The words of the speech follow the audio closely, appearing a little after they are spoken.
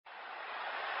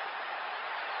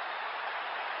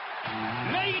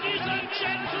Ladies and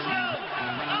gentlemen,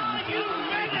 are you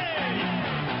ready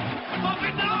for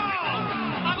Finale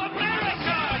of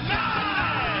America Live?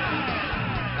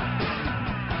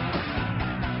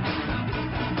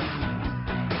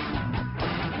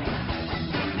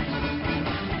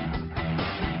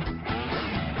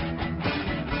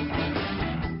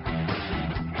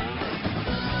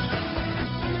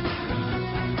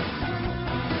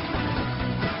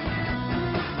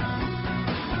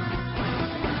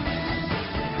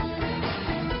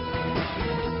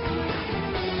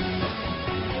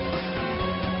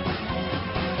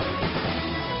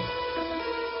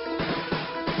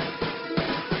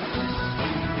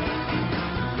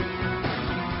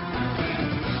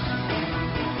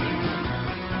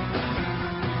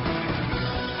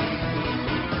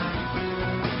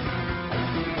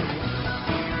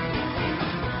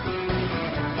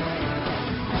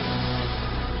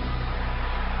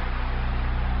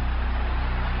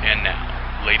 And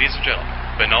now, ladies and gentlemen,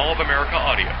 Banal of America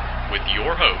Audio with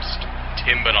your host,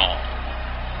 Tim Banal.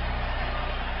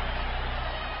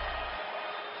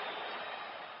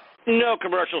 No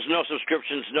commercials, no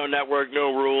subscriptions, no network,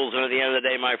 no rules, and at the end of the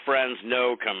day, my friends,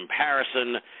 no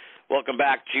comparison. Welcome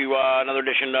back to another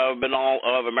edition of Banal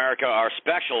of America. Our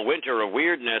special Winter of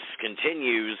Weirdness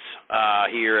continues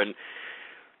here, and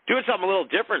doing something a little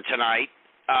different tonight.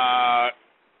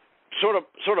 Sort of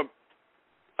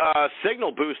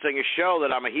signal boosting a show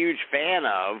that I'm a huge fan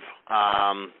of.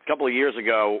 A couple of years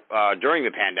ago, during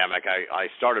the pandemic, I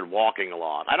started walking a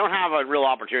lot. I don't have a real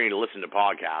opportunity to listen to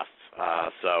podcasts,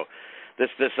 so this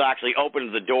actually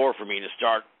opened the door for me to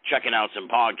start checking out some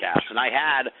podcasts. And I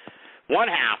had one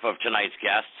half of tonight's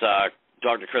guests,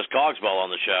 Dr. Chris Cogswell, on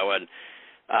the show, and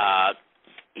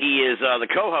he is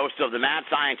the co-host of the Mad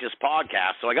Scientist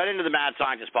podcast. So I got into the Mad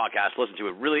Scientist podcast, listened to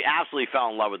it, really absolutely fell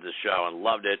in love with this show and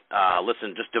loved it,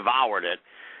 just devoured it,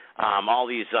 all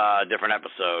these different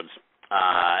episodes.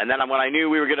 And then when I knew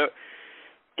we were going to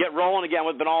get rolling again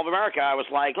with Banal of America, I was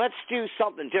like, let's do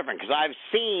something different, because I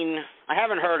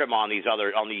haven't heard him on the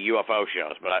UFO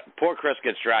shows, but poor Chris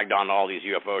gets dragged on to all these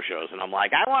UFO shows, and I'm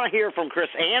like, I want to hear from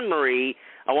Chris and Marie.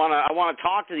 I want to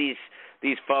talk to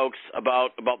these folks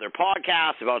about their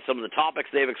podcasts, about some of the topics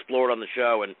they've explored on the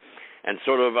show, and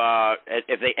sort of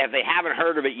if they haven't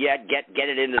heard of it yet, get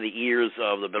it into the ears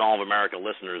of the Banal of America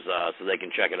listeners so they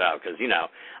can check it out, because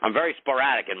I'm very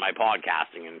sporadic in my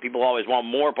podcasting, and people always want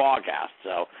more podcasts.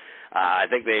 So I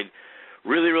think they'd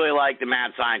really, really like the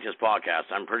Mad Scientist podcast.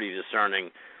 I'm pretty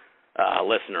discerning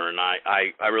listener, and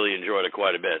I really enjoyed it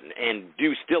quite a bit, and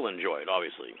do still enjoy it,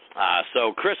 obviously.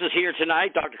 So Chris is here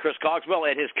tonight, Dr. Chris Cogswell,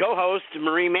 and his co-host,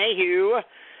 Marie Mayhew.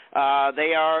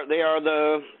 They are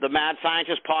the Mad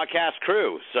Scientist podcast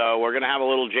crew. So we're going to have a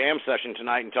little jam session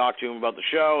tonight and talk to them about the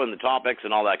show and the topics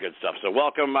and all that good stuff. So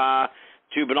welcome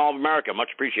to Banal of America. Much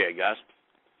appreciated, guys.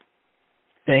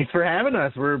 Thanks for having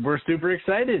us. We're super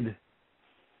excited.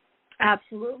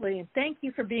 Absolutely. And thank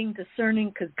you for being discerning,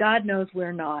 because God knows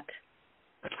we're not.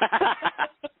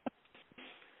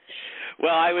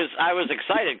 Well, I was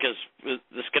excited because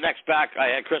this connects back.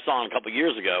 I had Chris on a couple of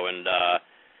years ago, and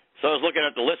so I was looking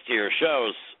at the list here of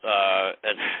shows,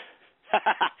 and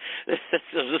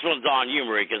this one's on you,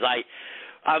 Marie, because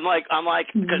I'm like,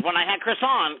 because when I had Chris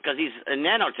on, because he's a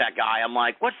nanotech guy, I'm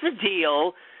like, what's the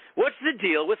deal? What's the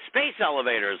deal with space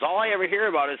elevators? All I ever hear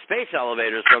about is space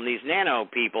elevators from these nano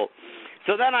people.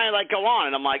 So then I go on,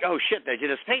 and I'm like, oh shit, they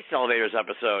did a space elevators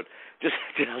episode, just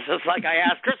like I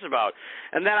asked Chris about.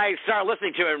 And then I start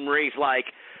listening to it, and Marie's like,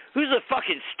 who's the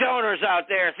fucking stoners out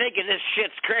there thinking this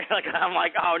shit's crazy? I'm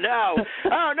like, oh no,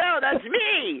 that's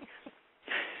me.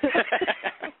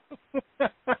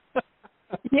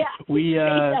 Yeah,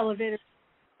 space elevators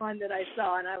one that I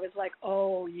saw, and I was like,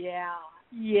 oh yeah,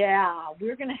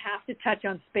 we're going to have to touch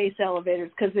on space elevators,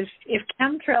 because if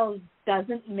chemtrails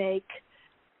doesn't make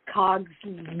Cogs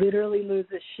literally lose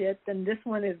his shit, then this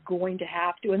one is going to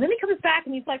have to. And then he comes back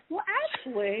and he's like, well,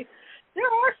 actually, there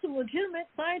are some legitimate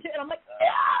scientists. And I'm like,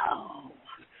 no.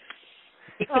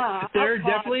 There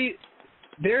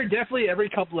are definitely every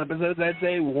couple episodes, I'd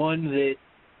say, one that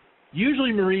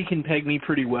usually Marie can peg me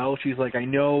pretty well. She's like, I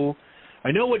know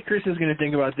what Chris is going to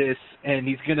think about this, and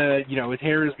he's going to, his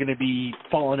hair is going to be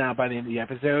falling out by the end of the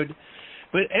episode.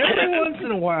 But every once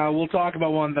in a while, we'll talk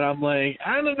about one that I'm like,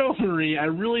 I don't know, Marie, I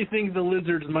really think the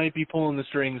lizards might be pulling the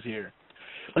strings here.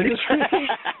 Like,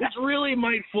 this really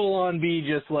might full on be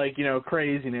just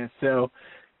craziness. So,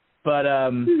 but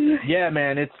yeah,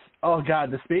 man, it's, oh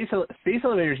god, the space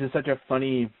elevators is such a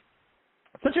funny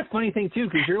thing too,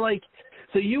 because you're like,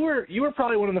 so you were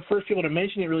probably one of the first people to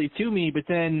mention it really to me, but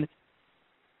then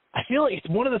I feel like it's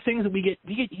one of the things that we get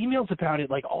emails about it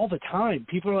like all the time.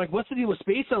 People are like, "What's the deal with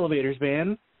space elevators,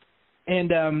 man?"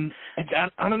 And I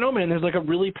don't know, man. There's like a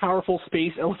really powerful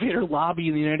space elevator lobby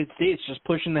in the United States, just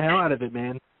pushing the hell out of it,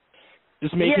 man.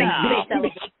 Just making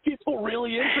people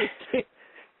really interested.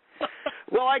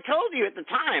 Well, I told you at the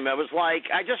time, I was like,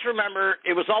 I just remember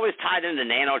it was always tied into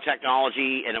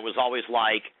nanotechnology, and it was always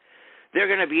like they're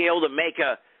going to be able to make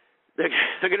a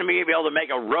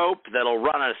rope that'll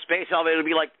run a space elevator.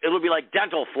 It'll be like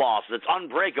dental floss that's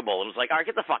unbreakable. And it's like, all right,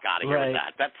 get the fuck out of here with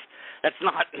that. That's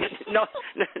not no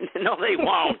they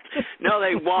won't. No,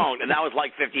 they won't. And that was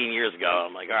like 15 years ago.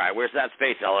 I'm like, all right, where's that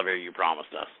space elevator you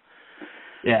promised us?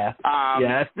 Yeah.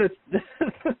 Yeah.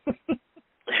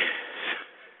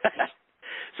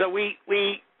 So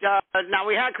now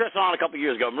we had Chris on a couple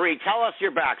years ago. Marie, tell us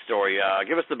your backstory.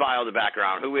 Give us the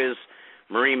background. Who is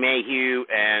Marie Mayhew?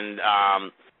 And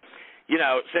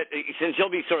since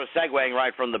you'll be sort of segueing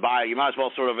right from the bio, you might as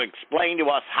well sort of explain to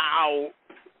us how.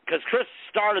 Because Chris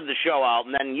started the show out,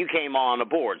 and then you came on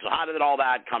aboard. So how did all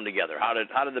that come together? How did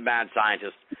the Mad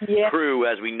Scientist crew,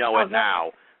 as we know it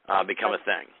now, become a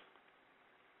thing?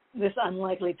 This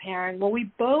unlikely pairing. Well,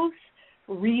 we both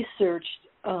researched,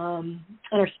 and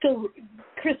are still,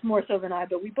 Chris more so than I,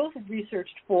 but we both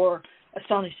researched for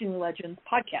Astonishing Legends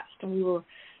podcast, and we were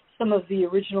some of the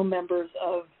original members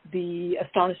of the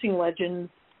Astonishing Legends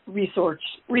Research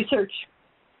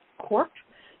Corp.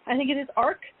 I think it is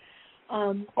ARC.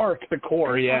 The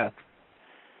core, yeah.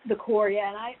 The core, yeah.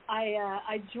 And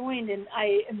I joined, and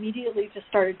I immediately just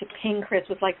started to ping Chris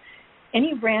with like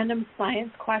any random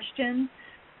science question,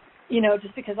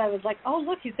 just because I was like, oh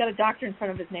look, he's got a doctor in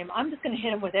front of his name. I'm just going to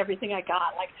hit him with everything I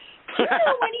got. Like, do you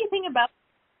know anything about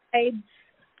AIDS?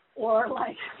 Or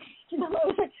like, it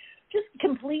was like just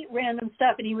complete random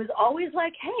stuff. And he was always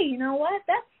like, hey, you know what?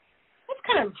 That's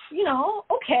kind of,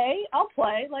 okay, I'll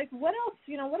play. Like, what else?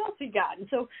 What else you got? And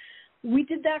so we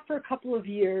did that for a couple of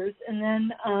years, and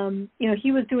then,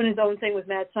 he was doing his own thing with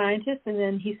Mad Scientist, and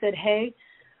then he said, hey,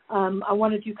 I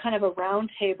want to do kind of a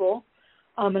round table,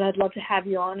 and I'd love to have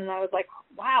you on. And I was like,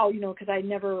 wow, because I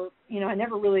never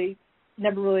really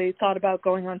thought about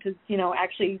going on to,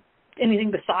 actually anything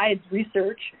besides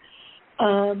research.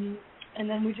 And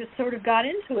then we just sort of got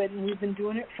into it, and we've been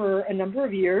doing it for a number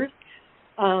of years.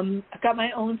 I've got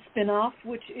my own spin-off,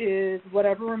 which is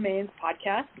Whatever Remains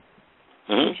podcast.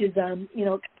 Which is,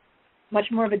 much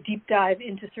more of a deep dive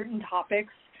into certain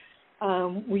topics.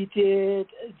 We did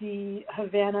the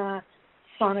Havana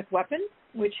sonic weapon,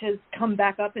 which has come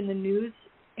back up in the news,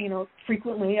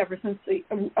 frequently ever since we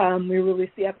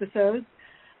released the episodes.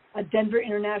 Denver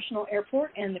International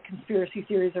Airport and the conspiracy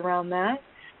theories around that.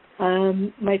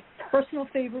 My personal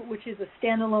favorite, which is a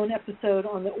standalone episode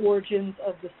on the origins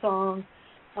of the song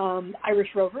Irish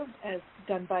Rover, as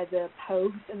done by the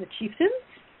Pogues and the Chieftains.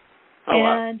 Oh,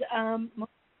 wow. And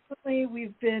most recently,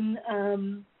 we've been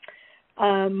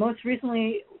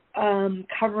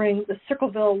covering the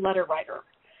Circleville Letter Writer,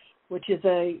 which is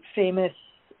a famous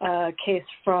case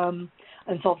from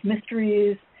Unsolved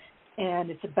Mysteries,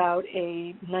 and it's about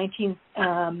a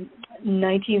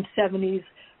 1970s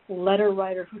letter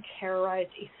writer who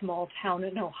terrorized a small town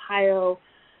in Ohio,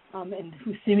 and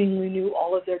who seemingly knew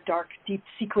all of their dark, deep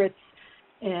secrets.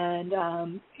 And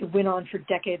it went on for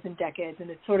decades and decades, and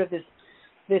it's sort of this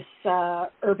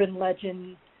urban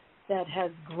legend that has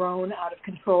grown out of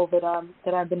control that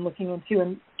I've been looking into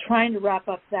and trying to wrap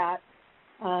up that.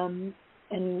 And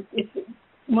it's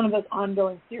one of those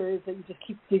ongoing series that you just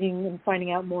keep digging and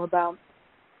finding out more about.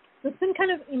 So it's been kind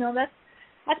of,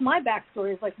 that's my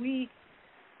backstory. It's like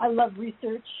I love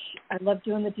research. I love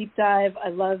doing the deep dive. I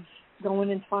love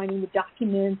going and finding the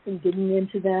documents and digging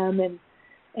into them,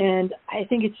 and I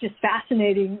think it's just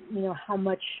fascinating, how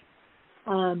much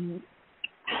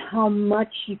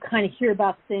you kind of hear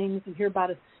about things, you hear about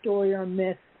a story or a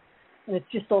myth, and it's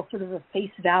just all sort of a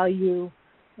face value,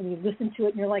 and you listen to it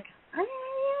and you're like,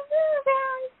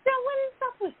 so what is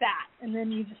up with that? And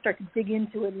then you just start to dig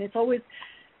into it, and it's always,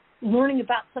 learning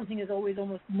about something is always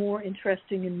almost more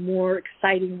interesting and more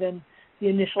exciting than the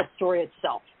initial story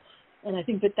itself. And I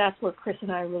think that's where Chris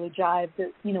and I really jive,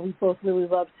 that, we both really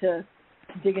love to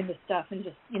dig into stuff and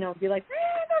just, be like,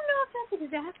 I don't know if that's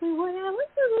exactly what is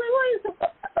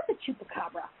the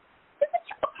chupacabra? Is the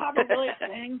chupacabra really a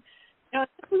thing?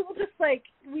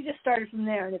 We just started from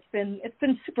there, and it's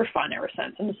been super fun ever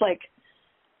since. And it's like,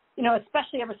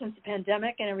 especially ever since the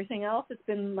pandemic and everything else, it's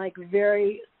been like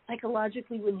very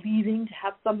psychologically relieving to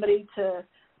have somebody to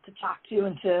talk to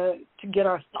and to get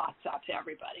our thoughts out to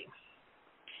everybody.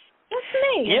 That's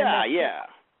me. Yeah.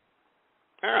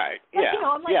 All right. But,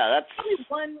 I'm like, that's probably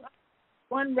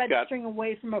one red string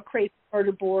away from a crazy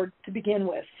murder board to begin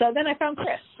with. So then I found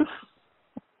Chris.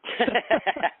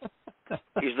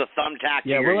 He's the thumbtack to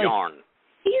Yeah, your we're like- yarn.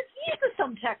 He's the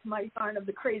thumbtack to my yarn of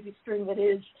the crazy string that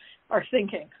is our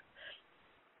thinking.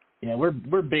 Yeah,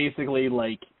 we're basically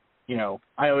like, you know,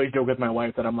 I always joke with my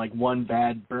wife that I'm like one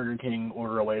bad Burger King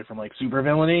order away from like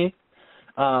supervillainy.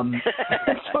 So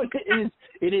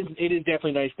it is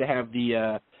definitely nice to have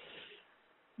the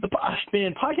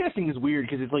man, podcasting is weird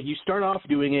because it's like you start off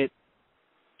doing it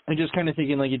and just kind of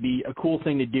thinking like it'd be a cool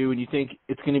thing to do, and you think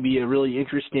it's going to be a really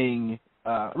interesting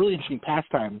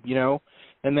pastime, you know,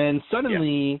 and then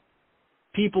suddenly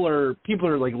people are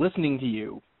like listening to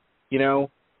you, you know,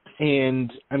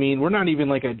 and I mean we're not even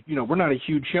like we're not a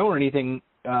huge show or anything,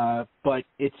 but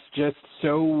it's just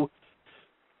so,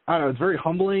 I don't know, it's very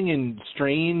humbling and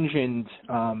strange, and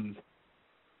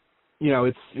you know,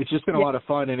 it's just been a lot of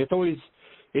fun, and it's always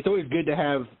good to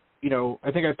have, you know,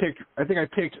 I think I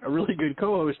picked a really good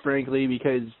co-host, frankly,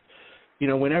 because, you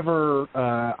know, whenever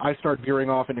I start veering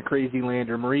off into crazy land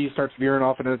or Marie starts veering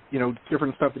off into, you know,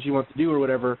 different stuff that she wants to do or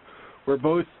whatever, we're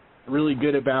both really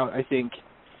good about, I think,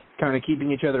 kind of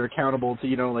keeping each other accountable to,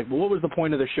 you know, like, well, what was the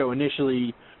point of the show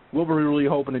initially? What were we really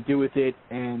hoping to do with it?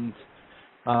 And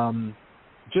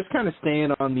just kind of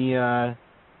staying on the,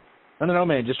 I don't know,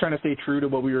 man, just trying to stay true to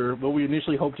what we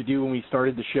initially hoped to do when we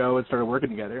started the show and started working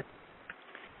together.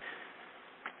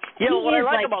 Yeah, what I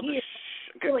like like, about he this...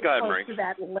 is really Go ahead, close Marie. to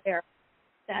that lair,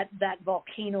 that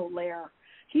volcano lair.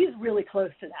 He's really close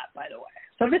to that, by the way.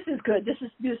 So this is good. This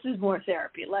is more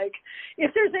therapy. Like,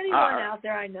 if there's anyone out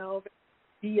there I know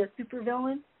be a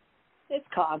supervillain, it's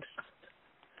Cogs.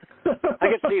 I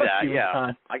can see that, He was yeah.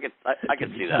 fine. I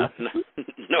can see that.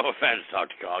 No offense,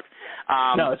 Dr. Cox.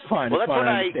 No, it's fine. Well, it's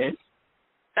fine.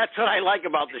 that's what I like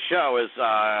about the show is,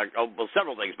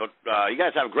 several things, but you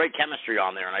guys have great chemistry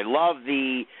on there, and I love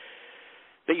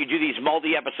that you do these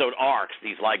multi-episode arcs,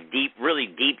 these like really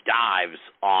deep dives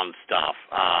on stuff.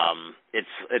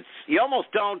 It's you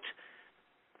almost don't.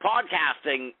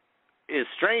 Podcasting is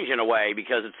strange in a way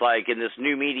because it's like in this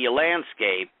new media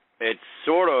landscape, it's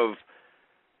sort of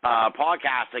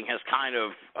podcasting has kind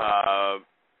of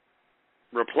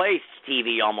replaced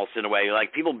TV almost in a way.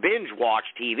 Like people binge watch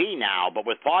TV now, but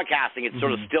with podcasting, it's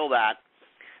sort of still that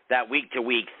week to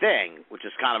week thing, which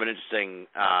is kind of an interesting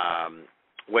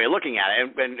way of looking at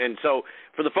it. And so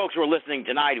for the folks who are listening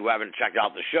tonight who haven't checked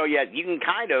out the show yet, you can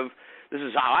kind of, this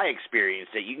is how I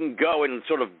experienced it, you can go and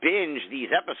sort of binge these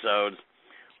episodes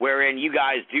wherein you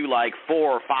guys do like 4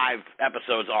 or 5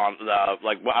 episodes on the,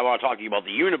 like I want to talk to you about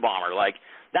the Unabomber. Like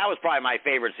that was probably my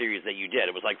favorite series that you did.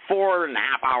 It was like 4.5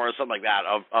 hours, something like that,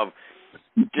 of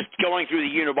just going through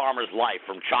the Unabomber's life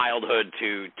from childhood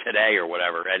to today or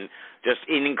whatever, and just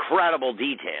in incredible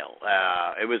detail.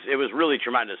 It was really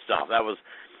tremendous stuff. I was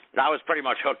pretty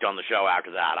much hooked on the show after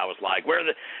that. I was like, what are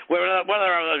the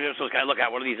episodes can I look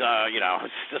at? What are these?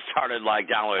 Just started like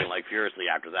downloading like furiously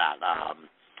after that.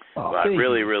 But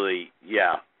really, really,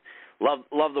 yeah, love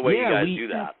the way you guys do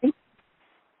that.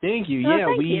 Thank you. Oh,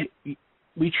 yeah, thank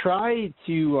we try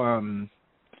to.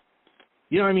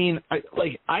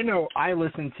 I know I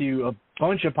listened to a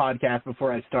bunch of podcasts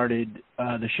before I started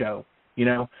the show, you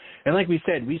know, and like we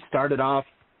said, we started off,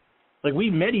 like we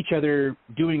met each other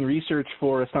doing research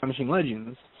for Astonishing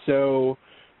Legends. So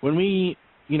when we,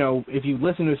 you know, if you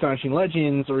listen to Astonishing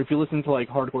Legends or if you listen to like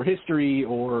Hardcore History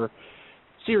or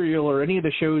Serial or any of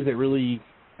the shows that really,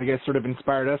 I guess, sort of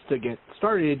inspired us to get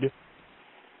started,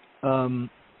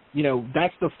 you know,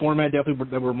 that's the format definitely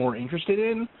that we're more interested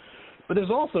in. But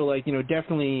there's also, like, you know,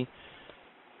 definitely,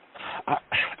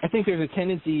 I think there's a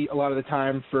tendency a lot of the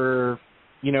time for,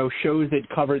 you know, shows that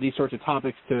cover these sorts of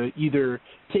topics to either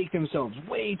take themselves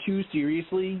way too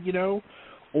seriously, you know,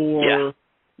 or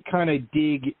kind of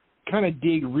dig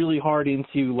really hard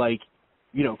into, like,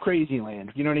 you know, crazy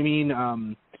land. You know what I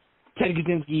mean? Ted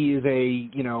Kaczynski is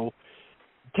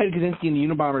Ted Kaczynski and the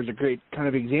Unabomber is a great kind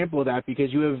of example of that,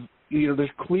 because you have, you know, there's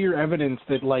clear evidence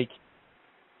that, like,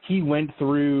 he went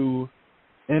through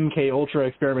MK Ultra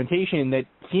experimentation that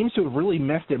seems to have really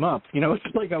messed him up. You know, it's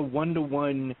like a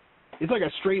 1-to-1, it's like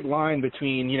a straight line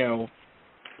between, you know,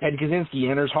 Ted Kaczynski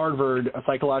enters Harvard, a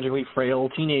psychologically frail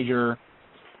teenager,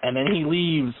 and then he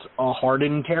leaves a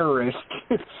hardened terrorist.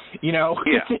 You know,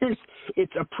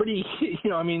 it's a pretty, you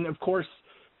know, I mean, of course,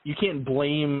 you can't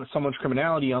blame someone's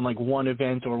criminality on like one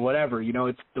event or whatever. You know,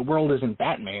 it's, the world isn't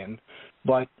Batman,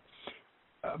 but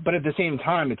at the same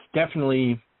time, it's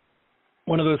definitely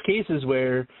one of those cases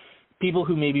where people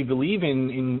who maybe believe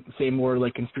in say more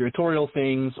like conspiratorial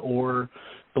things or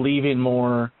believe in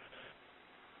more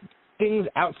things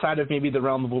outside of maybe the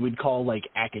realm of what we'd call like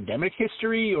academic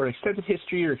history or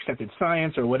accepted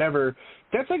science or whatever,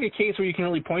 that's like a case where you can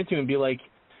really point to and be like,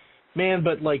 man,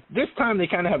 but like this time they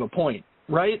kind of have a point,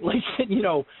 right? Like, you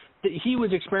know, he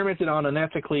was experimented on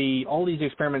unethically. All these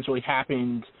experiments really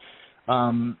happened.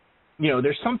 You know,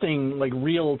 there's something like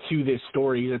real to this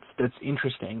story that's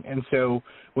interesting. And so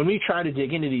when we try to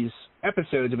dig into these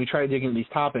episodes and we try to dig into these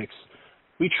topics,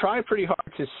 we try pretty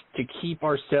hard to keep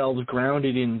ourselves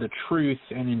grounded in the truth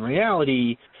and in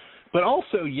reality, but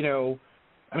also, you know,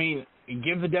 I mean,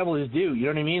 give the devil his due. You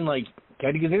know what I mean? Like,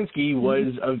 Ted Kaczynski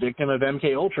was a victim of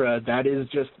MK Ultra. That is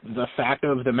just the fact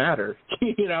of the matter.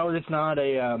 You know, it's not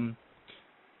a I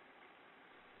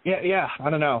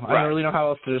don't know. Right. I don't really know how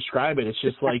else to describe it. It's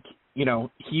just like, you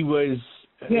know, he was.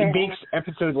 Yeah. It makes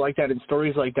episodes like that and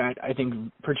stories like that, I think,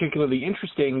 particularly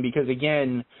interesting because,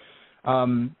 again,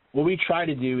 what we try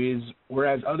to do is,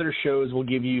 whereas other shows will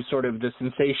give you sort of the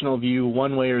sensational view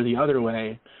one way or the other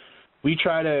way, we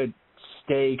try to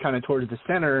stay kind of towards the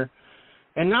center.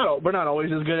 And we're not always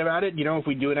as good about it. You know, if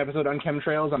we do an episode on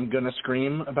chemtrails, I'm going to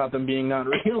scream about them being not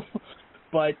real.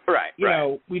 But, you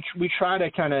know, we try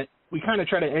to kind of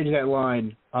try to edge that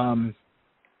line and,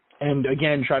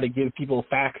 again, try to give people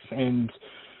facts and,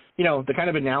 you know, the kind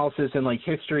of analysis and, like,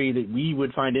 history that we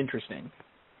would find interesting.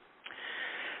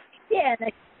 Yeah,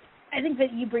 and I think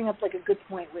that you bring up, like, a good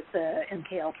point with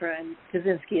MK Ultra and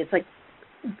Kaczynski. It's like,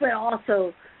 but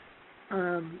also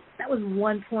that was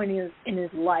one point in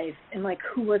his life, and, like,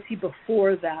 who was he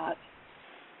before that?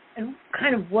 And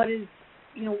kind of what is,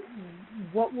 you know,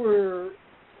 what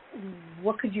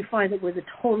could you find that were the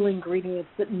total ingredients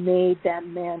that made that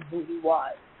man who he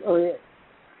was or is?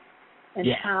 And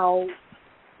how,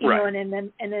 you know, and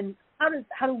then how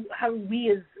do we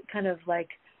as kind of like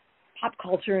pop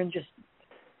culture and just,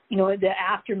 you know, the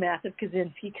aftermath of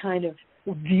Kaczynski kind of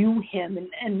view him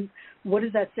and what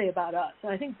does that say about us?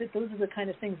 And I think that those are the kind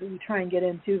of things that we try and get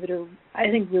into that are, I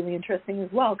think, really interesting as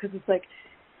well, because it's like,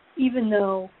 even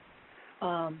though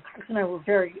Chris and I were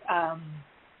very,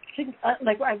 we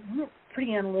were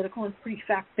pretty analytical and pretty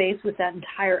fact-based with that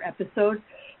entire episode,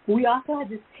 but we also had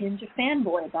this tinge of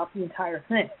fanboy about the entire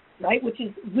thing, right? Which is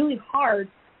really hard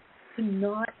to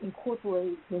not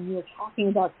incorporate when you're talking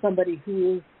about somebody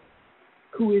who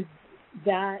is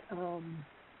that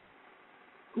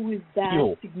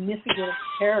significant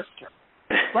character,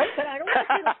 right? But I don't think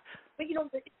that, but you know,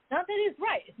 it's not that it's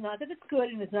right. It's not that it's good,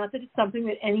 and it's not that it's something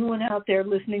that anyone out there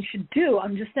listening should do.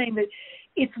 I'm just saying that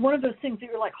it's one of those things that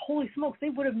you're like, holy smokes, they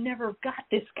would have never got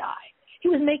this guy. He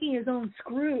was making his own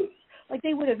screws. Like,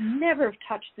 they would have never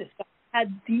touched this guy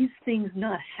had these things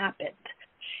not happened.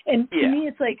 And to me,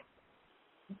 it's like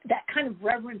that kind of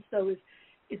reverence, though,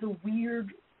 is a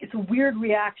weird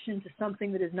reaction to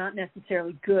something that is not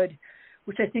necessarily good,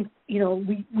 which I think, you know,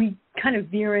 we kind of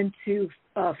veer into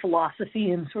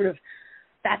philosophy and sort of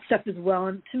that stuff as well.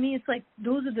 And to me, it's like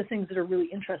those are the things that are really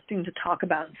interesting to talk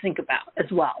about and think about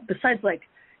as well. Besides, like,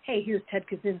 hey, here's Ted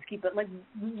Kaczynski, but like,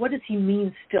 what does he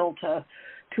mean still to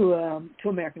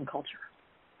American culture?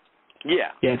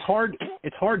 Yeah, it's hard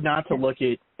not to look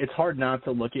at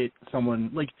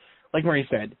someone like Marie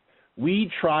said.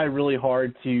 We try really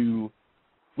hard as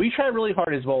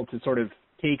well to sort of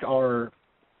take our.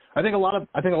 I think a lot of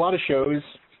shows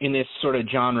in this sort of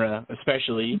genre,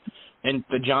 especially, and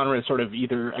the genre is sort of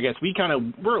either, I guess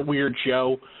we're a weird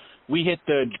show. We hit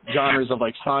the genres of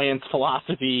like science,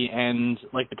 philosophy, and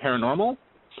like the paranormal.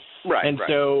 Right. And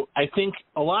so I think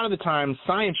a lot of the time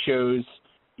science shows,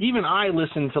 even I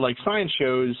listen to like science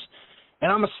shows,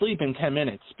 and I'm asleep in 10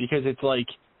 minutes because it's like,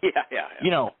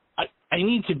 you know, I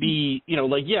need to be, you know,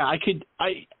 like,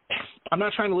 I'm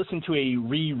not trying to listen to a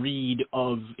reread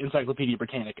of Encyclopedia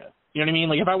Britannica. You know what I mean?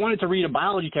 Like, if I wanted to read a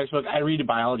biology textbook, I read a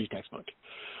biology textbook.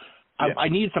 Yeah. I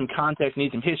need some context, I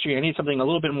need some history, I need something a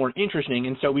little bit more interesting.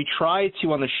 And so we try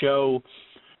to, on the show,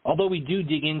 although we do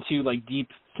dig into, like, deep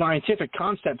scientific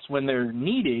concepts when they're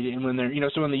needed and when they're, you know,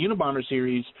 so in the Unabomber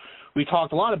series, we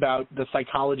talked a lot about the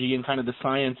psychology and kind of the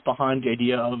science behind the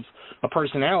idea of a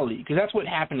personality. Because that's what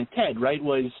happened to Ted, right,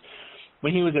 was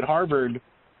when he was at Harvard,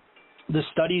 the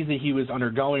studies that he was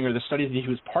undergoing or the studies that he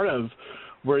was part of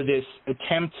were this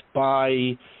attempt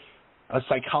by a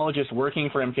psychologist working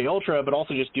for MK Ultra, but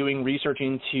also just doing research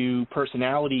into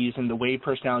personalities and the way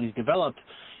personalities develop,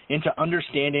 into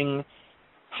understanding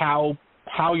how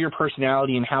your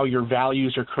personality and how your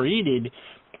values are created.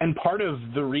 And part of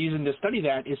the reason to study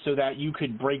that is so that you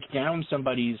could break down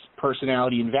somebody's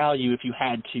personality and value if you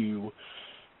had to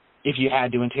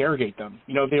interrogate them,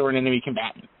 you know, if they were an enemy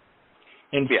combatant.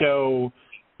 And so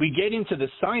we get into the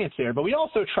science there, but we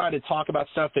also try to talk about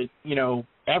stuff that, you know,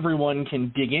 everyone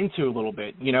can dig into a little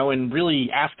bit, you know, and really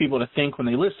ask people to think when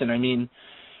they listen. I mean,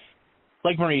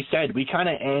 like Marie said, we kind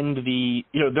of end the,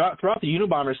 you know, throughout the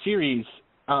Unabomber series,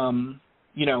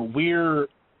 you know,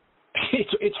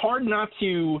 it's hard not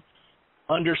to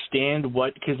understand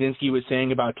what Kaczynski was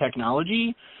saying about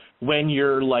technology when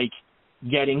you're, like,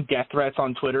 getting death threats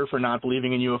on Twitter for not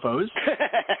believing in UFOs.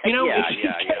 You know,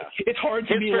 it's hard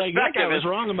to be like, that guy was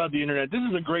wrong about the internet. This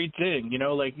is a great thing, you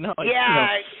know, like, no.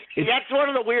 Yeah, you know, that's one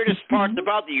of the weirdest parts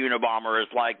about the Unabomber is,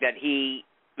 like, that he's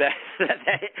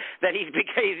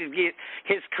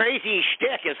his crazy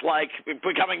shtick is, like,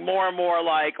 becoming more and more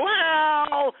like,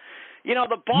 well, you know,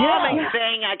 the bombing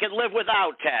thing I could live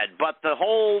without, Ted, but the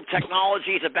whole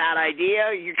technology is a bad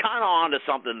idea. You're kind of onto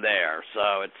something there.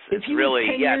 So it's really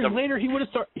 10 years later he would have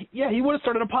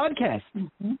started a podcast.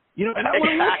 Mm-hmm. You know, and I would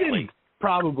have listened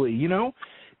probably. You know,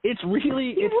 it's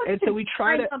really and so we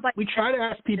try to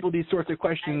ask people these sorts of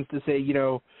questions to say, you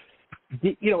know,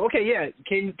 okay, yeah,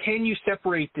 can you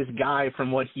separate this guy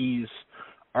from what he's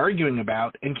arguing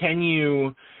about, and can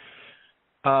you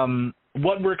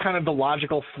what were kind of the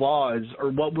logical flaws,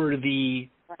 or what were the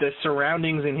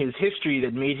surroundings in his history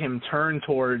that made him turn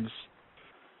towards,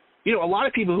 you know, a lot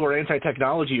of people who are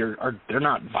anti-technology they're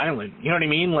not violent. You know what I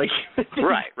mean? Like,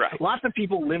 right. Lots of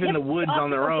people live in the woods on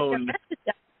their own.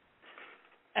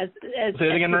 As Say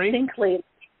it again, Marie?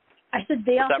 I said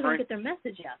they also don't get their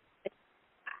message out.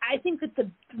 I think that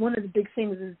one of the big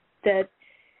things is that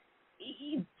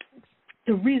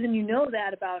the reason you know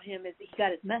that about him is he got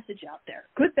his message out there.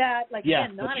 Good, bad, like,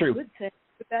 again, not a good thing.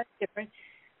 Good, bad, different.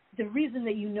 The reason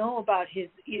that you know about his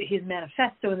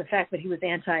manifesto and the fact that he was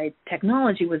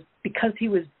anti-technology was because he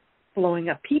was blowing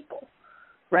up people,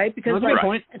 right? Because that's a good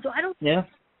point. And so I don't. Yeah.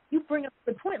 You bring up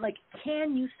the point. Like,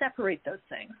 can you separate those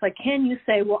things? Like, can you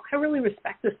say, well, I really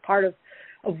respect this part of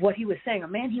what he was saying, or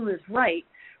man, he was right,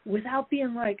 without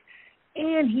being like,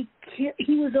 and he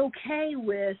was okay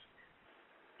with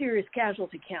serious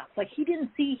casualty counts. Like, he didn't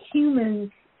see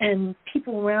humans and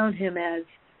people around him as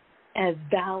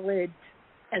valid,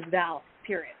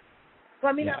 period. So,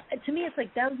 I mean, to me, it's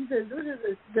like those are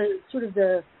the sort of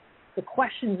the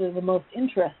questions are the most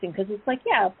interesting, because it's like,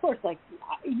 yeah, of course, like,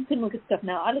 you can look at stuff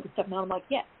now. I look at stuff now, I'm like,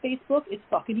 yeah, Facebook is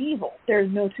fucking evil. There's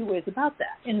no two ways about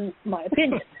that, in my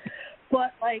opinion.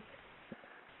 But, like,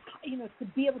 you know, to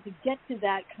be able to get to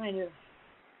that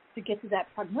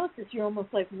prognosis, you're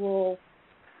almost like, well,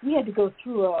 we had to go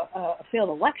through a failed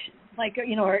election, like,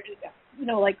 you know, or, you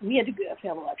know, like, we had to go a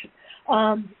failed election.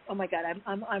 Oh my God,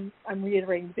 I'm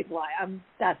reiterating the big lie.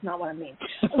 That's not what I mean.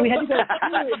 We had to go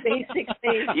through a basic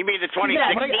stage. You mean the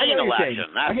 2016 election?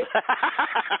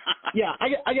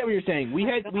 I get what you're saying. We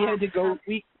had to go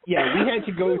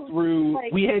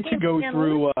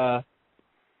through.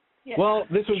 Well,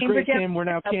 this was great, Tim. We're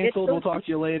now canceled. We'll talk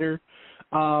to you later.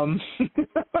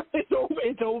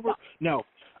 It's over. No.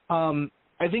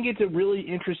 I think it's a really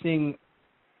interesting,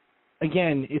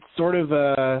 again, it's sort of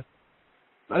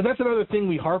that's another thing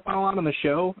we harp on a lot on the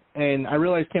show, and I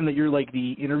realize, Tim, that you're like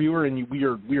the interviewer, and we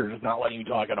are just not letting you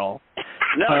talk at all.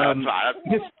 No, that's fine.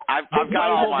 I've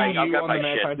got all my shit.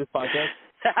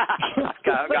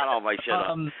 I've got all my shit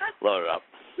loaded up.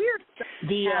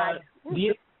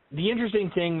 The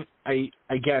interesting thing, I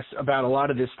guess, about a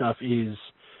lot of this stuff is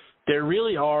there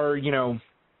really are, you know,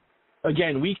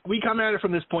 again, we come at it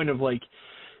from this point of, like,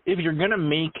 if you're gonna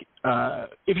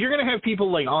have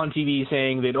people like on TV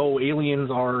saying that, oh,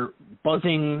 aliens are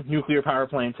buzzing nuclear power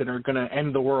plants that are gonna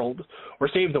end the world or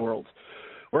save the world,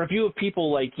 or if you have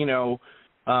people like, you know,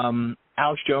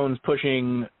 Alex Jones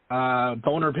pushing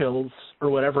boner pills or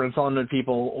whatever and selling them to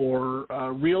people, or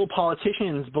real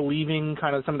politicians believing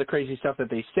kind of some of the crazy stuff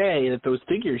that they say, that those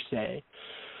figures say,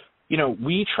 you know,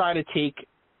 we try to take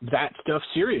that stuff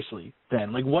seriously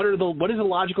then. Like, what is the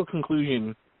logical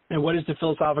conclusion, and what is the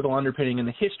philosophical underpinning and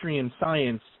the history and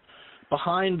science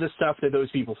behind the stuff that those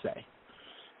people say?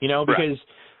 You know, because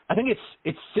I think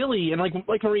it's silly, and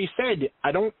like Marie said,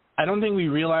 I don't think we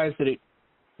realize that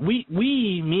me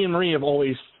and Marie have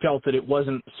always felt that it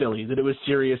wasn't silly, that it was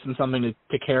serious and something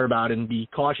to care about and be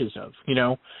cautious of, you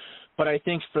know. But I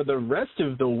think for the rest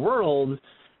of the world,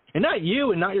 and not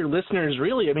you and not your listeners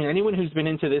really, I mean, anyone who's been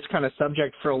into this kind of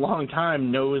subject for a long time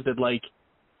knows that, like,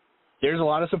 there's a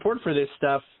lot of support for this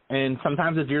stuff, and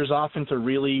sometimes it veers off into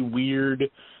really weird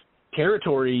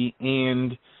territory,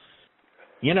 and,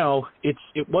 you know, it's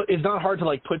not hard to,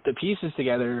 like, put the pieces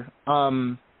together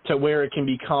to where it can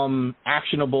become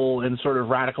actionable and sort of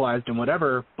radicalized and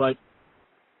whatever. But,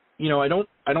 you know, I don't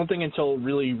think until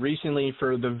really recently,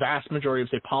 for the vast majority of,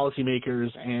 say, policymakers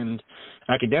and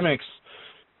academics,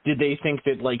 did they think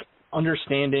that, like,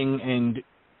 understanding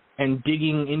and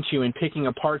digging into and picking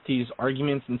apart these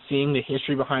arguments and seeing the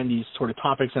history behind these sort of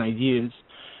topics and ideas,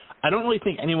 I don't really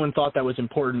think anyone thought that was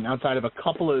important outside of a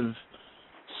couple of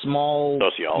small,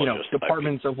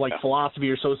 departments of, like, philosophy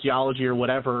or sociology or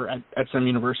whatever at some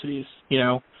universities,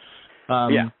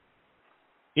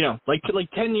 like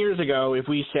 10 years ago, if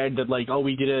we said that, like,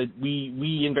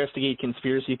 we investigate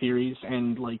conspiracy theories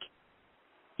and, like,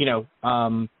 the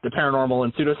paranormal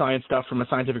and pseudoscience stuff from a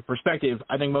scientific perspective,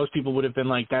 I think most people would have been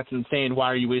like, that's insane. Why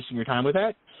are you wasting your time with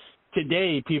that?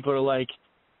 Today, people are like,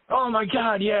 oh my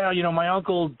God, yeah, my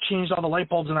uncle changed all the light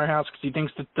bulbs in our house because he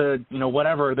thinks that they're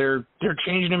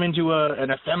changing him into an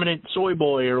effeminate soy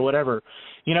boy or whatever.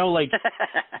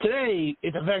 Today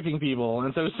it's affecting people,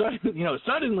 and so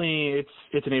suddenly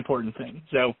it's an important thing.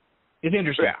 So it's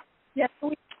interesting. Yeah.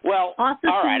 Well, all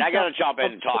right, I got to jump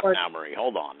in and talk now, Marie.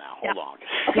 Hold on.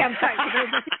 Okay, I'm sorry.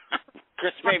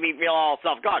 Chris made me feel all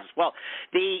self-conscious. Well,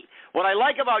 what I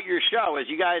like about your show is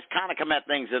you guys kind of come at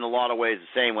things in a lot of ways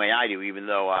the same way I do, even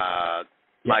though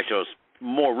my show's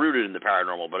more rooted in the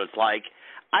paranormal. But it's like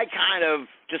I kind of,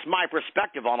 just my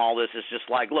perspective on all this is just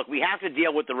like, look, we have to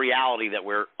deal with the reality that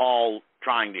we're all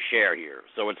trying to share here.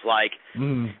 So it's like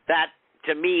that,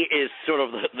 to me, is sort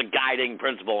of the guiding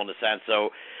principle in a sense.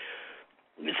 So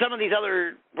some of these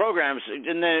other programs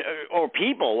or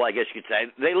people, I guess you could say,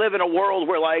 they live in a world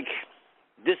where, like,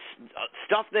 this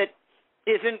stuff that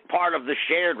isn't part of the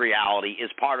shared reality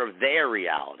is part of their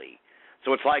reality.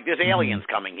 So it's like there's aliens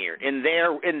coming here. In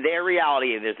their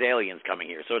reality, there's aliens coming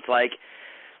here. So it's like,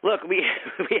 look, we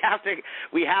have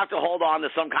to hold on to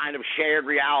some kind of shared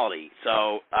reality.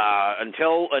 So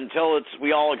until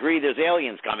we all agree there's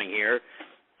aliens coming here,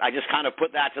 I just kind of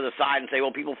put that to the side and say,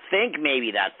 well, people think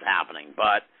maybe that's happening,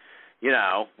 but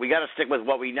we got to stick with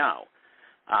what we know.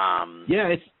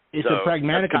 It's a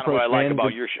pragmatic that's kind approach. Of what I like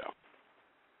about your show.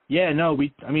 Yeah, no,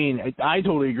 I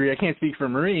totally agree. I can't speak for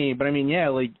Marie, but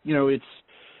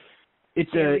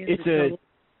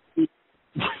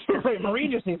Marie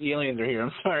just thinks the aliens are here.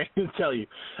 I'm sorry to tell you.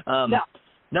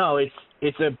 No,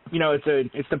 it's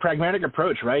the pragmatic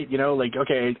approach, right?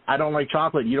 Okay, I don't like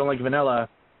chocolate, you don't like vanilla.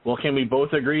 Well, can we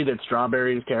both agree that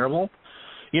strawberry is terrible?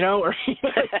 Or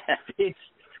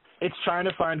it's trying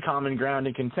to find common ground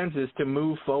and consensus to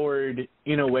move forward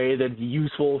in a way that's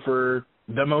useful for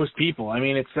the most people.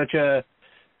 It's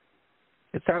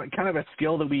kind of a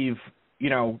skill that we've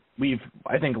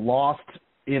I think lost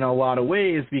in a lot of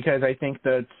ways, because I think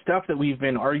the stuff that we've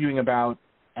been arguing about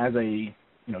as a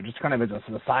just kind of as a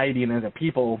society and as a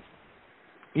people,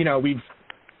 we've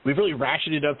really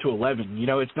ratcheted up to 11.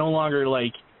 It's no longer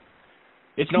like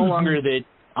longer that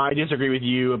I disagree with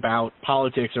you about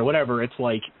politics or whatever. It's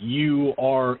like you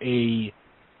are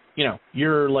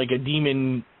you're like a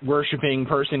demon worshiping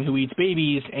person who eats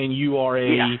babies, and you are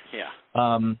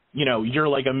you're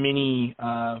like a mini,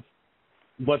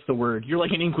 what's the word? You're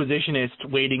like an inquisitionist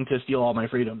waiting to steal all my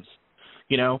freedoms.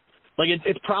 Like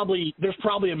there's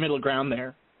probably a middle ground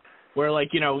there, where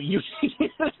you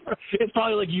it's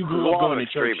probably like you grew up going to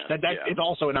church. It's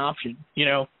also an option.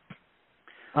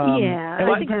 And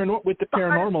with the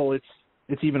paranormal,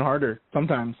 it's even harder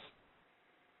sometimes.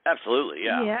 Absolutely,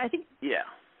 yeah. Yeah, I think. Yeah.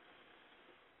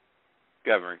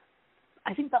 Go ahead, Marie.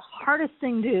 I think the hardest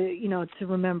thing to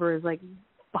remember is, like,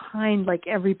 behind, like,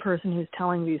 every person who's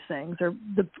telling these things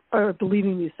or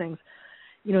believing these things,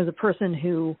 the person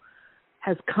who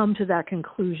has come to that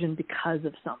conclusion because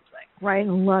of something, right? And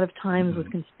a lot of times with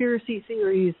conspiracy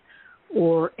theories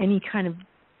or any kind of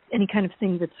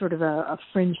thing that's sort of a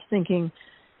fringe thinking,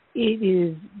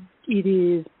 it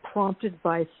is prompted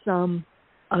by some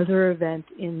other event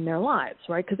in their lives,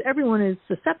 right? Because everyone is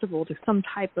susceptible to some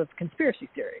type of conspiracy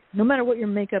theory. No matter what your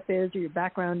makeup is or your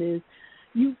background is,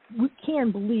 we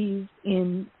can believe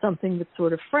in something that's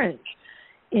sort of fringe.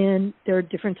 And there are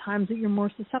different times that you're more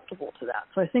susceptible to that.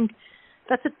 So I think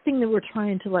that's a thing that we're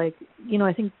trying to, like,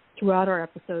 I think throughout our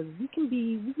episodes, we can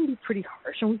be pretty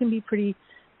harsh and we can be pretty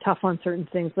tough on certain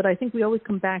things. But I think we always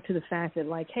come back to the fact that,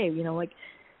 like, hey,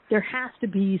 there has to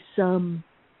be some,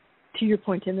 to your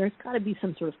point, Tim, there's got to be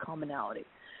some sort of commonality.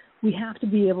 We have to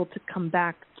be able to come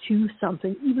back to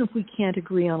something, even if we can't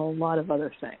agree on a lot of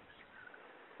other things.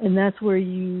 And that's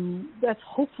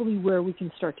hopefully where we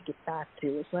can start to get back to.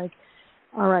 It's like,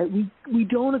 all right, we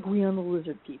don't agree on the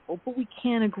lizard people, but we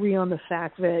can agree on the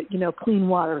fact that, clean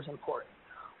water is important.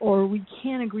 Or we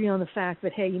can agree on the fact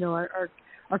that, hey, our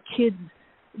kids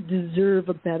deserve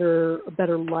a better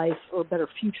life or a better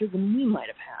future than we might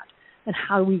have had. And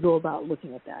how do we go about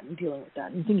looking at that and dealing with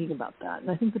that and thinking about that? And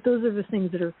I think that those are the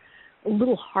things that are a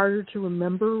little harder to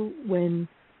remember when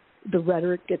the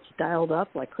rhetoric gets dialed up,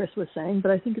 like Chris was saying,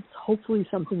 but I think it's hopefully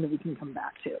something that we can come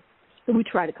back to. That we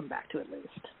try to come back to at least.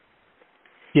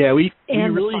 Yeah, we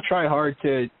really try hard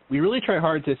to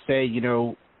say, you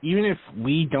know, even if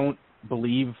we don't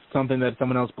believe something that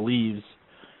someone else believes,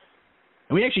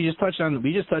 and we just touched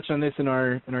on this in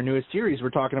our newest series.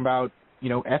 We're talking about, you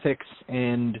know, ethics,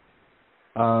 and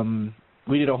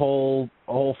we did a whole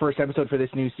first episode for this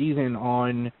new season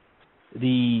on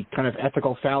the kind of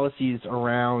ethical fallacies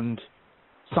around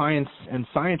science and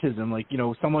scientism. Like, you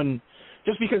know,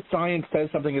 just because science says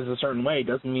something is a certain way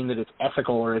doesn't mean that it's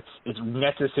ethical or it's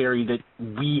necessary that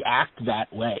we act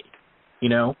that way, you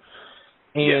know?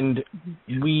 And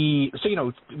the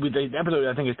episode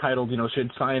I think is titled, you know,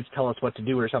 Should Science Tell Us What to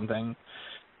Do or something?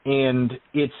 And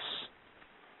it's,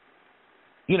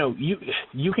 you know,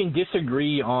 you can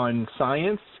disagree on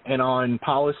science and on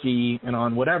policy and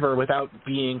on whatever without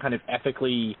being kind of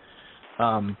ethically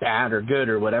bad or good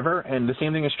or whatever. And the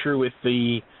same thing is true with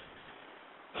the,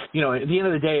 you know, at the end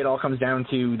of the day, it all comes down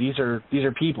to these are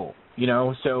people, you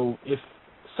know. So if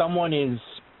someone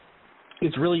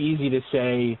it's really easy to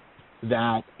say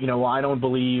that, you know, well, I don't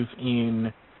believe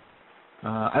in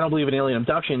alien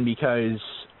abduction because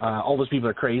all those people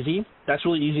are crazy. That's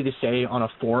really easy to say on a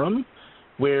forum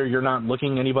where you're not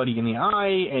looking anybody in the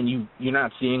eye and you're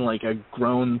not seeing like a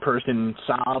grown person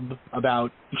sob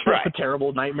about a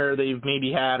terrible nightmare they've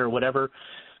maybe had or whatever.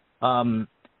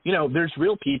 You know, there's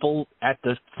real people at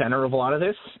the center of a lot of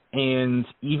this, and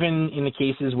even in the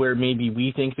cases where maybe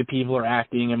we think that people are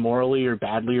acting immorally or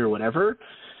badly or whatever,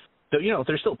 so, you know,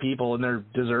 they're still people and they're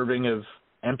deserving of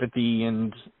empathy,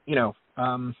 and, you know,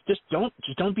 just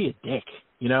don't be a dick,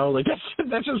 you know, like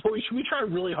that's just what we try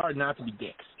really hard not to be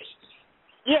dicks.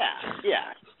 Yeah.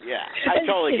 I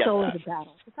totally get that. It's always a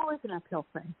battle. It's always an uphill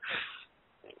thing.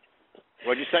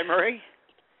 What'd you say, Marie?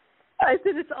 I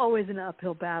said it's always an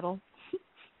uphill battle.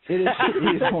 It is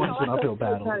always an uphill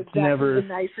battle. Not it's exactly never the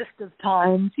nicest of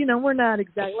times. You know, we're not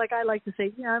exactly, like I like to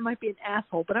say, yeah, I might be an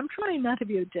asshole, but I'm trying not to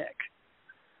be a dick.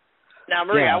 Now,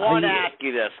 Marie, I wanted to ask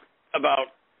you this about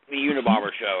the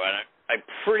Unabomber show, and I'm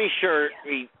pretty sure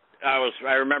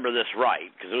I remember this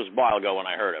right, because it was a while ago when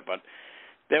I heard it, but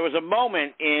there was a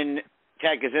moment in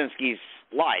Ted Kaczynski's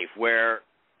life where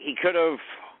he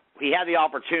had the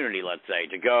opportunity, let's say,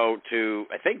 to go to,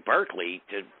 I think, Berkeley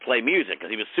to play music,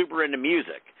 because he was super into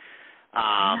music.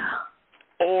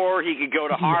 Or he could go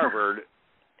to Harvard,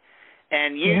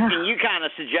 and you kind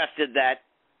of suggested that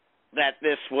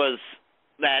this was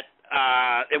that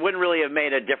it wouldn't really have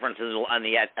made a difference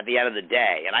at the end of the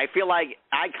day. And I feel like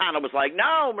I kind of was like,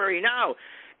 no, Murray, no,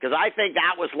 because I think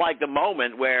that was like the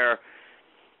moment where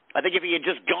I think if he had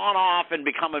just gone off and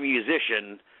become a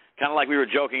musician, kind of like we were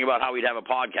joking about how we'd have a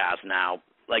podcast now,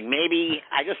 like maybe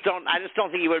I just don't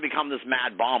think he would have become this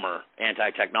mad bomber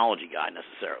anti-technology guy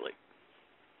necessarily.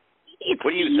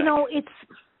 What do you think? You know,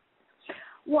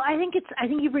 well, I think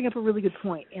you bring up a really good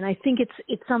point, and I think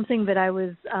it's something that I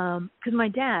was because my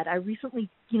dad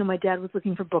was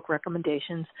looking for book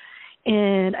recommendations,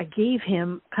 and I gave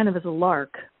him kind of as a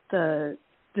lark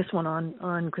this one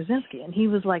on Krasinski, and he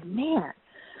was like, man,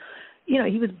 you know,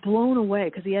 he was blown away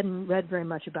because he hadn't read very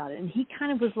much about it, and he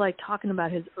kind of was like talking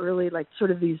about his early, like, sort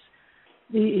of his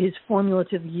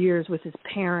formative years with his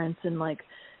parents, and like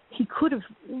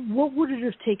what would it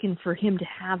have taken for him to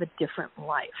have a different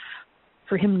life,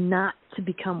 for him not to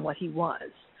become what he was?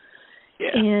 Yeah.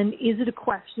 And is it a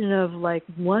question of like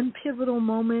one pivotal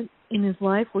moment in his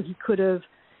life where he could have,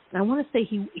 and I want to say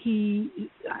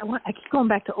I keep going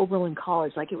back to Oberlin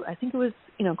College, I think it was,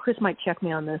 you know, Chris might check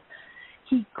me on this,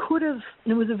 he could have,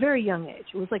 and it was a very young age,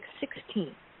 it was like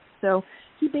 16, so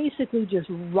he basically just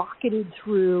rocketed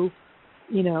through,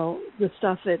 you know, the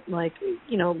stuff that, like,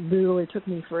 you know, literally took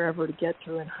me forever to get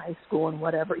through in high school and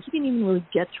whatever. He didn't even really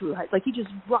get through he just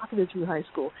rocketed through high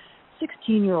school.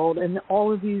 16-year-old, and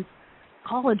all of these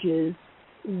colleges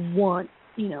want,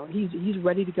 you know, he's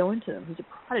ready to go into them. He's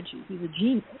a prodigy. He's a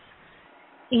genius.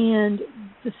 And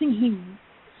the thing he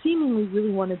seemingly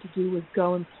really wanted to do was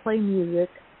go and play music.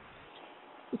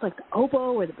 It's like the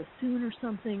oboe or the bassoon or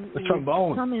something. The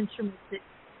trombone. Some instrument.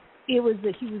 It was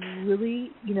that he was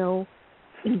really, you know,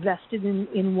 invested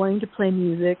in wanting to play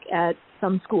music at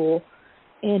some school,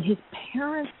 and his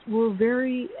parents were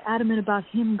very adamant about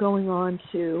him going on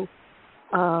to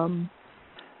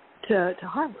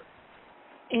Harvard.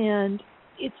 And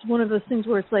it's one of those things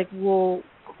where it's like, well,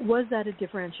 was that a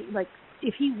differentiation? Like,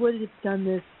 if he would have done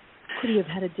this, could he have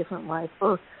had a different life,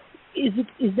 or is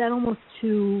that almost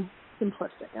too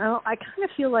simplistic? I kind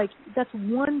of feel like that's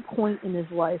one point in his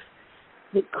life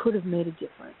that could have made a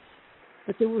difference.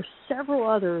 But there were several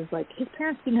others, like his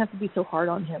parents didn't have to be so hard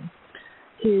on him.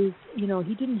 his,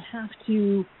 he didn't have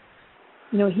to,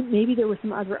 maybe there were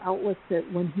some other outlets that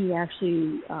when he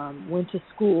actually went to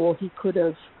school, he could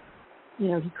have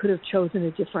chosen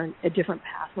a different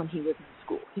path when he was in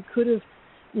school. He could have,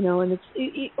 and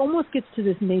it almost gets to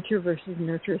this nature versus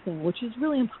nurture thing, which is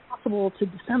really impossible to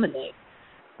disseminate.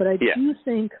 But I do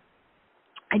think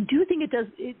it does.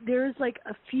 There's like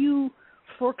a few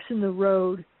forks in the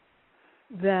road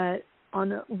that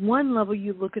on one level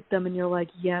you look at them and you're like,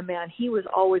 yeah, man, he was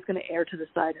always going to err to the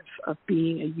side of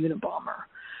being a Unabomber.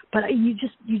 But you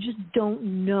just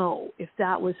don't know if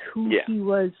that was who he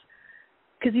was,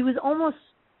 because he was almost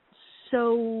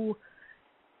so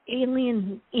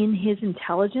alien in his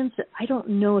intelligence that I don't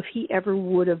know if he ever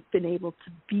would have been able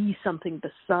to be something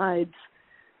besides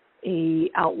a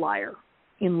outlier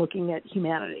in looking at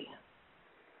humanity.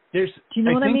 Do you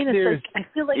know what I mean? It's like, I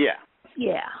feel like,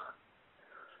 yeah.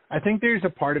 I think there's a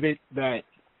part of it that,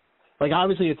 like,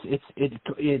 obviously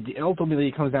it ultimately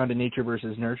comes down to nature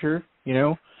versus nurture,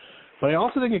 But I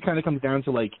also think it kind of comes down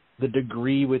to, like, the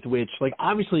degree with which, like,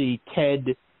 obviously Ted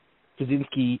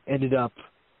Kaczynski ended up,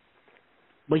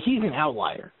 like, he's an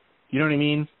outlier. You know what I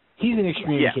mean? He's an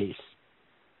extreme case.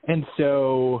 And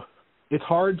so it's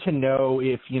hard to know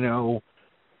if,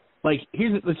 like,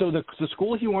 so the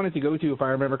school he wanted to go to, if I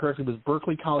remember correctly, was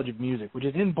Berklee College of Music, which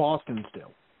is in Boston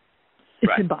still.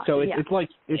 It's in Boston, so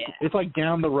it's like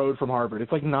down the road from Harvard.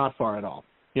 It's like not far at all.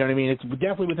 You know what I mean? It's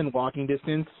definitely within walking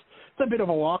distance. It's a bit of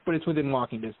a walk, but it's within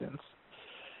walking distance.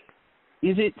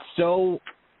 Is it so?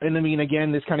 And I mean,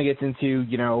 again, this kind of gets into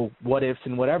what ifs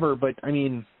and whatever. But I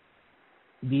mean,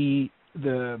 the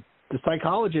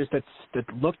psychologist that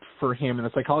looked for him and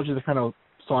the psychologist that kind of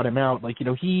sought him out, like he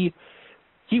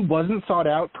wasn't sought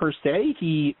out per se.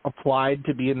 He applied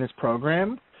to be in this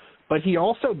program. But he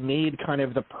also made kind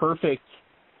of the perfect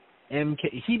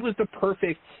MK. He was the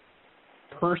perfect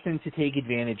person to take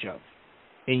advantage of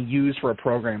and use for a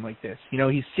program like this.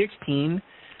 He's 16.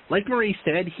 Like Marie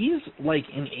said, he's like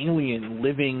an alien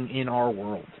living in our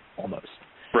world almost.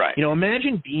 Right.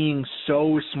 Imagine being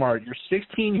so smart. You're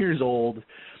 16 years old.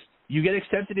 You get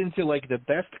accepted into like the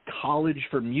best college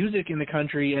for music in the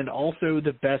country and also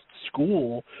the best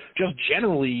school just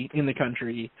generally in the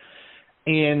country.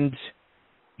 And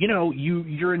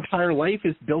your entire life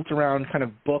is built around kind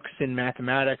of books and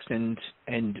mathematics and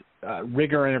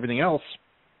rigor and everything else,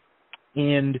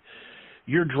 and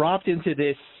you're dropped into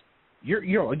this.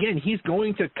 Again, he's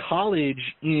going to college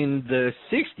in the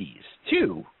 60s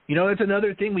too. That's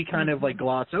another thing we kind of like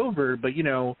gloss over, but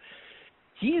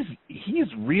he's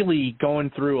really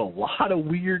going through a lot of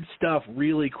weird stuff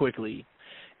really quickly,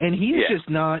 and he's just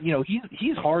not.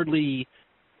 He's hardly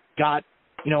got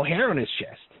hair on his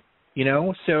chest.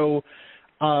 So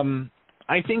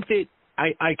I think that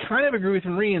I kind of agree with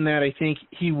Marie in that I think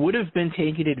he would have been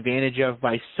taken advantage of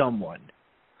by someone,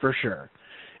 for sure.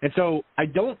 And so I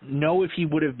don't know if he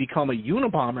would have become a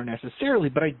Unabomber necessarily,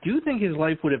 but I do think his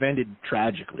life would have ended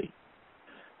tragically.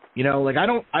 Like I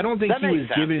don't think he was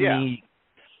given me.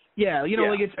 Yeah,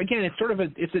 like it's sort of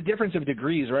it's a difference of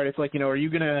degrees, right? It's like, are you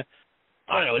gonna,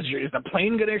 I don't know, is the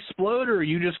plane going to explode, or are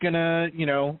you just going to,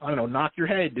 I don't know, knock your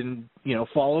head and,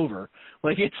 fall over?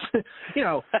 Like, it's,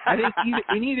 I think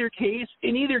in either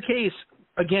case,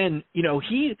 again,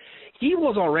 he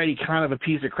was already kind of a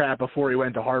piece of crap before he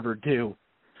went to Harvard, too.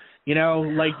 That's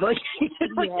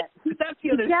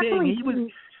the other thing.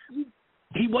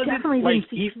 He wasn't definitely like, didn't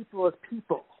see people as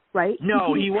people, right?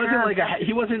 No, he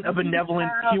wasn't a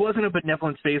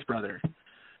benevolent space brother.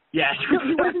 Yeah, no,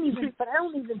 he wasn't even. But I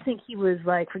don't even think he was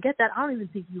like. Forget that. I don't even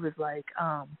think he was like.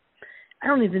 I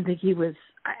don't even think he was.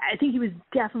 I think he was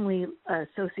definitely a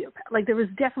sociopath. Like there was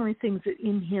definitely things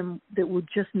in him that were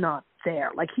just not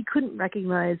there. Like he couldn't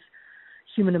recognize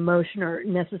human emotion, or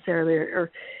necessarily,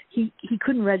 or he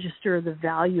couldn't register the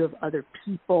value of other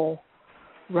people,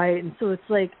 right? And so it's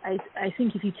like I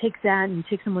think if you take that and you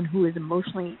take someone who is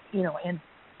emotionally, and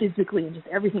physically and just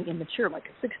everything immature, like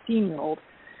a 16-year-old,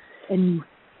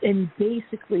 and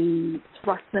basically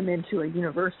thrust them into a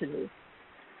university,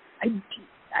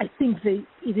 I think that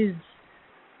it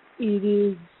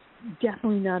is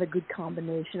definitely not a good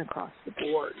combination across the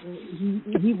board.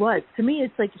 He was, to me,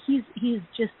 it's like he's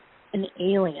just an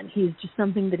alien. He's just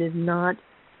something that is not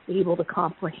able to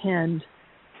comprehend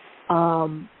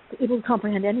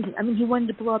anything. I mean, he wanted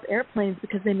to blow up airplanes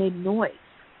because they made noise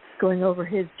going over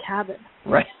his cabin.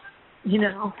 Right.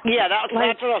 Yeah, that's what I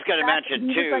was going to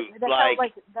mention too.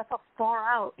 That's how far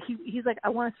out he's like. I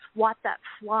want to swat that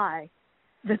fly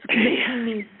that's making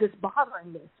me, that's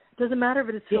bothering me. Doesn't matter if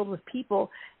it's filled with people.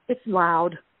 It's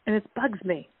loud and it bugs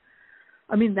me.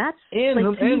 I mean, that's and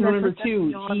remember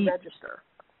too.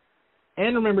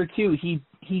 remember too,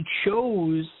 he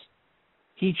chose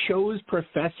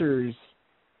professors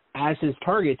as his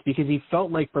targets because he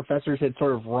felt like professors had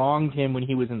sort of wronged him when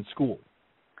he was in school.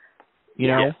 You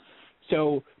know?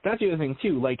 So that's the other thing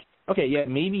too. Like, okay, yeah,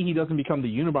 maybe he doesn't become the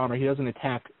Unabomber. He doesn't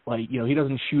attack, like, you know, he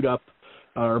doesn't shoot up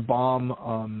or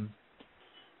bomb,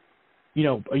 you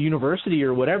know, a university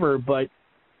or whatever. But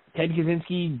Ted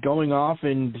Kaczynski going off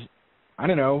and, I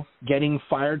don't know, getting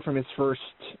fired from his first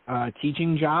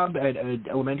teaching job at an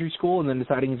elementary school and then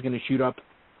deciding he's going to shoot up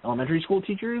elementary school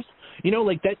teachers. You know,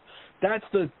 like that's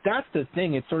the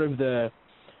thing. It's sort of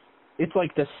it's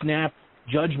like the snap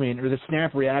judgment or the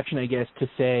snap reaction, I guess, to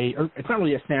say, or it's not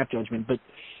really a snap judgment, but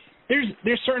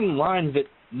there's certain lines that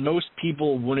most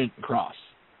people wouldn't cross.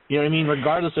 You know what I mean?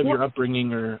 Regardless of your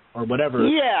upbringing or whatever.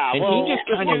 Yeah. And well, he just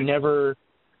kind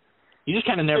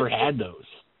of never had those.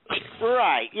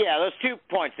 Right. Yeah. There's 2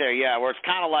 points there. Yeah, where it's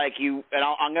kind of like you, and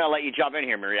I'm going to let you jump in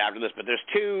here, Maria, after this. But there's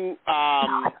 2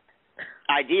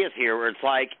 ideas here where it's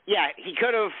like, yeah,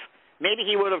 maybe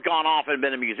he would have gone off and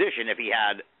been a musician if he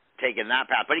had taken that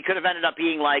path, but he could have ended up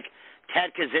being like Ted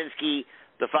Kaczynski,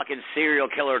 the fucking serial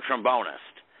killer trombonist.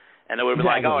 And it would have been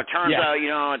like, oh, it turns out, you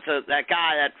know, it's that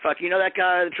guy, that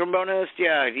guy, the trombonist?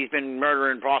 Yeah, he's been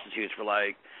murdering prostitutes for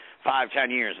like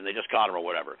 5-10 years, and they just caught him or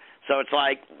whatever. So it's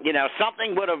like, you know,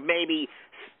 something would have maybe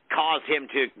caused him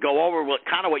to go over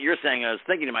kind of what you're saying. I was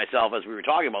thinking to myself as we were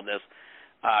talking about this,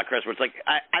 Chris, where it's like,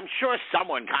 I'm sure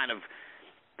someone kind of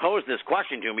posed this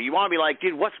question to me. You want to be like,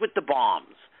 dude, what's with the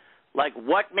bombs? Like,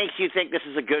 what makes you think this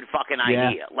is a good fucking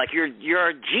idea? Like, you're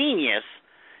a genius.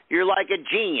 You're like a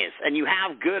genius, and you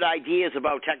have good ideas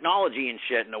about technology and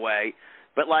shit in a way.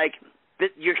 But like, this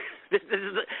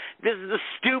is the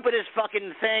stupidest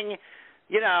fucking thing,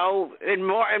 you know, and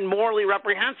morally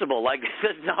reprehensible. Like,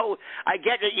 I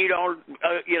get that you don't,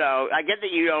 I get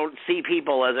that you don't see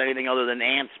people as anything other than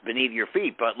ants beneath your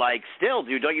feet. But like, still,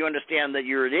 dude, don't you understand that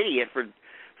you're an idiot for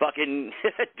fucking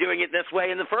doing it this way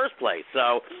in the first place?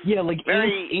 So yeah, like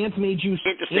ants made you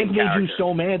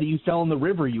so mad that you fell in the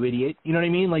river, you idiot. You know what I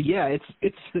mean? Like, yeah,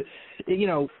 it's you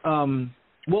know,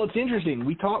 well, it's interesting.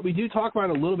 We do talk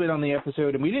about it a little bit on the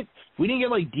episode, and we didn't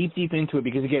get like deep into it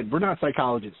because again, we're not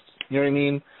psychologists. You know what I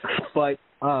mean? But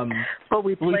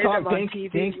we talk.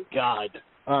 Thank God,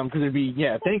 because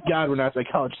thank God we're not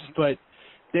psychologists. But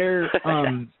there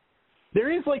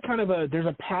is like kind of there's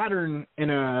a pattern in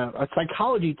a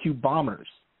psychology to bombers,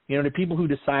 you know, to people who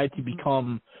decide to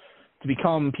become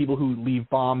people who leave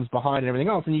bombs behind and everything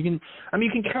else. And you can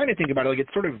kind of think about it like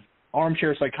it's sort of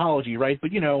armchair psychology, right?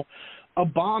 But, you know, a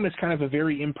bomb is kind of a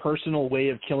very impersonal way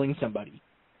of killing somebody,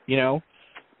 you know?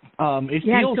 It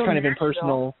feels kind of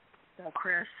impersonal.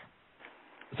 Chris.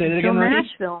 Say that again,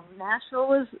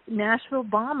 Nashville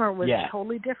bomber was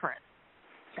totally different.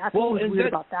 That's what was weird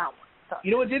about that one.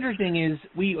 You know what's interesting is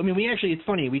we actually, it's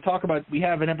funny, we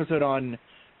have an episode on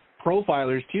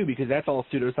profilers too, because that's all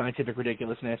pseudoscientific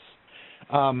ridiculousness.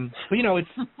 But you know,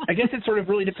 I guess it sort of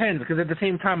really depends, because at the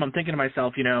same time I'm thinking to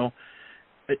myself, you know,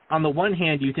 on the one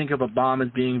hand you think of a bomb as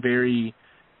being very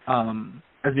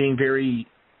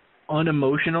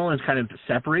unemotional and kind of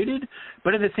separated,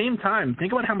 but at the same time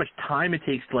think about how much time it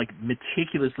takes to like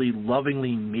meticulously,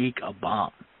 lovingly make a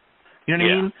bomb. You know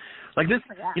what I mean? Like this,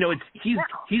 you know,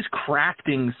 he's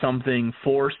crafting something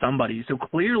for somebody. So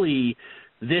clearly,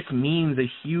 this means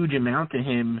a huge amount to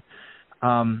him,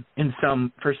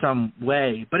 for some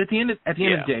way. But at the end of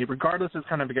the day, regardless of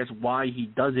kind of, I guess, why he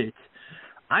does it,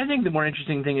 I think the more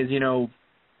interesting thing is, you know,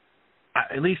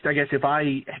 at least I guess if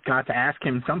I got to ask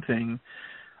him something,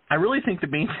 I really think the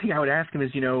main thing I would ask him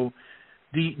is, you know,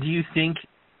 do you think,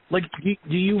 like,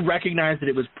 do you recognize that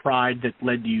it was pride that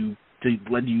led you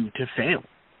to fail?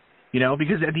 You know,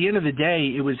 because at the end of the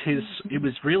day, it was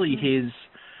really his,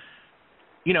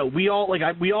 you know, we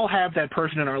all have that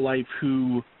person in our life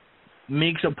who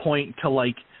makes a point to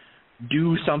like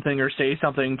do something or say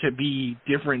something to be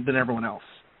different than everyone else,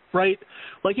 right?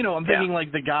 Like, you know, I'm thinking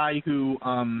like the guy who,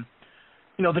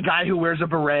 you know, the guy who wears a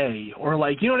beret, or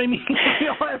like, you know what I mean?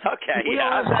 All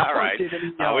right.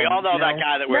 We all know that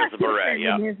guy that wears the beret,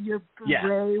 and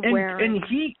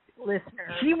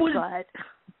he was.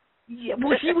 Yeah,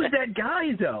 well, he was that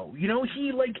guy, though. You know,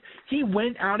 he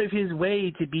went out of his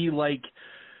way to be, like,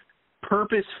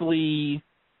 purposefully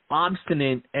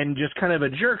obstinate and just kind of a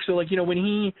jerk. So, like, you know, when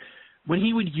he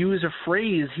would use a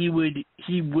phrase, he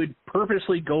would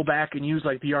purposely go back and use,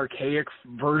 like, the archaic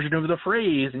version of the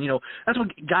phrase. And, you know, that's what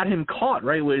got him caught,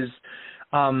 right, was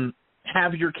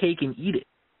have your cake and eat it.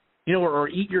 You know, or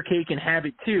eat your cake and have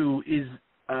it, too, is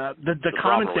the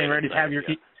common saying, right, is have your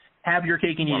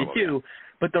cake and eat it, too.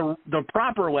 But the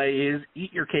proper way is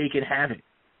eat your cake and have it,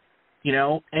 you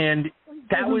know? And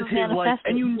that was his like,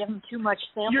 and you give him too much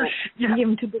sample. You give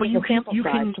him too big a sample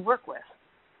size to work with.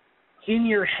 In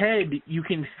your head, you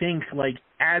can think like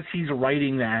as he's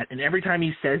writing that, and every time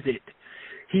he says it,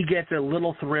 he gets a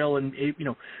little thrill, and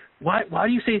why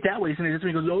do you say it that way? And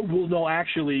he goes, oh, well, no,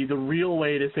 actually, the real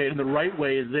way to say it and the right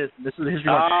way is this. This is the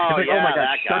history. Oh, it's like, oh my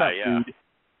God, shut up, dude.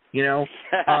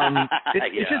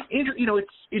 It's just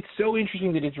it's so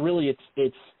interesting that it's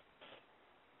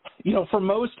for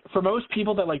most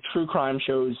people that like true crime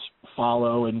shows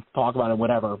follow and talk about it,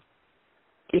 whatever.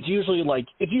 It's usually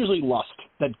lust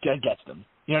that gets them.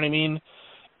 You know what I mean?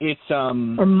 It's or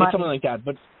it's something like that,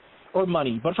 or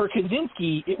money. But for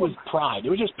Kaczynski, it was pride. It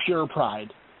was just pure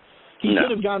pride. He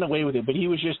could have gotten away with it, but he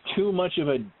was just too much of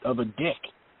a dick.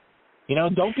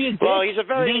 Don't be a dick. Well, he's a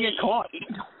very you're gonna get caught.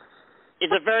 It's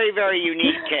a very, very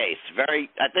unique case. I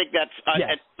think that's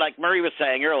like Murray was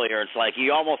saying earlier. It's like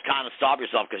you almost kind of stop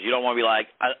yourself because you don't want to be like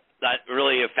not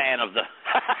really a fan of the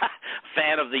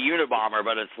Unabomber,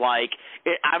 but it's like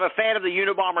I'm a fan of the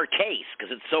Unabomber case because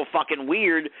it's so fucking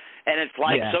weird and it's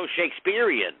like so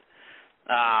Shakespearean.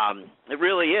 It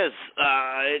really is.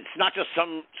 It's not just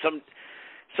some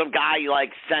guy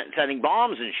like sending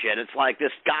bombs and shit. It's like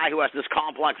this guy who has this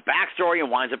complex backstory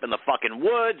and winds up in the fucking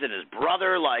woods, and his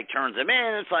brother like turns him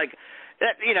in. It's like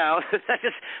that,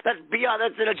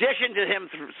 that's in addition to him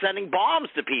sending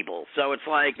bombs to people. So it's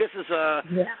like this is a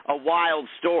wild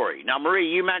story. Now,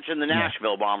 Marie, you mentioned the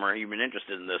Nashville bomber. You've been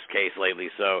interested in this case lately.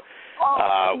 So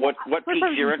what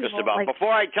piques your interest about?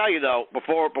 Before I tell you though,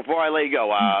 before I let you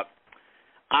go, I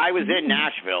was in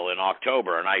Nashville in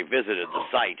October and I visited the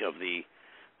site of the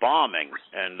bombing,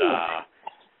 and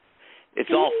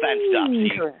it's all fenced up. So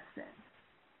you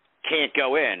can't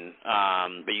go in,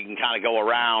 but you can kind of go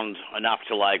around enough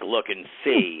to like look and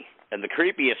see. And the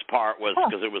creepiest part was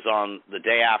because it was on the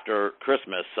day after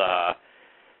Christmas.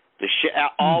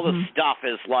 All the stuff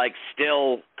is like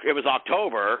still. It was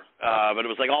October, but it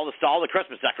was like all the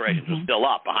Christmas decorations were still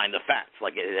up behind the fence,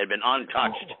 like it had been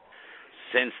untouched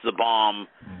since the bomb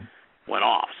went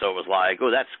off. So it was like, oh,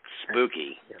 that's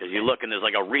spooky, because you look and there's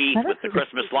like a wreath with the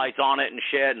Christmas lights on it and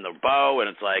shit and the bow, and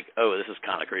it's like, oh, this is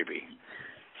kind of creepy.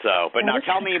 So, but now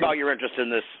tell me about your interest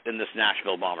in this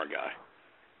Nashville bomber guy.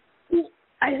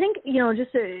 I think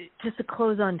just to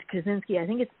close on to Kaczynski, I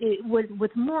think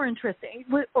what's more interesting,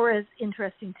 or as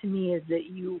interesting to me, is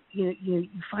that you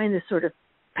find this sort of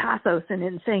pathos in it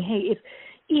and saying, hey,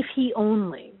 if he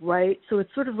only, right? So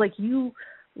it's sort of like you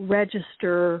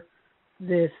register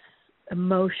this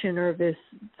emotion or the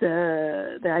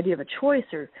idea of a choice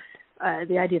or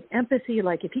the idea of empathy.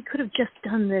 Like if he could have just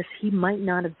done this, he might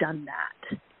not have done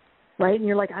that, right? And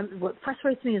you're like, what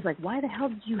frustrates me is like, why the hell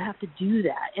did you have to do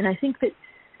that? And I think that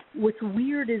what's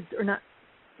weird is, or not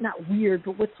weird,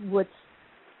 but what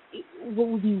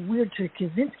would be weird to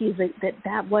Kaczynski is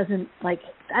that wasn't like,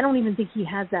 I don't even think he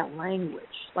has that language.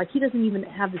 Like he doesn't even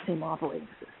have the same operating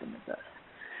system as us.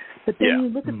 But then you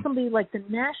look at somebody like the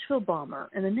Nashville bomber,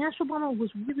 and the Nashville bomber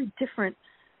was really different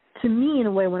to me in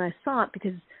a way when I saw it,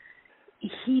 because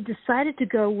he decided to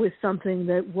go with something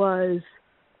that was,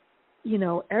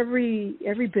 every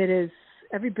bit as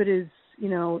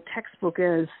textbook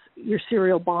as your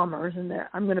serial bombers, and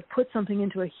that I'm going to put something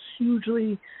into a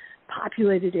hugely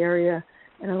populated area,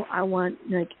 and I want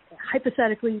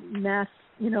hypothetically mass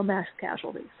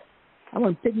casualties. I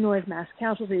want big noise, mass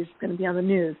casualties, going to be on the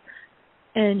news.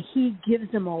 And he gives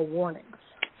them all warnings,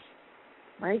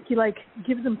 right? He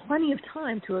gives them plenty of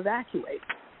time to evacuate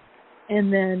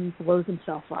and then blows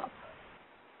himself up,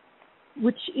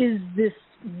 which is this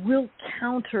real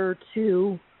counter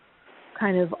to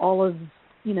kind of all of,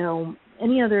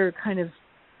 any other kind of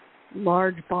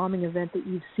large bombing event that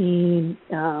you've seen.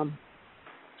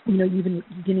 You didn't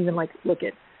even look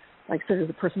at sort of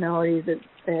the personalities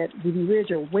at Ruby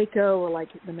Ridge or Waco, or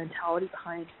like the mentality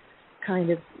behind kind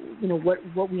of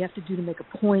what we have to do to make a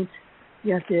point.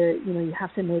 You have to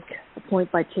make a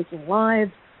point by taking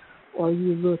lives, or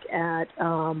you look at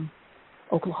the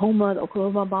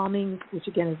Oklahoma bombing, which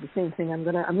again is the same thing. I'm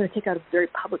gonna take out a very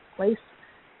public place,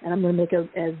 and I'm gonna make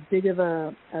as big of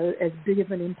an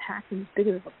impact and as big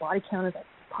of a body count as I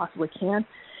possibly can.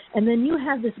 And then you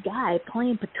have this guy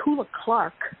playing Petula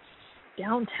Clark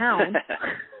downtown,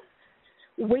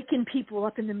 waking people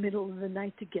up in the middle of the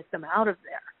night to get them out of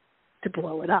there, to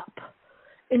blow it up.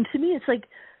 And to me, it's like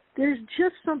there's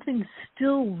just something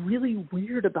still really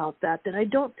weird about that I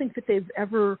don't think that they've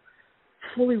ever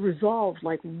fully resolved.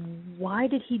 Like, why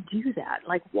did he do that?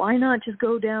 Like, why not just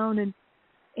go down and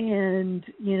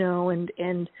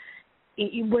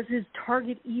was his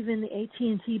target even the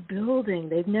AT&T building?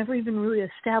 They've never even really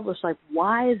established, like,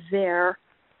 why there?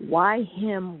 Why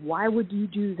him? Why would you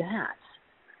do that?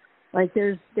 Like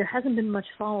there hasn't been much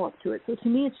follow up to it. So to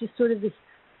me, it's just sort of this.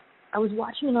 I was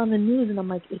watching it on the news, and I'm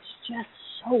like, it's just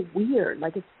so weird.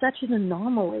 Like it's such an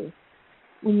anomaly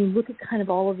when you look at kind of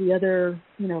all of the other,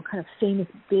 kind of famous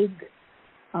big,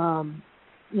 kind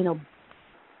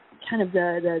of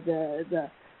the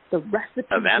recipe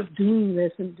of doing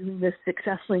this and doing this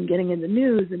successfully and getting in the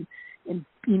news and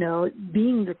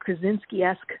being the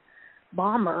Krasinski-esque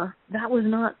bomber. That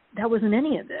wasn't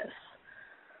any of this.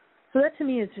 So that to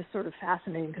me is just sort of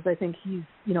fascinating because I think he's,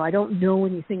 I don't know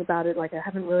anything about it. Like I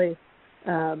haven't really,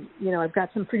 I've got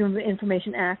some Freedom of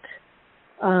Information Act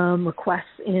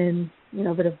requests in,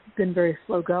 that have been very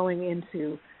slow going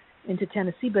into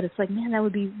Tennessee. But it's like, man, that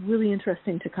would be really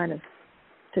interesting to kind of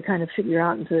figure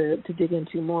out and to dig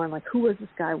into more. And like, who was this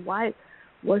guy? Why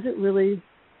was it really,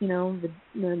 the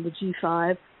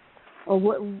G5, or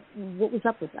what was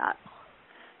up with that?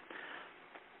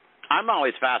 I'm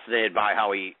always fascinated by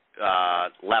how he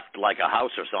left like a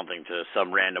house or something to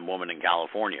some random woman in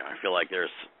California. I feel like there's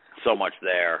so much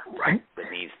there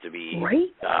that needs to be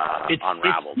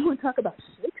unraveled. You want to talk about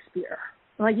Shakespeare?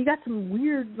 Like you got some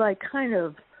weird, like kind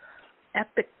of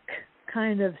epic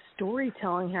kind of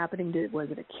storytelling happening. Was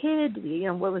it a kid?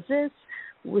 What was this?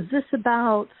 What was this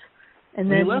about? And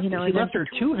then he left her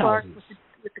two houses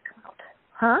with the Count.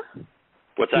 Huh?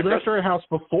 What's that? He left her a house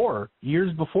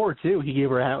years before too. He gave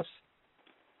her a house.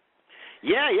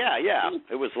 Yeah.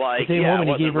 It was like the same woman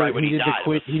he gave her. Right when he did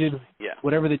died. he did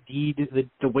whatever the deed,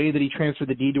 the way that he transferred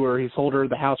the deed to her. He sold her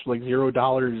the house for like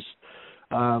 $0.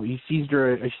 He seized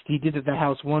her. He did the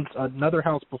house once, another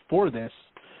house before this,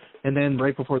 and then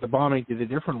right before the bombing, did a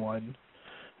different one.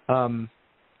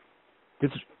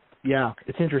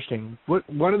 It's interesting.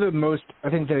 One of the most,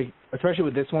 I think, especially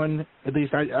with this one, at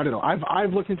least I don't know.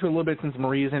 I've looked into it a little bit since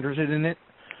Marie is interested in it.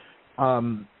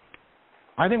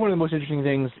 I think one of the most interesting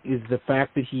things is the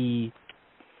fact that he,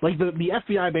 like the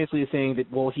FBI basically is saying that,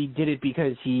 well, he did it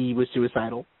because he was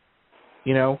suicidal,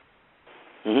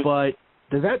 Mm-hmm. But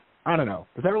does that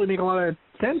really make a lot of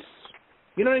sense?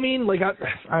 You know what I mean? Like,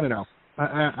 I don't know.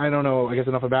 I don't know, I guess,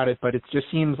 enough about it, but it just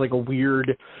seems like a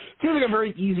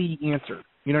very easy answer.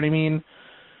 You know what I mean?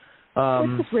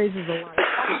 It just raises a lot of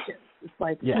questions. It's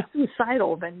like, if you're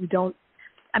suicidal, then you don't,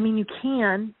 you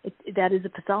can, that is a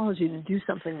pathology to do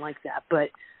something like that, but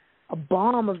a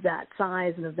bomb of that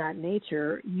size and of that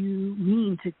nature, you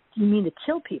mean to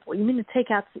kill people. You mean to take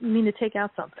out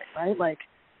something, right? Like,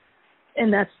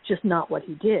 and that's just not what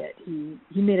he did.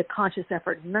 He made a conscious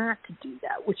effort not to do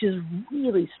that, which is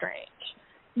really strange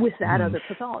with that other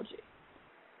pathology.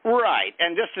 Right,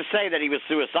 and just to say that he was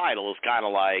suicidal is kind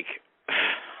of like,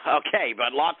 okay,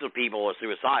 but lots of people are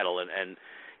suicidal and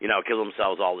kill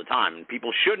themselves all the time. And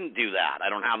people shouldn't do that. I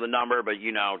don't have the number, but,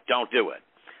 don't do it.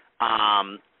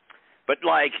 But,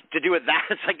 like, to do it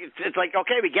that, it's like,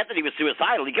 okay, we get that he was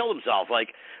suicidal. He killed himself.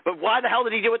 Like, but why the hell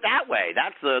did he do it that way?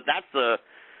 That's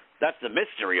the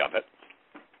mystery of it.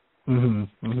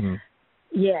 Mm-hmm. Mm-hmm.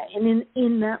 Yeah, and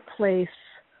in that place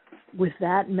with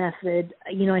that method,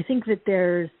 I think that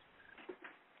there's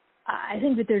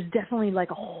definitely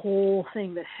like a whole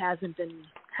thing that hasn't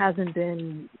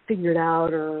been figured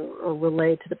out or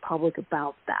relayed to the public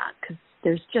about that, because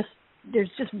there's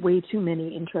just way too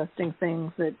many interesting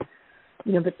things that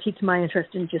that piqued my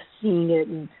interest in just seeing it.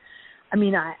 And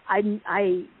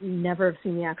I never have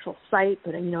seen the actual site,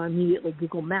 but I immediately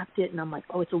Google mapped it, and I'm like,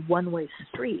 oh, it's a one-way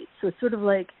street. So it's sort of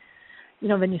like,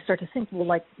 then you start to think, well,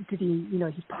 like, did he,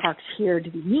 he parks here?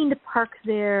 Did he mean to park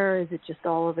there? Is it just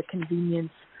all of a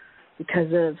convenience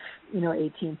because of,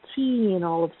 AT&T and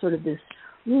all of sort of this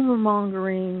rumor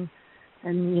mongering?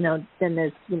 And, then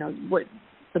there's, what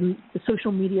the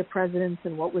social media presence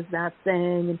and what was that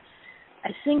saying? And I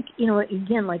think,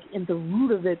 again, like in the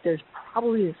root of it, there's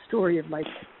probably a story of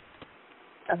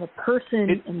a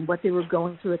person and what they were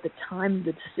going through at the time,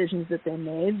 the decisions that they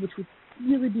made, which would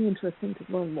really be interesting to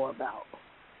learn more about.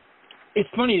 It's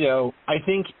funny though. I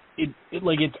think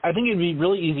I think it'd be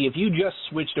really easy if you just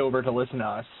switched over to listen to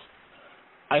us.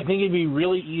 I think it'd be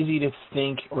really easy to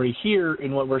think or hear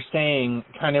in what we're saying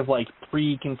kind of like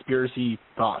pre-conspiracy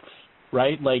thoughts,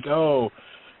 right? Like, oh,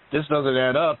 this doesn't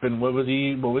add up, and what was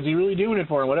he really doing it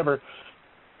for, and whatever.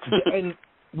 And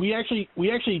we actually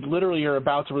literally are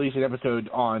about to release an episode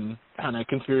on kind of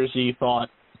conspiracy thought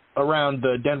around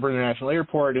the Denver International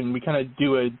Airport, and we're kind of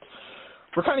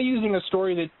using a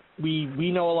story that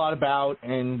we know a lot about,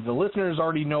 and the listeners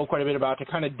already know quite a bit about, to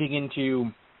kind of dig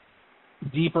into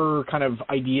deeper kind of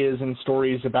ideas and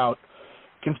stories about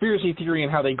conspiracy theory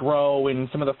and how they grow and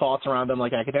some of the thoughts around them,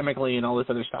 like academically and all this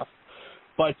other stuff.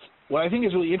 But what I think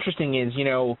is really interesting is,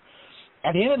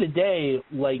 at the end of the day,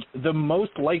 like, the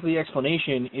most likely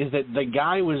explanation is that the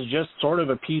guy was just sort of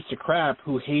a piece of crap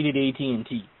who hated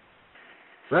AT&T.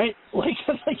 Right? Like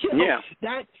you know,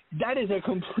 that is a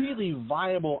completely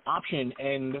viable option,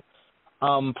 and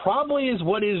probably is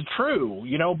what is true,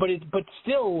 you know, but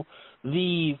still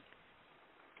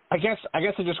I guess I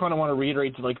just want to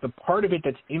reiterate, like, the part of it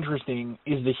that's interesting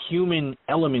is the human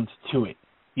element to it,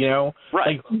 you know?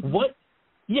 Right. Like, what,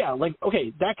 yeah, like,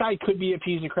 okay, that guy could be a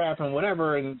piece of crap and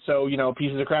whatever, and so, you know,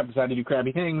 pieces of crap decide to do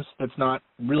crappy things. That's not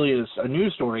really a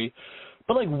news story.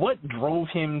 But, like, what drove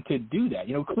him to do that?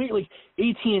 You know, clearly,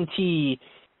 AT&T,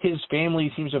 his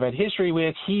family seems to have had history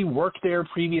with. He worked there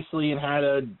previously and had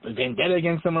a vendetta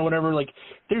against them or whatever. Like,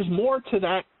 there's more to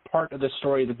that part of the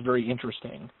story that's very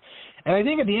interesting. And I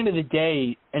think at the end of the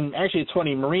day, and actually it's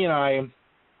funny, Marie and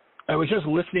I was just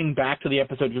listening back to the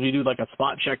episode because we do, like, a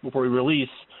spot check before we release,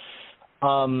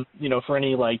 you know, for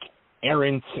any, like,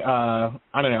 errant,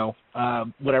 I don't know,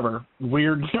 whatever,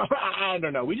 weird, I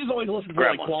don't know. We just always listen for,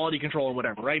 like, quality control or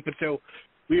whatever, right? But so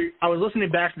I was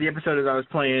listening back to the episode as I was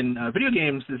playing video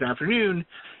games this afternoon,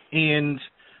 and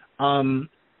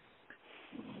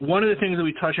one of the things that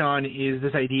we touch on is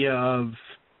this idea of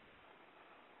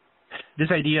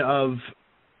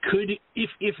could,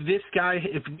 if this guy,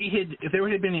 if there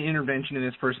had been an intervention in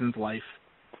this person's life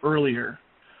earlier,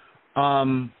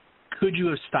 could you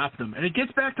have stopped them? And it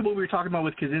gets back to what we were talking about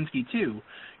with Kaczynski too.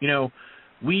 You know,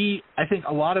 I think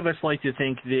a lot of us like to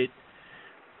think that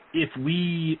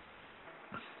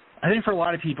I think for a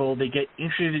lot of people, they get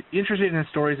interested in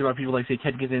stories about people like, say,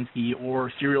 Ted Kaczynski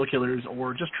or serial killers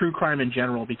or just true crime in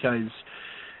general, because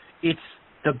it's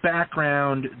the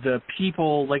background, the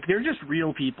people, like, they're just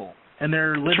real people, and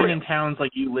they're living in towns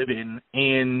like you live in,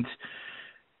 and,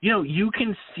 you know, you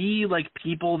can see, like,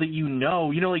 people that you know,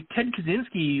 like Ted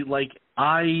Kaczynski, like,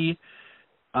 I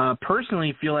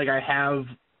personally feel like I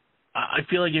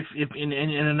feel like if in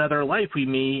another life we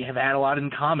may have had a lot in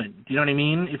common. Do you know what I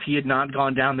mean? If he had not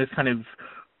gone down this kind of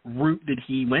route that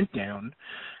he went down.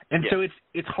 And so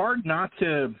it's hard not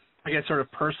to, I guess, sort of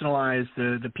personalize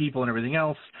the people and everything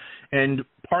else. And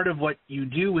part of what you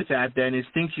do with that then is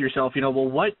think to yourself, you know,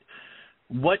 well,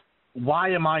 why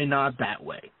am I not that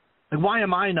way? Like, why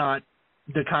am I not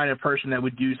the kind of person that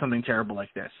would do something terrible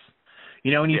like this?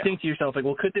 You know, and you think to yourself, like,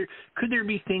 well, could there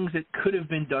be things that could have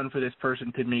been done for this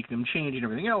person to make them change and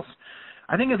everything else?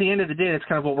 I think at the end of the day, that's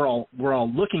kind of what we're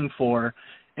all looking for.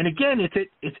 And again,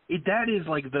 that is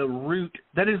like the root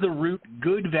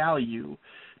good value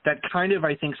that kind of,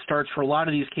 I think, starts for a lot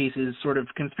of these cases sort of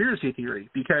conspiracy theory,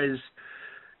 because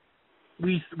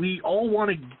we all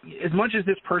want to, as much as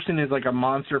this person is like a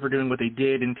monster for doing what they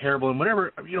did and terrible and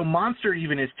whatever, you know, monster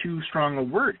even is too strong a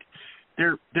word.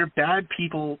 They're bad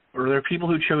people, or they're people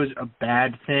who chose a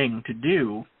bad thing to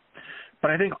do.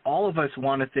 But I think all of us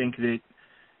want to think that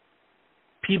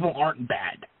people aren't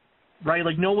bad, right?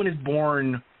 Like, no one is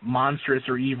born monstrous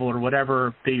or evil or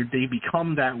whatever. They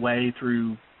become that way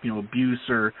through, you know, abuse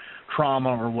or trauma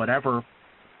or whatever.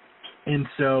 And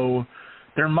so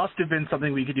there must have been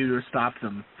something we could do to stop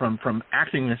them from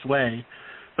acting this way.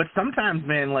 But sometimes,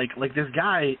 man, like this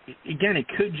guy, again, it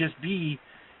could just be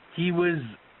he was,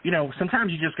 you know,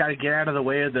 sometimes you just got to get out of the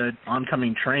way of the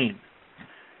oncoming train,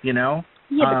 you know?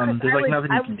 Yeah, there's like nothing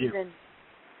you can do.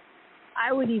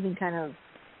 I would even kind of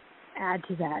add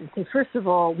to that and say, first of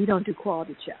all, we don't do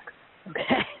quality checks,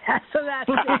 okay? So that's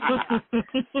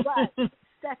But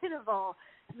second of all,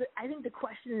 I think the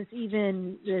question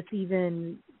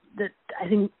that I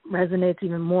think resonates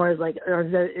even more is like, are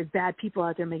there bad people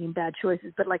out there making bad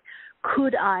choices? But, like,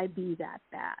 could I be that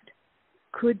bad?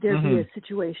 Could there be a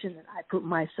situation that I put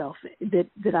myself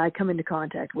that I come into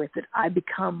contact with, that I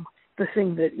become the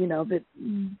thing that, you know,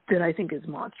 that I think is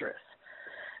monstrous?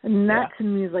 And that to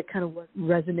me is like kind of what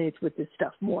resonates with this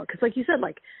stuff more. Because, like you said,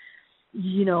 like,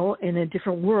 you know, in a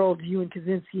different world, you and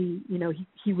Kaczynski, you know,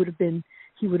 he would have been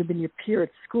your peer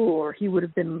at school, or he would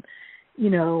have been, you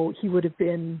know,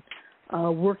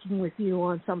 working with you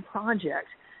on some project.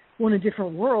 Well, in a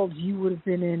different world, you wouldn't have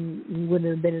been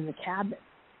in the cabinet.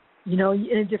 You know,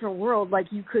 in a different world, like,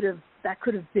 that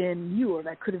could have been you, or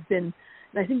that could have been,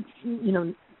 and I think, you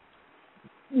know,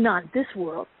 not this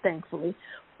world, thankfully,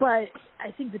 but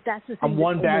I think that's the thing. I'm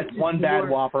one bad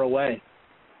Whopper away.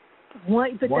 That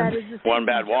is the thing. One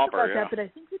bad Whopper, yeah. But I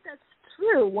think that's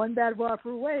true, one bad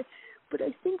Whopper away. But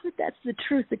I think that's the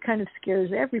truth that kind of scares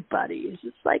everybody. It's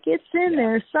just like, it's in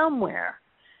there somewhere.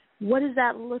 What does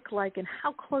that look like, and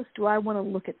how close do I want to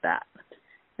look at that?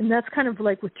 And that's kind of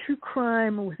like with true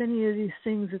crime or with any of these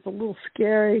things, it's a little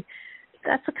scary.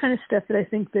 That's the kind of stuff that I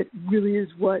think that really is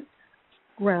what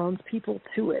grounds people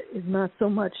to it is not so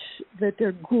much that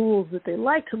they're ghouls that they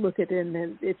like to look at,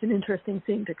 and it's an interesting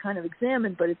thing to kind of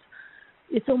examine, but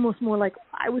it's almost more like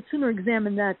I would sooner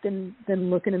examine that than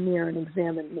look in a mirror and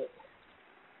examine me.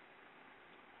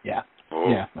 Yeah. Ooh.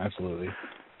 Yeah, absolutely.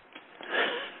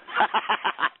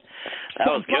 That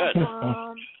was good.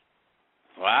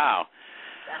 Wow.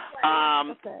 We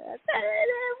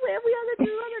other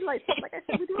do other light stuff. Like I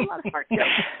said, we do a lot of fart jokes.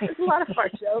 There's a lot of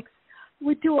fart jokes.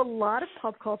 We do a lot of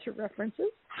pop culture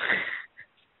references.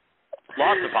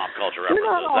 Lots of pop culture references.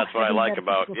 That's what I like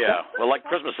about, yeah. Well, like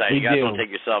Christmas Day, you guys don't take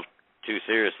yourself too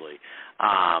seriously.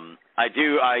 I'll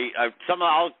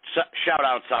shout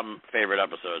out some favorite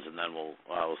episodes, and then we'll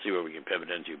see where we can pivot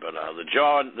into. But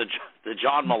the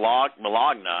John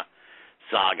Malagna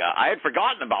saga, I had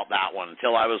forgotten about that one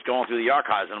until I was going through the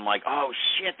archives, and I'm like, oh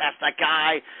shit, that's that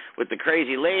guy with the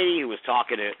crazy lady who was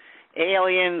talking to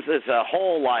aliens. It's a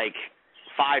whole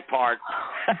 5-part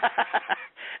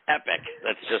epic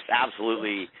that's just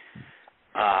absolutely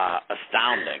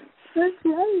astounding. That's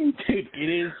right, dude. It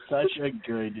is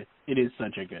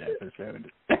such a good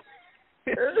episode.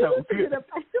 So good.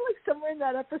 I feel like somewhere in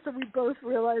that episode we both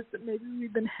realized that maybe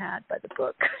we've been had by the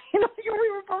book. We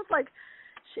were both like,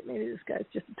 shit, maybe this guy's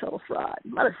just a total fraud,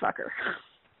 motherfucker.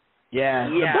 Yeah.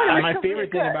 Yeah. My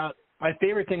favorite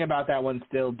thing about that one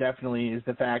still definitely is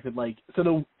the fact that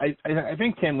I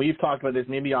think, Tim, we've talked about this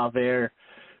maybe off air.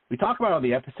 We talk about it on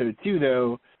the episode too,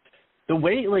 though. The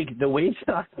way I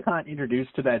got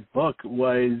introduced to that book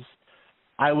was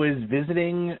I was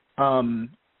visiting. My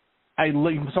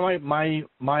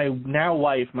now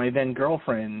wife, my then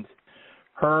girlfriend,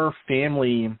 her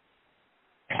family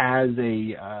has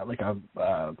a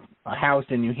house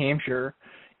in New Hampshire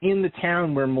in the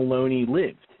town where Maloney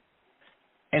lived.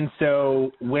 And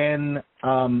so when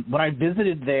I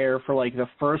visited there for the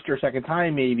first or second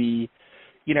time, maybe,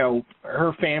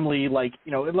 her family,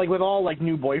 with all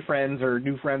new boyfriends or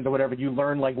new friends or whatever, you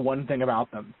learn one thing about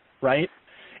them, right?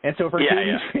 And so for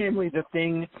Katie's family, the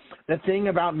thing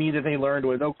about me that they learned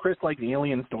was, Chris likes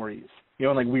alien stories,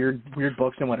 weird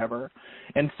books and whatever.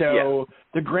 And so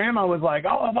the grandma was like,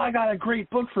 have I got a great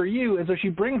book for you? And so she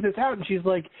brings this out and she's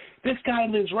like, this guy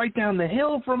lives right down the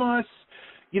hill from us.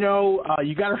 You got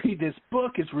to read this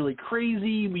book. It's really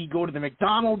crazy. We go to the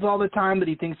McDonald's all the time that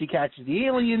he thinks he catches the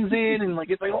aliens in, and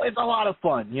it's a lot of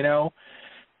fun,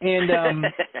 And and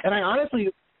I honestly, it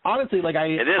is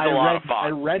a lot of fun. I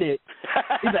read it.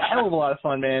 It's a hell of a lot of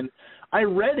fun, man. I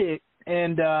read it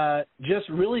and just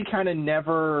really kind of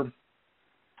never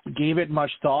gave it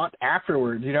much thought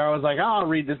afterwards. I was like, I'll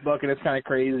read this book, and it's kind of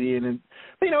crazy, but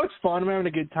it's fun. I'm having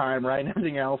a good time, right? And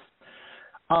everything else.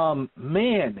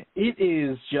 Man, it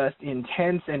is just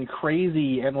intense and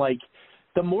crazy. And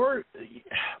the more,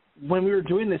 when we were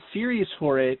doing the series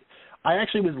for it, I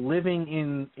actually was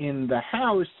living in the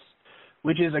house,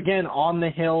 which is again on the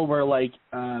hill where we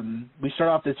start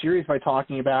off the series by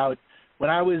talking about when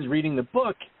I was reading the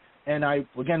book, and I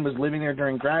again was living there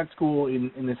during grad school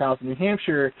in this house in New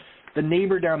Hampshire. The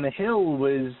neighbor down the hill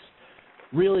was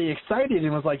really excited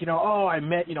and was like, I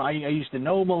met, I used to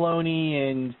know Maloney,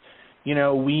 and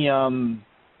we,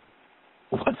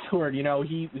 what's the word?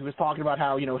 He was talking about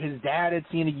how, his dad had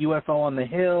seen a UFO on the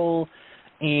hill,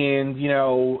 and,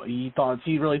 he thought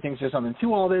he really thinks there's something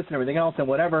to all this and everything else and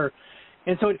whatever.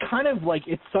 And so it kind of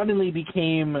it suddenly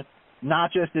became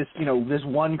not just this, this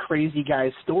one crazy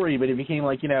guy's story, but it became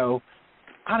I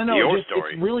don't know. Your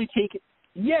story. It's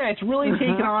really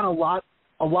taken on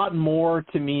a lot more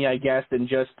to me, I guess, than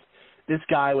just this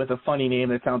guy with a funny name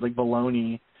that sounds like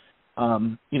baloney.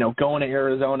 Going to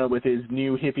Arizona with his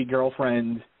new hippie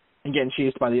girlfriend and getting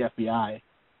chased by the FBI.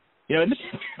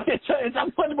 It's a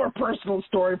much more personal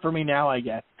story for me now, I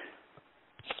guess.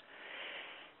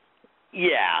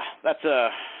 Yeah, that's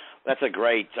a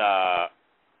great.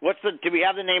 Do we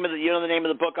have the name of the name of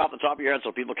the book off the top of your head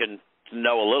so people can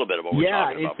know a little bit about what we're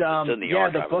talking about? It's in the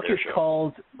archive the book is show.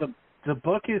 called the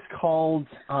book is called.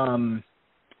 Oh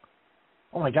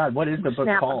my God, what is the book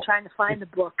called? I'm trying to find the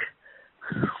book.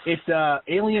 It's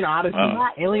Alien Odyssey.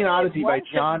 Alien Odyssey by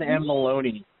John M.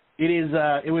 Maloney.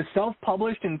 It was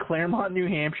self-published in Claremont, New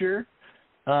Hampshire,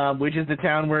 which is the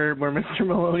town where Mr.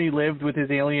 Maloney lived with his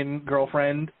alien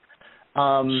girlfriend.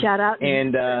 Shout out.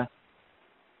 And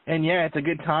yeah, it's a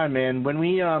good time, man. When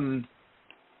we again,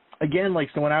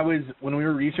 so when we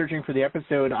were researching for the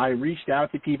episode, I reached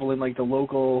out to people in the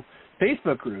local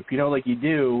Facebook group, like you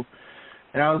do.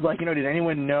 And I was like, did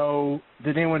anyone know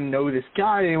this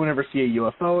guy? Did anyone ever see a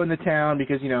UFO in the town?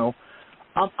 Because,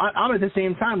 I'm at the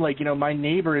same time, my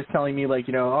neighbor is telling me,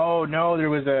 oh, no, there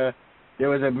was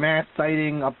a mass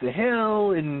sighting up the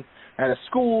hill. And at a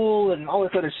school and all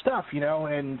this other stuff, you know,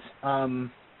 and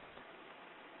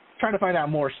trying to find out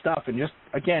more stuff, and just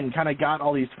again kind of got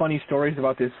all these funny stories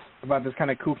about this kind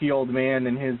of kooky old man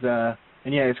and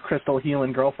his crystal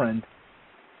healing girlfriend.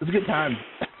 It was a good time.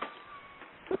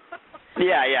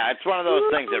 Yeah, it's one of those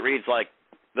things that reads like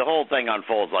the whole thing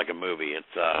unfolds like a movie.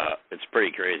 It's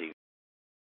pretty crazy.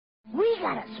 We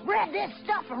gotta spread this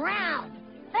stuff around.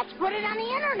 Let's put it on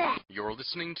the internet. You're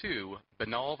listening to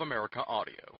Banal of America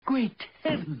Audio. Great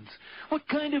heavens! What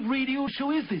kind of radio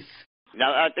show is this?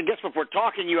 Now, I guess if we're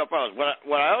talking UFOs,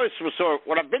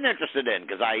 what I've been interested in,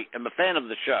 because I am a fan of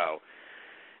the show,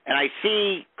 and I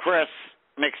see Chris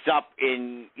mixed up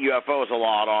in UFOs a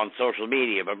lot on social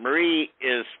media, but Marie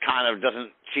is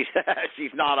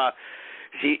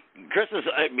Chris is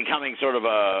becoming sort of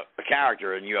a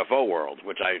character in UFO world,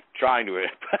 which I'm trying to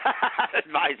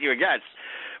advise you against.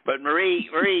 But Marie,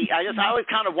 I always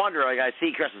kind of wonder, like, I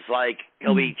see Chris is like,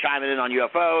 he'll be chiming in on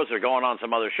UFOs or going on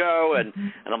some other show, and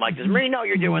I'm like, does Marie know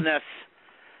you're doing this?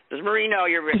 Does Marie know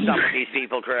you're mixed up with these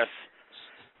people, Chris?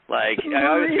 Like, I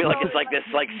always feel like it's like this,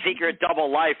 like, secret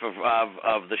double life of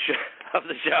the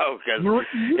show, because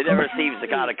it never seems to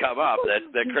kind of come up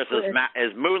that Chris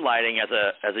is moonlighting as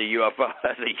a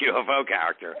UFO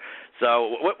character.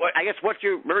 So, I guess what's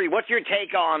your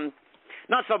take on?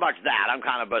 Not so much that I'm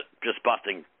kind of just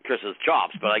busting Chris's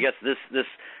chops, but I guess this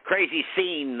crazy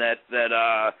scene that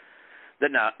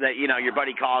you know your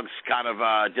buddy Cogs kind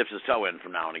of dips his toe in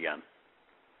from now and again.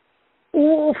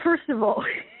 Well, first of all,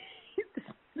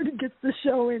 he gets the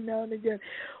show in now and again.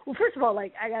 Well, first of all,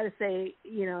 like I gotta say,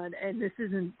 you know, and this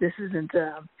isn't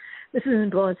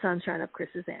blowing sunshine up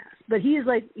Chris's ass, but he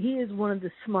is one of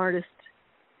the smartest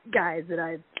guys that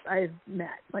I've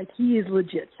met. Like, he is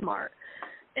legit smart.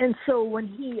 And so when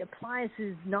he applies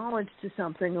his knowledge to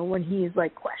something, or when he's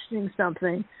like questioning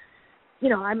something, you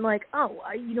know, I'm like, I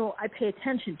pay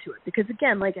attention to it, because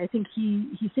again, like, I think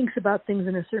he thinks about things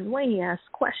in a certain way. He asks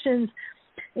questions,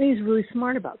 and he's really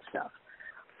smart about stuff.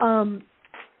 And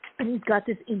he's got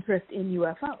this interest in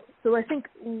UFOs. So I think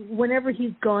whenever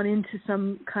he's gone into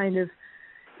some kind of,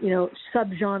 you know,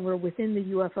 subgenre within the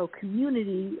UFO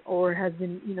community, or has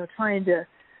been, you know, trying to,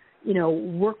 you know,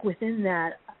 work within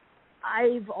that,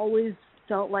 I've always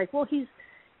felt like, well, he's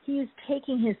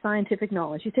taking his scientific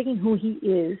knowledge, he's taking who he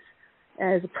is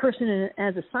as a person and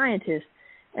as a scientist,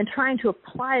 and trying to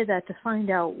apply that to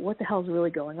find out what the hell's really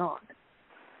going on.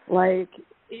 Like,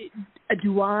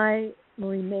 do I,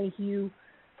 Marie Mayhew,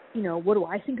 you know, what do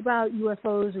I think about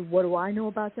UFOs, or what do I know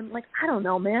about them? Like, I don't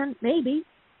know, man. Maybe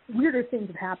weirder things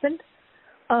have happened,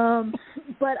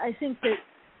 but I think that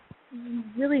you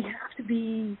really have to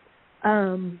be.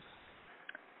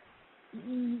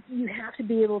 You have to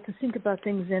be able to think about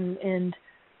things and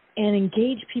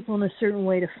engage people in a certain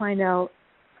way to find out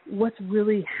what's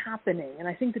really happening. And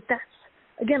I think that's,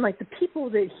 again, like the people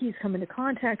that he's come into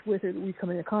contact with, or that we've come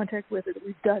into contact with, or that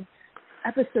we've done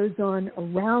episodes on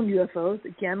around UFOs,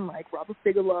 again, like Robert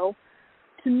Bigelow,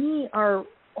 to me are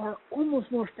almost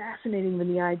more fascinating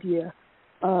than the idea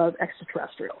of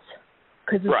extraterrestrials.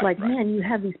 Because it's man, you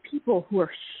have these people who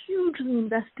are hugely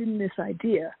invested in this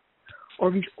idea, or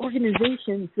these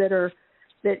organizations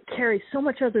that carry so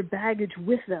much other baggage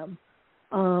with them,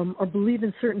 or believe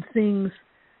in certain things,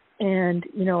 and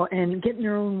you know, and get in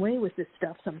their own way with this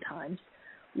stuff sometimes.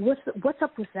 What's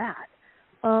up with that?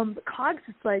 But Cogs,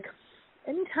 it's like,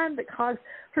 anytime that Cogs,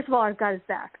 first of all, I've got his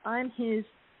back. I'm his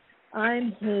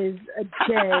J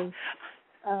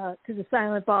to the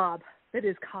Silent Bob that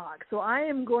is Cogs. So I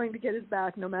am going to get his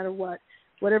back no matter what.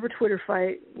 Whatever Twitter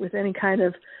fight with any kind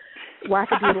of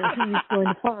wackadoodle he's going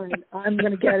to find, I'm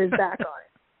going to get his back on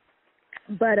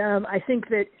it. But I think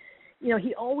that, you know,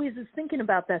 he always is thinking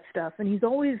about that stuff, and he's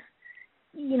always,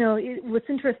 you know, what's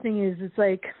interesting is it's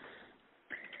like,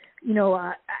 you know,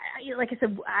 like I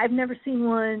said, I've never seen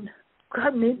one.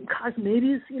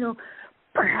 Maybe it's, you know,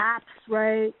 perhaps,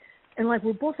 right? And like,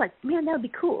 we're both like, man, that would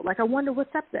be cool. Like, I wonder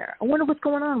what's up there. I wonder what's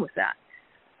going on with that.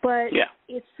 But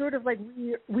it's sort of like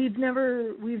we've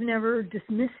never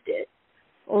dismissed it,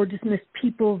 or dismissed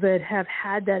people that have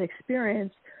had that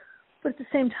experience. But at the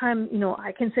same time, you know,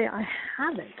 I can say I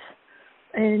haven't,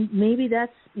 and maybe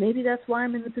that's why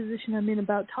I'm in the position I'm in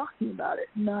about talking about it,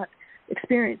 not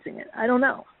experiencing it. I don't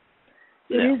know.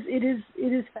 It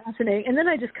is fascinating. And then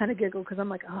I just kind of giggle, because I'm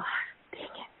like, oh, dang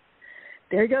it,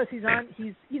 there he goes.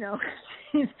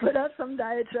 He's put out some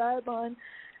diatribe on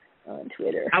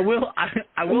Twitter. I will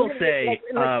say,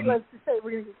 let's just say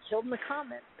we're gonna get killed in the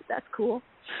comments, but that's cool.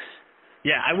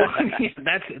 Yeah, I will.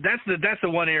 That's the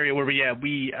one area where we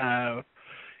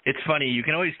it's funny. You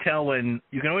can always tell when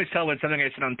something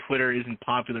I said on Twitter isn't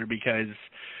popular, because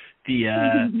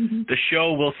the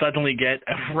show will suddenly get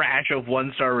a rash of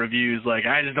 1-star reviews. Like,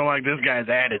 I just don't like this guy's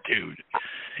attitude.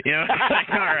 You know, it's like,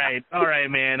 all right,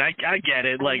 man, I get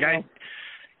it. Like, I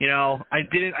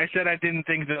said I didn't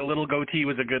think that a little goatee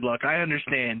was a good look. I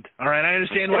understand. All right, I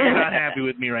understand why you're not happy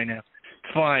with me right now.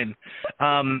 It's fine.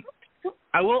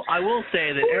 I will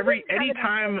say that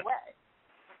anytime.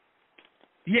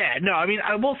 Yeah, no, I mean,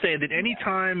 I will say that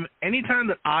anytime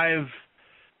that I've,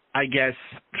 I guess,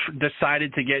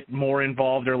 decided to get more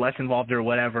involved or less involved or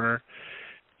whatever,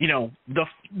 you know,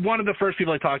 one of the first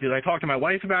people I talked to my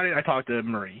wife about it. I talked to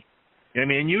Marie. You know what I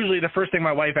mean, and usually the first thing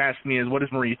my wife asks me is, "What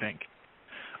does Marie think?"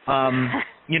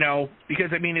 You know,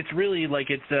 because I mean, it's really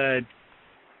like it's a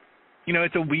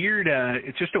weird,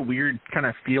 it's just a weird kind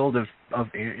of field of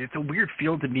it's a weird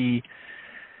field to be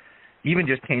even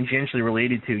just tangentially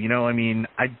related to. You know, I mean,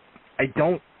 I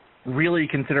don't really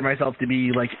consider myself to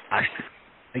be like,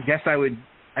 I guess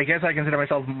I consider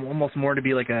myself almost more to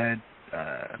be like I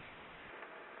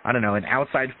don't know, an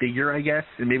outside figure, I guess,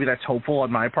 and maybe that's hopeful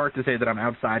on my part to say that I'm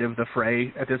outside of the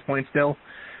fray at this point still.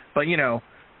 But, you know,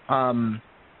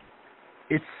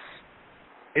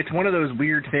 it's one of those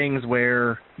weird things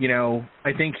where, you know,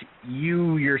 I think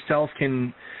you yourself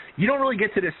you don't really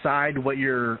get to decide what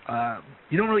you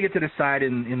don't really get to decide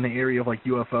in the area of like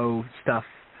UFO stuff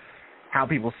how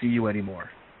people see you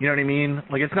anymore. You know what I mean?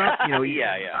 Like, it's not, you know,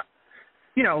 yeah.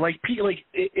 You know, like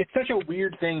it's such a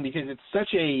weird thing because it's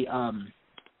such a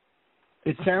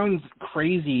it sounds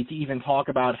crazy to even talk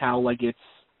about how like it's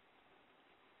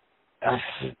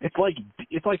like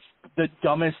the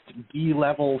dumbest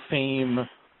B-level fame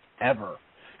ever.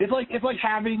 It's like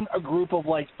having a group of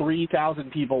like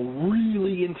 3,000 people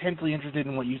really intensely interested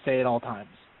in what you say at all times.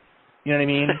 You know what I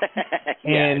mean?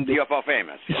 Yeah, and UFO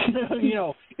famous. You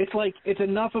know, it's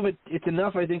enough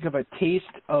I think of a taste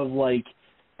of like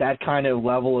that kind of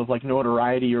level of like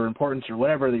notoriety or importance or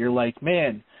whatever that you're like,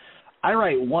 man, I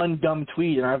write one dumb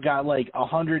tweet and I've got like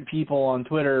 100 people on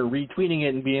Twitter retweeting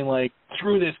it and being like,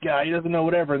 screw this guy, he doesn't know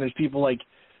whatever, and there's people like,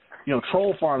 you know,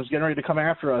 troll farms getting ready to come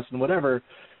after us and whatever.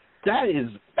 That is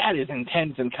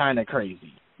intense and kind of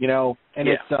crazy, you know? And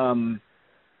yeah. it's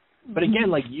but again,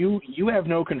 like you have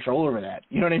no control over that.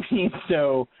 You know what I mean?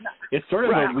 So it's sort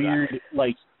of a weird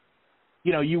like,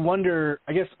 you know, you wonder,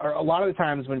 I guess a lot of the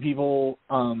times when people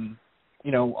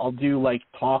you know, I'll do like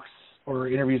talks or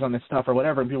interviews on this stuff or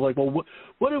whatever, and people are like, well,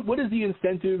 what is the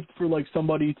incentive for like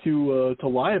somebody to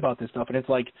lie about this stuff? And it's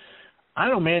like, I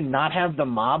don't know, man, not have the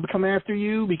mob come after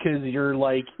you because you're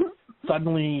like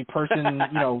suddenly person,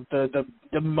 you know,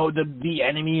 the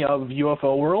enemy of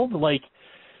UFO world. Like,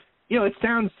 you know, it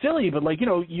sounds silly, but like, you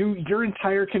know, your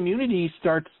entire community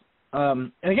starts,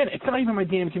 and again, it's not even my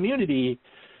damn community,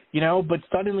 you know, but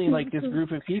suddenly like this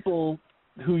group of people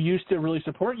who used to really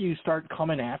support you start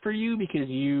coming after you because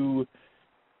you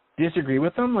disagree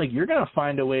with them. Like, you're going to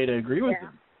find a way to agree with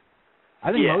them.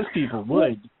 I think most people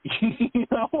would. You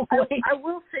know, like, I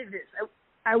will say this.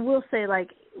 I will say, like,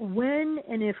 when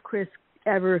and if Chris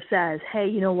ever says, hey,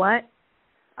 you know what?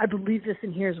 I believe this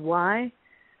and here's why.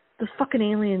 The fucking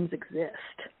aliens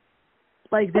exist.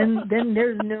 Like, then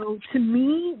there's no, to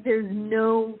me, there's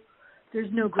no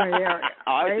gray area.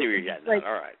 Oh, I right? see where you're getting like, at.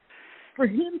 All right. For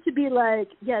him to be like,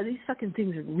 yeah, these fucking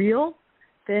things are real,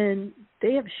 then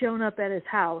they have shown up at his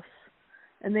house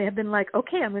and they have been like,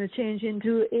 okay, I'm going to change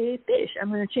into a fish. I'm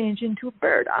going to change into a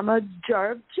bird. I'm a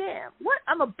jar of jam. What?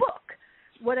 I'm a book.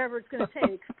 Whatever it's going to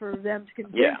take for them to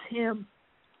convince him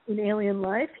in alien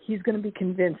life, he's going to be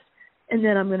convinced. And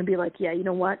then I'm going to be like, yeah, you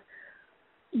know what?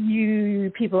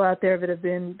 You people out there that have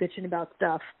been bitching about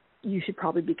stuff, you should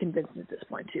probably be convinced at this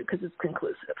point, too, because it's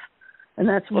conclusive. And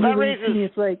that's well, really, that raises, to me,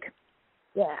 it's like,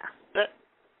 yeah.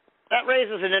 That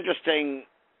raises an interesting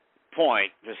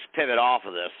point, just pivot off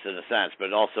of this in a sense,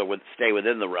 but also stay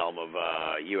within the realm of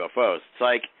UFOs. It's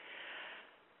like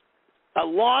a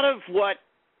lot of what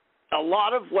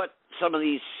some of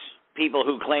these people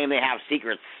who claim they have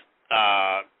secrets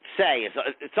say is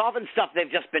it's often stuff they've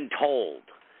just been told,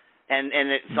 and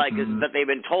it's like that they've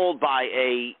been told by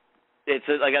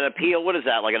like an appeal. What is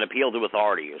that? Like an appeal to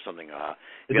authority or something?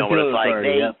 You know, where it's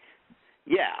like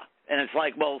yeah. And it's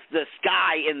like, well, this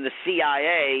guy in the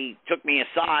CIA took me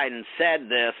aside and said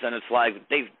this, and it's like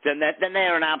then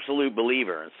they're an absolute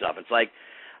believer and stuff. It's like,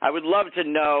 I would love to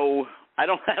know. I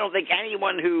don't think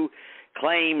anyone who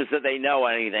claims that they know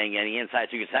anything, any inside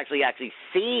secrets, actually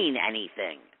seen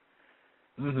anything.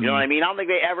 Mm-hmm. You know what I mean? I don't think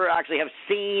they ever actually have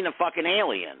seen a fucking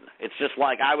alien. It's just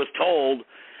like, I was told.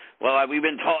 Well, we've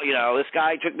been told. You know, this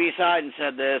guy took me aside and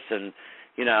said this, and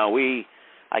you know,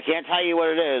 I can't tell you what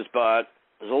it is, but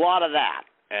there's a lot of that.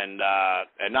 and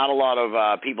not a lot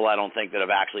of people, I don't think, that have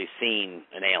actually seen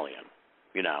an alien.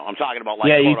 You know, I'm talking about like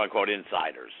quote unquote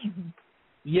insiders.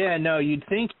 Yeah, no, you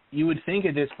would think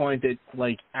at this point that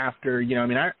like after, you know, I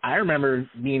mean, I remember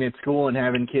being at school and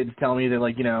having kids tell me that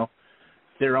like, you know,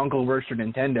 their uncle works for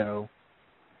Nintendo,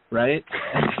 right?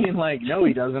 And being like, no,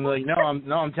 he doesn't. Like, no,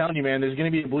 I'm telling you, man, there's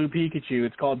gonna be a blue Pikachu.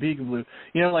 It's called Pikachu.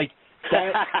 You know, like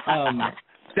that.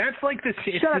 That's like the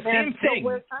same thing.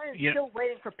 I am still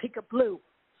waiting for Pika Blue.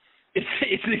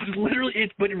 It's literally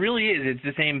but it really is. It's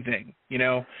the same thing, you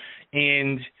know,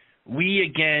 and we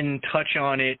again touch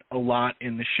on it a lot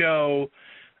in the show,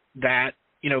 that,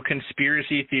 you know,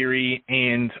 conspiracy theory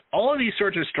and all of these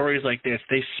sorts of stories like this,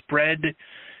 they spread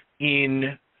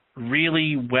in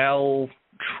really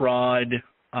well-trod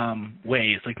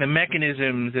ways. Like the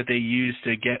mechanisms that they use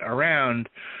to get around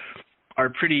are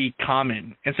pretty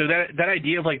common. And so that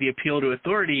idea of like the appeal to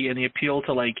authority and the appeal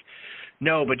to like,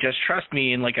 no, but just trust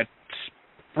me, and like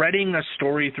spreading a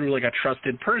story through like a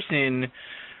trusted person,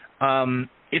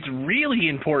 it's really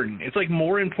important. It's like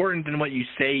more important than what you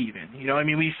say even. You know, I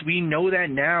mean, we know that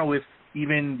now with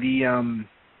even the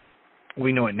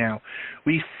we know it now.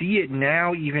 We see it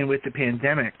now even with the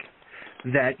pandemic,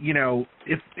 that, you know,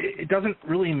 if it doesn't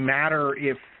really matter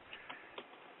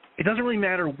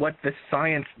what the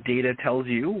science data tells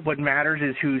you. What matters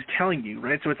is who's telling you,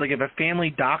 right? So it's like if a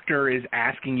family doctor is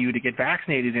asking you to get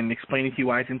vaccinated and explaining to you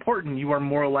why it's important, you are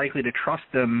more likely to trust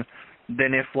them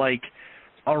than if like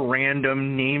a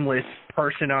random nameless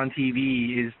person on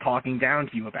TV is talking down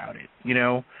to you about it, you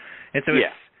know? And so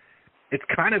it's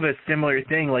kind of a similar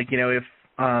thing, like, you know, if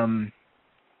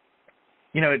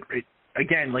you know,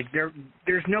 again, like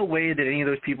there's no way that any of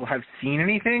those people have seen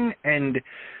anything, and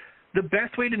the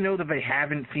best way to know that they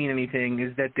haven't seen anything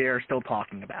is that they are still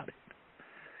talking about it.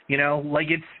 You know, like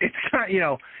it's you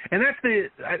know, and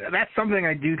that's something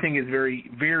I do think is very,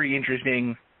 very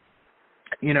interesting.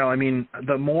 You know, I mean,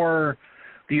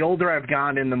 the older I've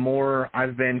gotten, the more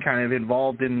I've been kind of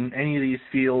involved in any of these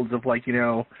fields of like, you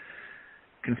know,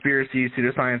 conspiracies,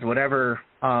 pseudoscience, whatever,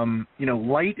 you know,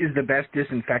 light is the best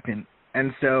disinfectant.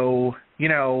 And so, you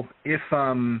know, if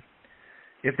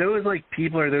those like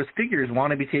people or those figures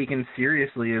want to be taken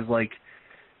seriously as like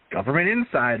government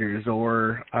insiders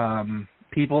or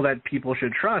people that people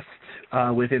should trust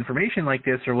with information like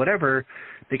this or whatever,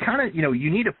 they kind of, you know, you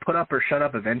need to put up or shut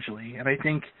up eventually. And I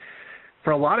think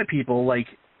for a lot of people, like,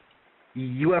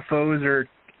 UFOs are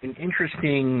an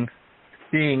interesting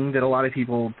thing that a lot of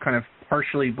people kind of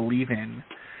partially believe in.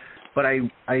 But I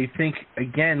think,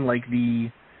 again, like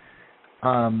the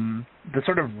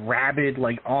sort of rabid,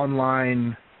 like,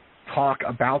 online talk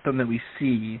about them that we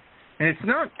see, and it's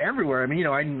not everywhere. I mean, you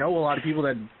know, I know a lot of people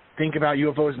that think about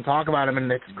UFOs and talk about them, and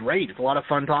it's great. It's a lot of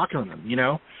fun talking to them, you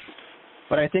know?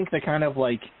 But I think the kind of,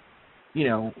 like, you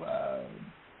know,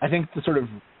 I think the sort of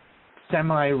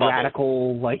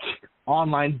semi-radical, like,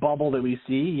 online bubble that we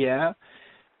see,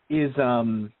 is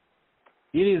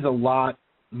it is a lot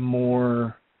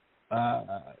more,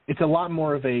 it's a lot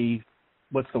more of a,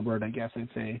 what's the word, I guess I'd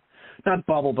say, not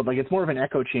bubble, but like it's more of an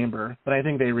echo chamber. But I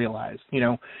think they realize, you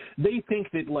know, they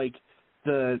think that like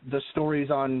the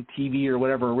stories on TV or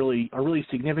whatever are really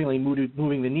significantly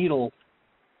moving the needle.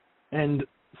 And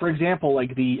for example,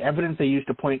 like the evidence they use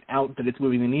to point out that it's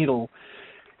moving the needle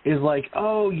is like,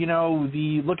 oh, you know,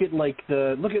 look at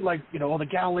you know, the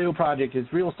Galileo Project is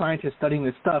real scientists studying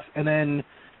this stuff, and then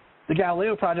the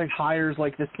Galileo Project hires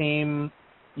like the same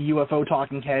UFO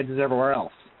talking heads as everywhere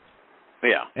else.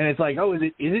 Yeah. And it's like, oh, is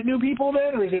it new people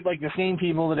then, or is it like the same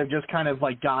people that have just kind of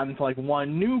like gotten to like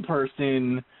one new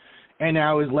person and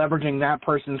now is leveraging that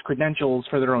person's credentials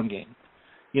for their own game?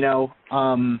 You know?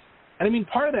 And I mean,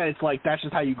 part of that, it's like that's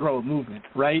just how you grow a movement,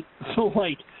 right? So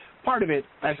like part of it,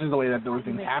 that's just the way that those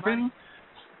things happen.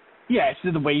 Yeah, it's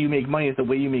just the way you make money, it's the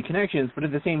way you make connections. But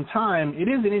at the same time, it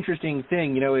is an interesting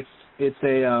thing. You know, it's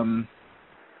a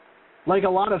like a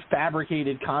lot of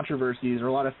fabricated controversies or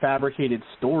a lot of fabricated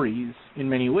stories in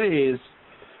many ways.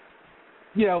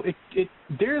 You know,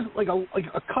 there's like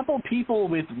a couple people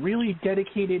with really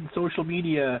dedicated social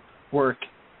media work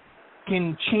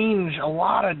can change a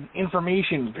lot of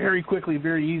information very quickly,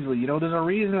 very easily. You know, there's a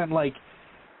reason that like,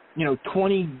 you know,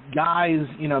 20 guys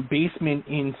in a basement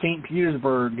in St.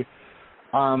 Petersburg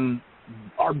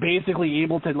are basically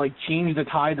able to like change the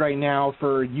tide right now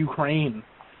for Ukraine.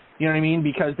 You know what I mean?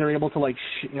 Because they're able to like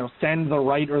send the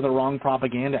right or the wrong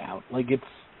propaganda out. Like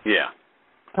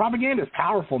propaganda is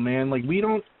powerful, man. Like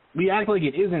we act like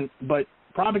it isn't, but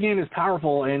propaganda is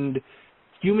powerful, and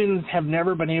humans have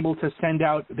never been able to send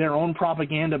out their own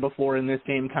propaganda before in this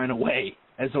same kind of way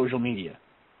as social media.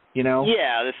 You know?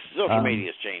 Yeah, this social media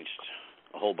has changed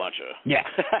a whole bunch of Yeah,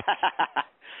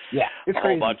 it's a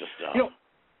crazy. whole bunch of stuff. You know,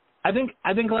 I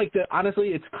think like honestly,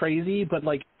 it's crazy, but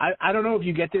like I don't know if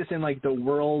you get this in like the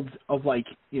world of like,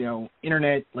 you know,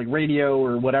 internet, like radio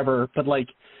or whatever, but like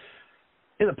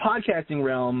in the podcasting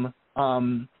realm,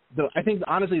 I think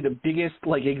honestly the biggest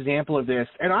like example of this,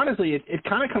 and honestly it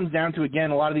kind of comes down to, again,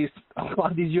 a lot of these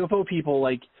UFO people,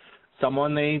 like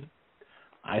someone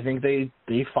I think they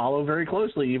follow very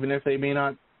closely, even if they may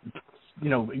not, you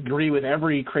know, agree with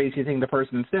every crazy thing the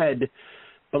person said.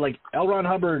 But like L. Ron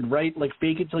Hubbard, right? Like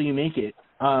fake it till you make it.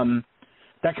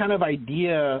 That kind of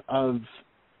idea of,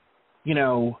 you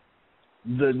know,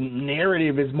 the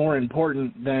narrative is more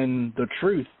important than the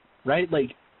truth, right?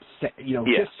 Like, you know,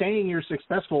 just saying you're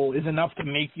successful is enough to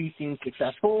make you seem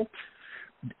successful.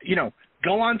 You know,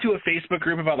 go onto a Facebook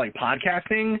group about like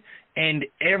podcasting, and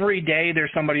every day there's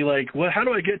somebody like, well, how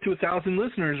do I get to 1,000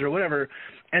 listeners or whatever?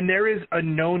 And there is a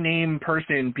no-name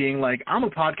person being like, I'm a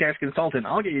podcast consultant.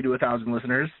 I'll get you to 1,000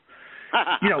 listeners.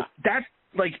 You know, that's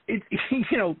like, it,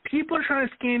 you know, people are trying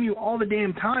to scam you all the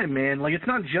damn time, man. Like, it's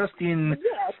not just in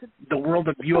the world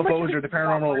of UFOs or the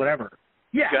paranormal or whatever.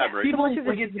 Yeah, people like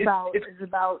it's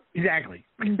about exactly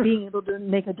being able to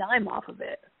make a dime off of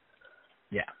it.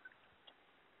 Yeah.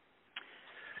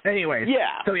 Anyways,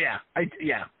 so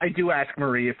I do ask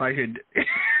Marie if I should.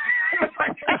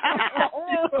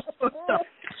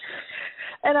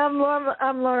 And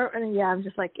I'm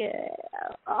just like, okay.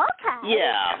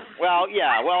 Yeah. Well,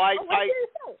 I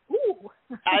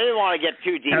didn't want to get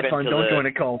too deep into fun. Don't join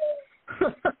a cult.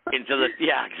 Into the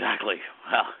exactly.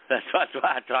 Well, that's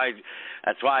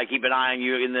why I keep an eye on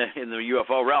you in the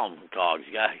UFO realm, Cogs.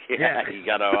 You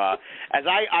got to. As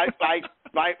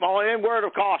my only word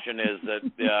of caution is that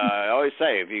I always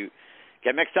say, if you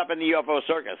get mixed up in the UFO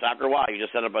circus, after a while you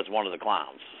just end up as one of the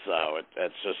clowns. So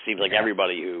it just seems like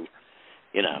everybody who,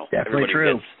 you know, definitely everybody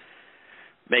true.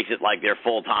 Makes it like they're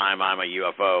full time. I'm a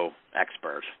UFO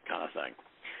expert kind of thing.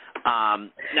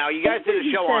 Now you guys did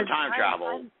a show on time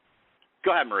travel.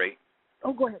 Go ahead, Marie.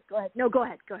 Oh, go ahead. No, go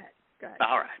ahead.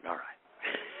 All right.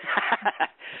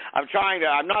 I'm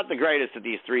not the greatest at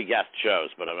these 3 guest shows,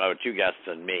 but I have 2 guests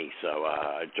and me, so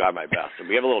I try my best. And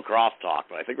we have a little crosstalk,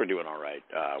 but I think we're doing all right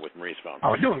with Marie's phone. Oh,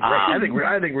 we're doing great.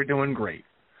 I think we're doing great.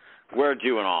 We're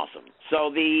doing awesome.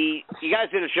 So you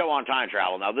guys did a show on time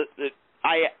travel. Now,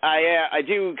 I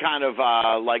do kind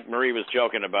of like Marie was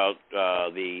joking about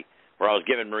where I was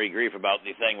giving Marie grief about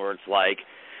the thing where it's like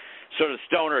sort of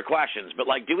stoner questions, but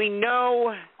like, do we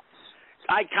know?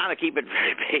 I kind of keep it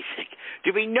very basic.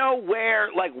 Do we know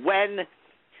when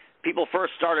people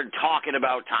first started talking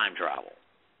about time travel?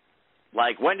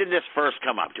 Like, when did this first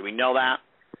come up? Do we know that?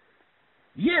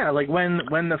 Yeah, like when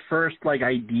the first like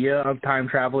idea of time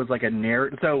travel is like a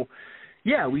narrative. So,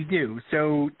 yeah, we do.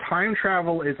 So time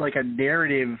travel is like a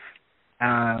narrative.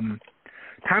 Time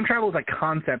travel is a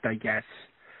concept, I guess.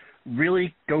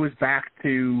 Really goes back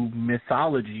to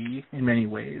mythology in many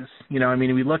ways. You know, I mean,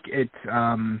 if we look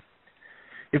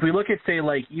at, say,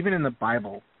 like, even in the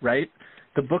Bible, right,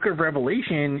 the book of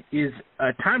Revelation is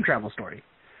a time travel story,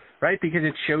 right, because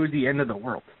it shows the end of the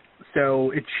world.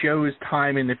 So it shows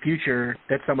time in the future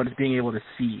that someone is being able to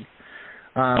see.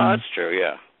 That's true,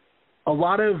 yeah. A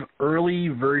lot of early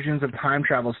versions of time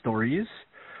travel stories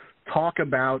talk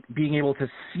about being able to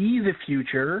see the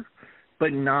future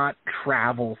but not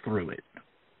travel through it.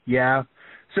 Yeah.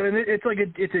 So it's like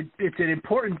it's an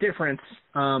important difference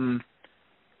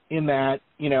in that,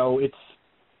 you know,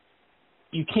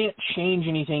 you can't change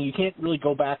anything. You can't really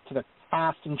go back to the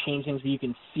past and change things, but you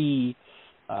can see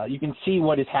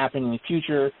what is happening in the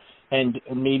future and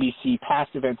maybe see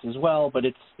past events as well, but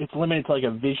it's limited to like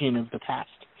a vision of the past.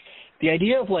 The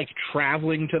idea of like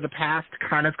traveling to the past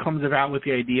kind of comes about with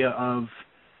the idea of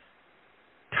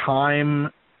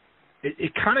time.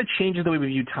 It kind of changes the way we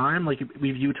view time. Like,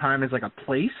 we view time as like a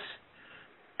place,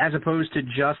 as opposed to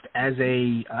just as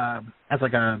a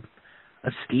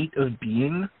state of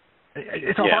being.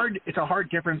 It's a hard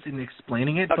difference in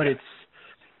explaining it, but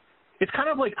it's kind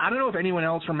of like, I don't know if anyone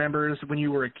else remembers when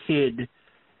you were a kid,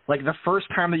 like the first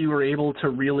time that you were able to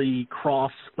really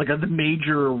cross like the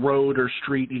major road or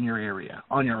street in your area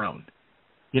on your own,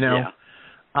 you know. Yeah.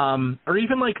 Or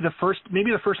even like the first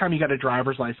time you got a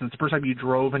driver's license, the first time you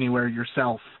drove anywhere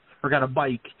yourself or got a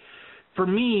bike. For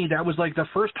me, that was like the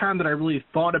first time that I really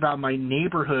thought about my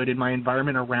neighborhood and my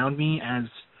environment around me as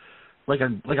like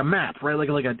a map, right?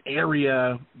 Like an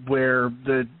area where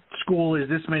the school is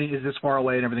this far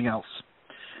away and everything else.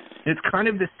 It's kind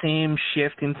of the same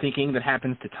shift in thinking that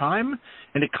happens to time,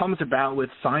 and it comes about with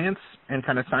science and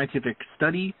kind of scientific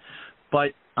study,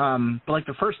 but like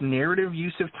the first narrative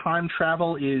use of time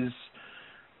travel is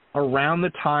around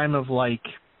the time of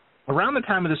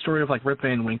the story of like Rip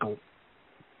Van Winkle.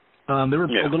 There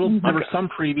were some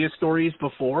previous stories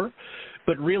before,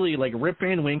 but really like Rip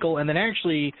Van Winkle, and then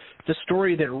actually the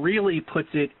story that really puts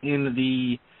it in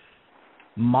the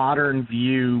modern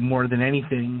view more than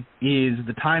anything is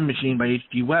The Time Machine by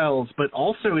H.G. Wells, but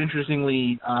also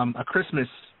interestingly A Christmas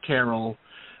Carol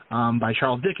by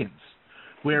Charles Dickens,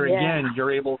 where again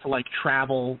you're able to like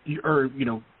travel, or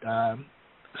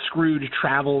Scrooge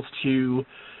travels to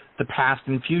the past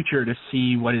and future to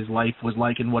see what his life was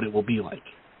like and what it will be like.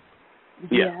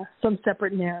 Yeah, some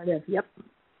separate narrative. Yep.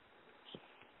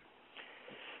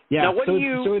 Yeah, now,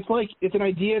 so it's like it's an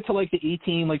idea to like the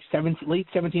late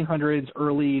 1700s,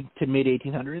 early to mid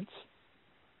 1800s.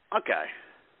 Okay,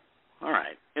 all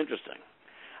right, interesting.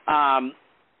 Now,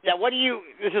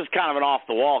 this is kind of an off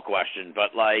the wall question,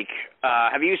 but like,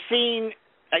 have you seen?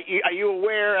 Are you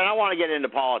aware? And I don't want to get into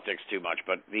politics too much,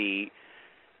 but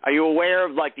are you aware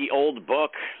of like the old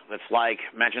book that's like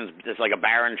mentions it's like a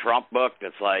Baron Trump book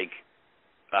that's like.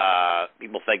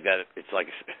 People think that it's like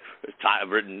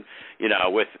written,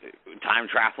 with time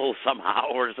travel somehow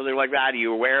or something like that. Are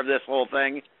you aware of this whole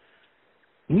thing?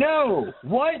 No.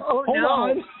 What? Oh, Hold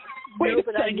on. Wait a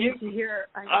but second. I need to hear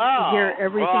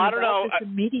everything about this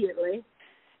immediately.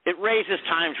 It raises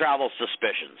time travel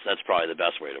suspicions. That's probably the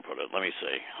best way to put it. Let me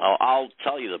see. I'll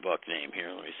tell you the book name here.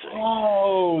 Let me see.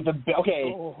 Oh,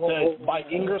 by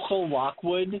Ingersoll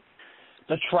Lockwood.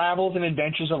 The Travels and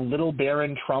Adventures of Little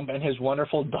Baron Trump and His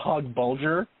Wonderful Dog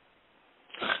Bulger?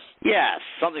 Yes,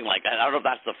 something like that. I don't know if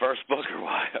that's the first book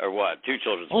or what. Two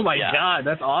children's books. Oh, my God,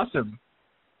 that's awesome.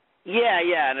 Yeah,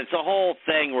 and it's a whole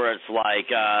thing where it's like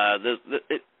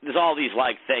there's all these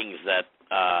like things that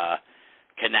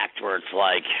connect where it's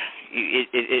like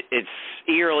it's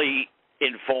eerily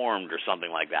informed or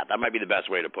something like that. That might be the best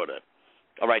way to put it.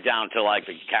 Right down to like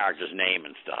the character's name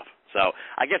and stuff. So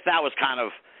I guess that was kind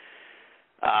of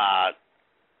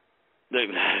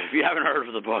if you haven't heard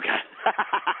of the book,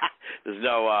 there's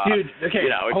no, dude, okay,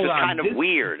 it's just kind of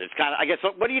weird. It's kind of, I guess,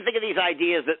 what do you think of these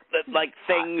ideas that like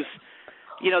things,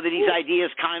 that these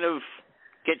ideas kind of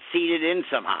get seeded in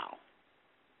somehow?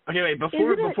 Okay, wait,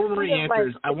 before Marie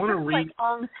answers, I want to read. Like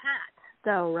Ong's hat,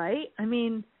 though, right? I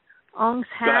mean, Ong's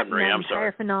hat and that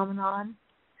entire phenomenon.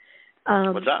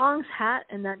 What's that? Ong's hat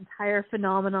and that entire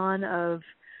phenomenon of,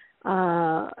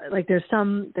 like there's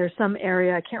some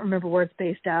area, I can't remember where it's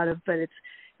based out of, but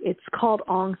it's called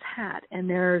Ong's Hat, and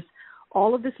there's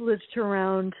all of this literature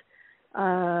around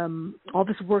all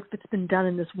this work that's been done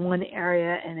in this one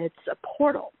area, and it's a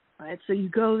portal, right? So you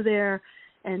go there,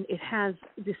 and it has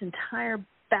this entire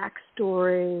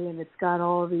backstory, and it's got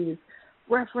all these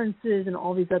references and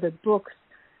all these other books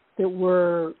that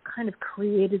were kind of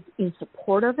created in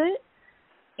support of it,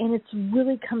 and it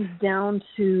really comes down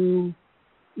to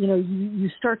you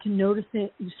start to notice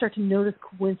it. You start to notice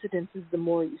coincidences the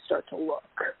more you start to look.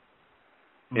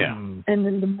 Yeah. And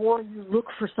then the more you look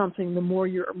for something, the more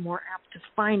you're more apt to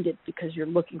find it because you're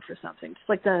looking for something. Just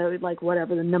like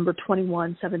the number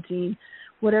 21, 17,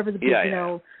 whatever the big,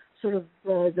 sort of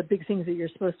the big things that you're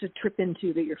supposed to trip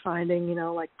into that you're finding,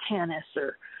 like Tanis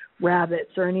or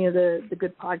rabbits or any of the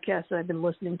good podcasts that I've been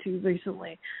listening to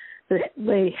recently that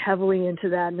lay heavily into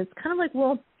that. And it's kind of like,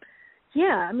 well,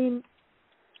 yeah, I mean,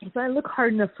 if I look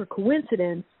hard enough for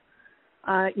coincidence,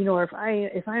 or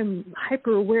if I'm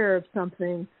hyper aware of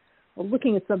something or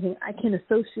looking at something, I can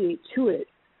associate to it.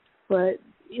 But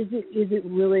is it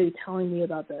really telling me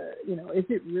about is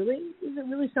it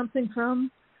really something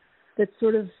from that's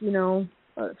sort of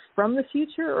from the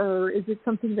future, or is it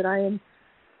something that I am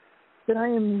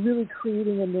really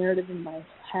creating a narrative in my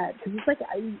head? Because it's like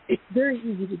it's very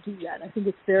easy to do that. I think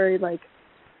it's very like.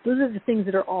 Those are the things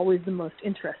that are always the most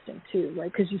interesting too,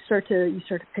 right? Because you start to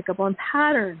pick up on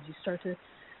patterns. You start to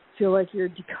feel like you're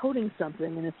decoding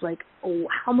something, and it's like, oh,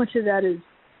 how much of that is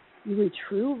really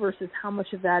true versus how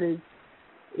much of that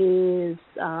is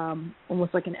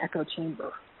almost like an echo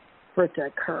chamber for it to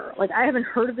occur. Like I haven't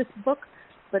heard of this book,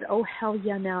 but oh hell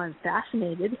yeah, now I'm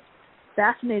fascinated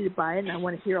by it, and I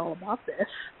want to hear all about this.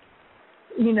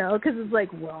 Because it's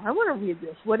like, well, I want to read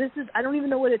this. What is this? I don't even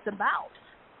know what it's about.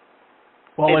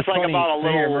 Well, it's like funny. about a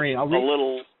little, Marie,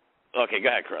 Okay, go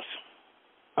ahead, Chris.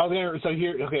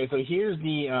 Here's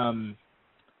the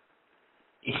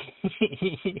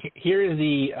here is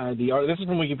the this is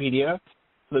from Wikipedia,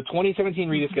 the 2017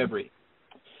 rediscovery.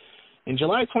 In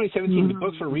July 2017, the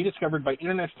books were rediscovered by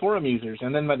Internet forum users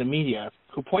and then by the media,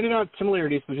 who pointed out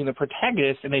similarities between the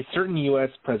protagonist and a certain U.S.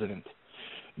 president.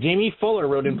 Jamie Fuller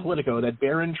wrote in Politico that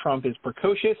Baron Trump is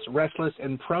precocious, restless,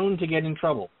 and prone to get in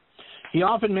trouble. He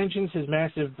often mentions his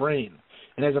massive brain,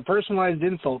 and as a personalized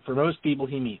insult for most people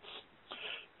he meets.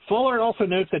 Fuller also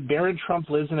notes that Baron Trump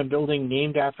lives in a building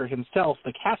named after himself,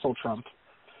 the Castle Trump.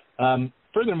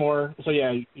 Furthermore,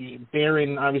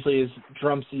 Baron obviously is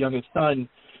Trump's youngest son,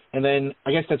 and then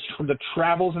I guess that's the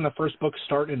travels in the first book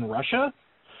start in Russia.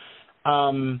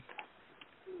 And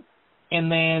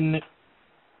then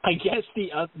I guess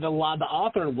the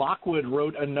author Lockwood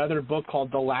wrote another book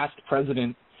called The Last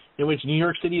President, in which New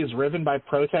York City is riven by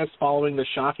protests following the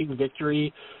shocking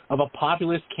victory of a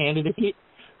populist candidate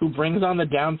who brings on the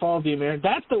downfall of the American.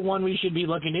 That's the one we should be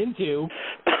looking into.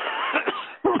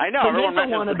 I know. Everyone the one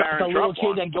mentions the about Baron the little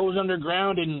Trump kid that goes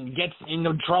underground and gets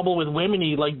into trouble with women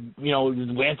he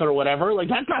with or whatever. Like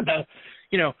that's not the,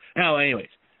 No, anyways,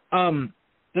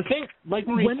 the thing, like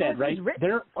Marie said, right?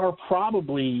 There are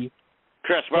probably.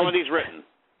 Chris, when were these written?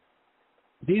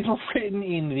 These were written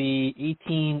in the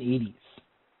 1880s.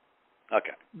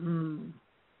 Okay.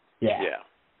 Yeah.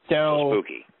 So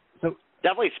spooky. So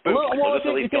definitely spooky. Well,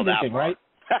 so it's interesting, right?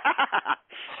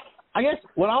 I guess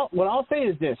what I'll say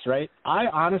is this, right? I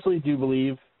honestly do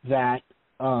believe that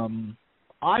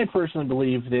I personally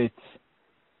believe that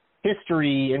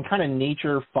history and kind of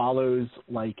nature follows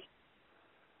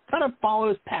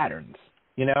patterns,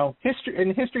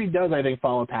 History does, I think,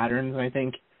 follow patterns, and I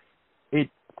think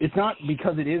it's not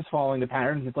because it is following the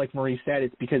patterns. It's like Marie said,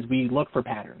 it's because we look for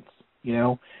patterns,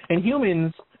 And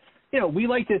humans, we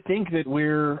like to think that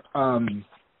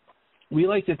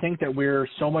we're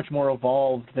so much more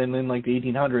evolved than in like the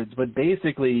 1800s, but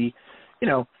basically,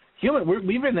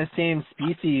 we've been the same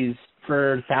species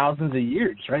for thousands of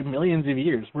years, right? Millions of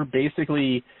years. We're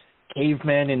basically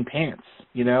cavemen in pants,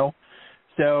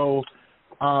 So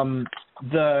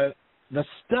the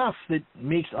stuff that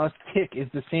makes us tick is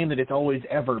the same that it's always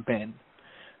ever been.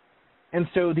 And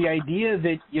so the idea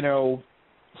that,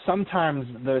 sometimes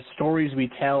the stories we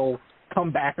tell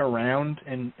come back around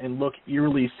and look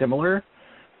eerily similar,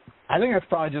 I think that's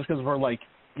probably just because we're like,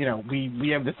 we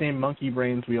have the same monkey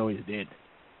brains we always did.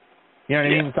 You know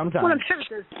what I mean? Sometimes. Well, I'm sure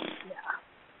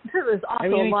there's also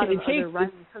a lot of other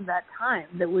writings from that time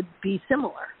that would be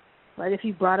similar, right? If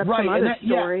you brought up some other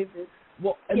story,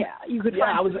 you could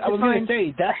find. I was going to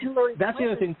say that's the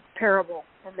other thing. Parable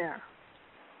in there.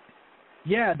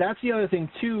 Yeah, that's the other thing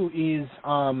too. Is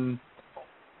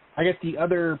I guess the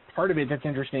other part of it that's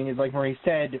interesting is, like Marie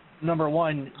said, number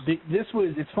one,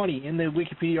 it's funny, in the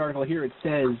Wikipedia article here it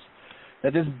says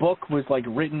that this book was like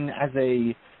written as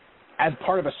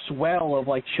part of a swell of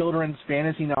like children's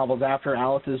fantasy novels after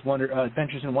Alice's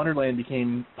Adventures in Wonderland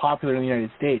became popular in the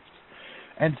United States.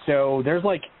 And so there's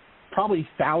like probably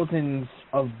thousands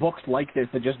of books like this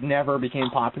that just never became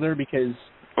popular because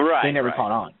they never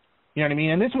caught on. You know what I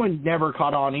mean? And this one never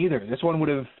caught on either. This one would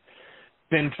have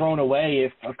been thrown away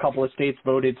if a couple of states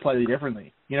voted slightly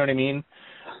differently. You know what I mean?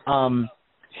 So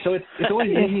it's always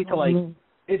easy to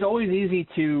it's always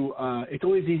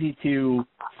easy to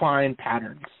find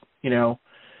patterns, and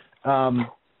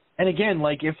again,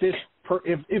 like if this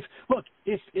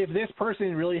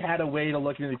person really had a way to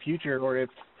look into the future, or if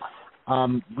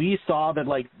we saw that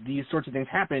like these sorts of things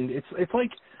happened, it's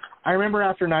like I remember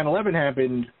after 9/11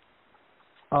 happened,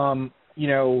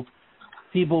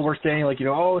 people were saying like,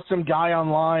 some guy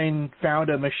online found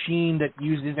a machine that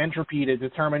uses entropy to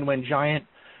determine when giant,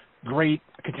 great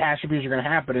catastrophes are going to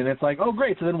happen. And it's like, oh,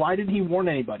 great. So then why didn't he warn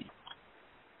anybody?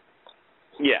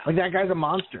 Yeah. Like that guy's a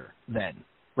monster then,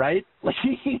 right? Like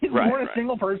he didn't warn a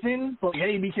single person, but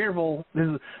hey, be careful.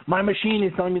 My machine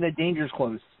is telling me that danger's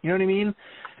close. You know what I mean?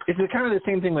 It's kind of the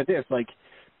same thing with this. Like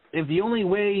if the only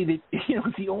way that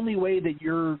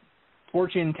your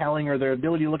fortune telling or their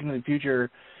ability to look into the future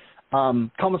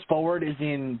comes forward is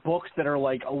in books that are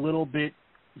like a little bit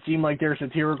seem like they're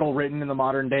satirical, written in the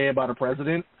modern day about a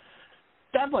president.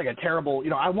 That's like a terrible,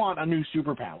 I want a new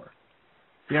superpower.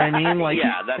 You know what I mean? Like,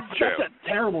 yeah, that's true. That's a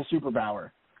terrible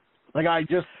superpower. Like I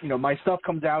just, my stuff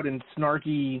comes out in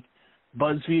snarky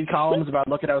BuzzFeed columns about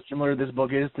look at how similar this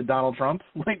book is to Donald Trump.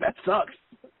 Like that sucks.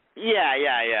 Yeah.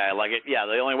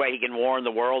 The only way he can warn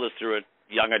the world is through a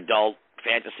young adult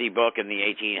fantasy book in the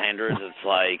 1800s. It's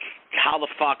like, how the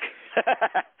fuck?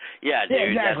 Dude,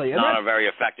 exactly. That's not a very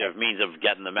effective means of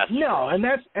getting the message. No, and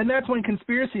that's when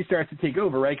conspiracy starts to take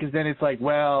over, right? Because then it's like,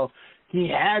 well, he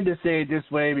had to say it this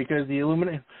way because the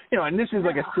Illuminati, and this is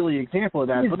like a silly example of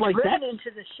that. He's but like driven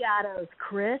into the shadows,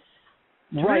 Chris.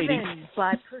 Driven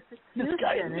by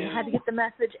persecution and had to get the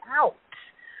message out.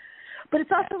 But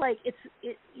it's also like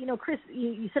Chris,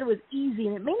 you said it was easy,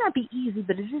 and it may not be easy,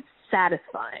 but it is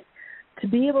satisfying to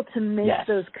be able to make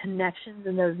those connections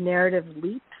and those narrative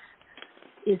leaps.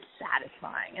 Is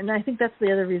satisfying, and I think that's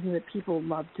the other reason that people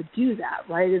love to do that,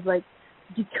 right? Is like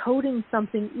decoding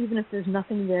something, even if there's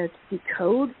nothing there to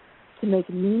decode, to make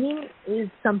meaning, is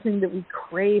something that we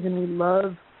crave and we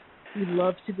love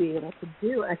to be able to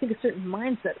do. I think a certain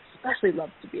mindset especially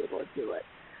loves to be able to do it.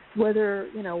 Whether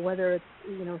it's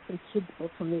some kid's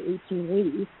book from the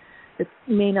 1880s that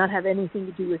may not have anything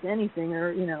to do with anything,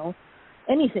 or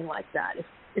anything like that.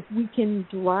 If we can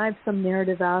derive some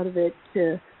narrative out of it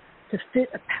to fit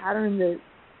a pattern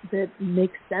that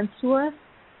makes sense to us,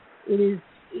 it's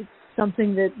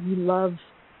something that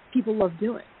people love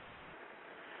doing.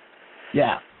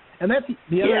 Yeah. And that's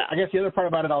the other, I guess the other part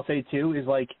about it I'll say too is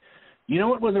like,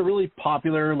 what was a really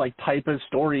popular like type of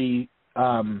story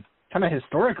kind of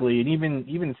historically, and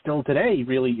even still today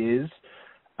really is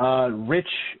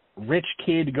rich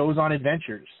kid goes on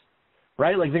adventures,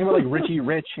 right? Like think about like Richie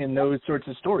Rich and those sorts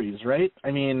of stories, right?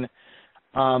 I mean,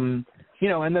 and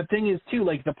the thing is too,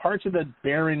 like the parts of the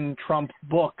Barron Trump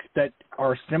book that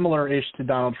are similar-ish to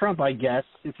Donald Trump, I guess,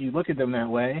 if you look at them that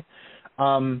way,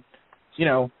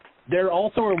 there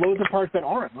also are loads of parts that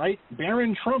aren't, right?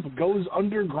 Barron Trump goes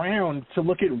underground to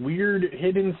look at weird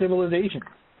hidden civilizations.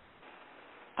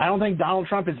 I don't think Donald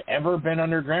Trump has ever been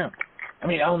underground. I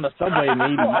mean, on the subway,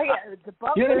 maybe. The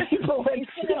bunker.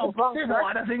 There's a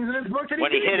lot of things in his book that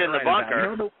when he hid in the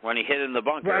bunker. When he hid in the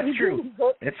bunker. That's true.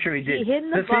 That's true. He did. He hid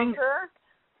in the bunker,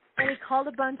 and he called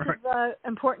a bunch of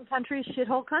important countries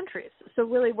shithole countries. So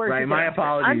really, where's right? My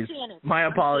apologies. My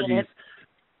apologies.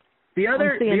 The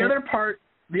other part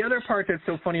that's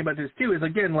so funny about this too is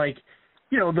again like,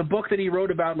 the book that he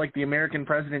wrote about like the American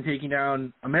president taking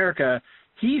down America.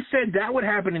 He said that would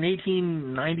happen in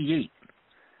 1898.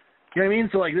 You know what I mean?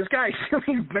 So like this guy,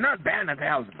 he's not batting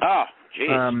 1,000. Oh, geez.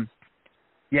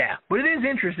 Yeah, but it is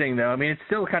interesting though. I mean, it's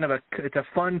still kind of it's a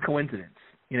fun coincidence,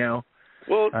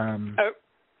 Well,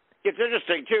 it's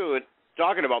interesting too.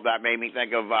 Talking about that made me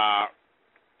think of. I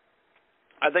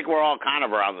think we're all kind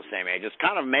of around the same age. It's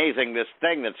kind of amazing this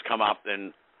thing that's come up,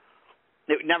 and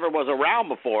it never was around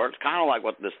before. It's kind of like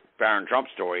what this Barron Trump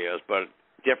story is, but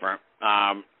different.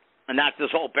 And that's this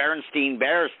whole Berenstein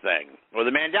Bears thing, or the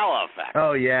Mandela effect.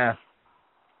 Oh, yeah.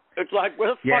 It's like, where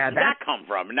the fuck did that come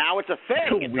from? And now it's a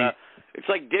thing. It's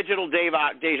like digital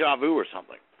deja vu or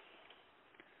something.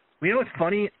 Well, you know what's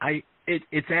funny?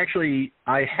 It's actually,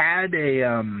 I had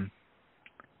a,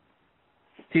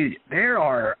 dude, there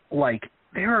are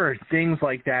things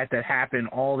like that happen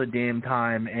all the damn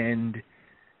time, and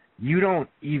you don't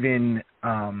even,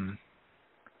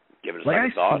 give it a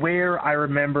second thought. I swear I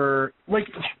remember, like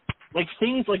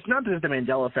things like not just the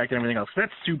Mandela effect and everything else.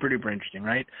 That's super duper interesting,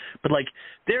 right? But like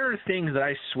there are things that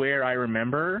I swear I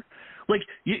remember. Like,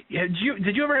 did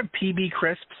you ever have PB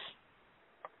Crisps?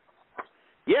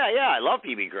 Yeah, I love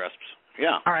PB Crisps.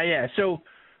 Yeah. All right, yeah. So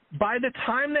by the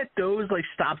time that those like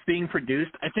stopped being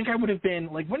produced, I think I would have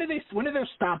been like, when did those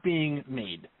stop being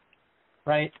made?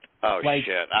 Right? Oh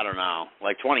shit! I don't know.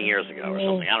 Like 20 years ago or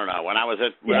something. I don't know. When I was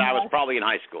probably in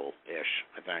high school ish,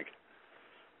 I think.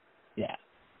 Yeah.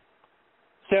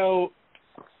 So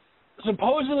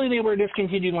supposedly they were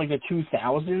discontinued in like the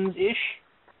 2000s-ish,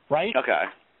 right? Okay.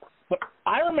 But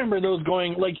I remember those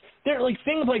going like they're like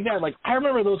things like that. Like I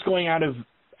remember those going out of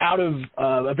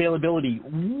availability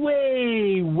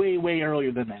way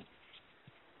earlier than that.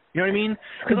 You know what I mean?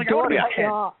 Because like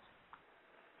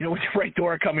with the right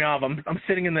door coming off, I'm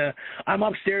sitting I'm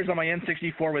upstairs on my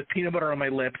N64 with peanut butter on my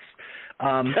lips,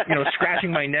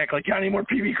 scratching my neck like, got any more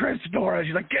PB Crisps, Dora?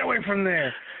 She's like, get away from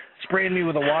there, spraying me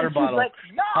with a water bottle. Like,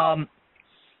 no.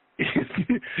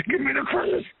 Give me the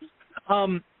crisps.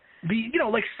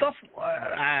 Like stuff.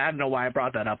 I don't know why I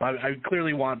brought that up. I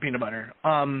clearly want peanut butter.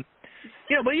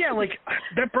 But yeah, like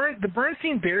the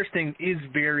Bernstein Bears thing is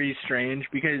very strange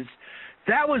because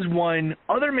that was one.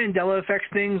 Other Mandela effects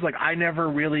things, like they never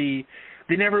really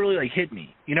like hit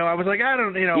me. I was like, I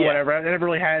don't, whatever. I never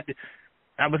really had.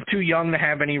 I was too young to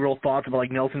have any real thoughts about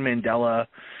like Nelson Mandela.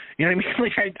 You know what I mean?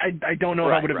 Like I don't know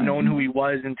if I would have known who he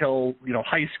was until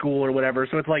high school or whatever.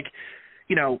 So it's like,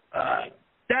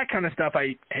 that kind of stuff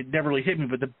had never really hit me.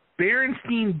 But the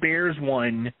Berenstein Bears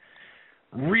one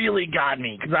really got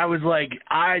me because I was like,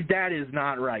 that is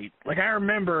not right. Like I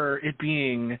remember it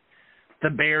being the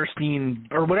Berenstein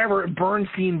or whatever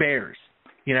Bernstein Bears,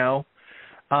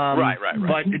 Right.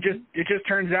 But it just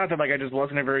turns out that like I just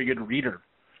wasn't a very good reader,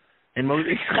 and most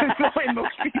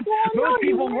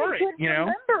people weren't,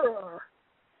 Remember.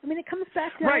 I mean, it comes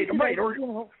back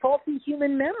to faulty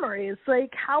human memory. It's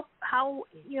like how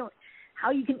you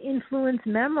can influence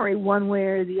memory one way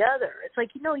or the other. It's like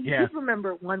you do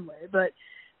remember it one way, but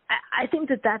I think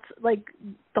that's like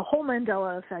the whole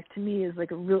Mandela effect to me is like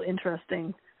a real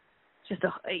interesting.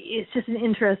 It's just an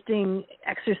interesting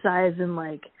exercise in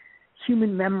like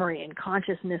human memory and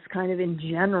consciousness kind of in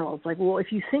general. It's like, well,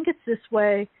 if you think it's this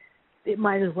way, it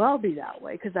might as well be that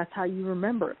way because that's how you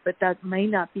remember it. But that may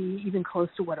not be even close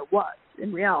to what it was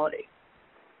in reality,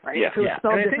 right? Yeah. If it was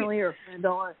spelled And I differently, or if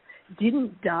Mandela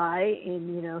didn't die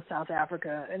in, South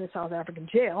Africa, in a South African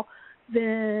jail,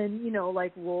 then,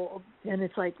 like, well, and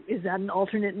it's like, is that an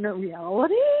alternate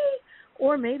reality?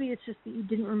 Or maybe it's just that you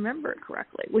didn't remember it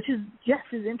correctly, which is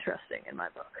just as interesting in my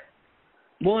book.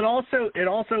 Well, it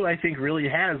also I think really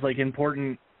has like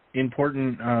important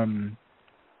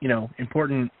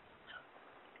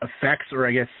effects, or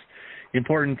I guess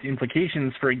important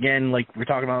implications for, again, like we're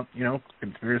talking about,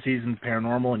 conspiracies and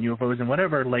paranormal and UFOs and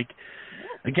whatever. Like,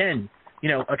 again,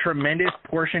 a tremendous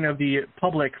portion of the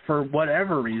public, for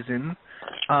whatever reason,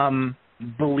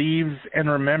 believes and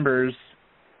remembers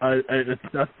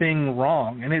a thing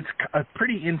wrong, and it's a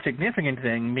pretty insignificant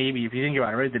thing, maybe, if you think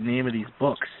about it, right? The name of these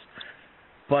books,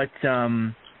 but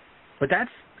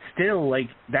that's still, like,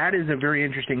 that is a very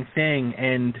interesting thing,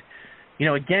 and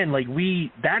again, like,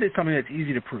 that is something that's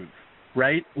easy to prove,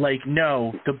 right? Like,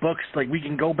 no, the books, like, we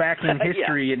can go back in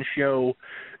history and show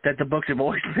that the books have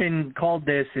always been called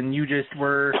this, and you just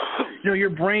were, your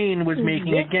brain was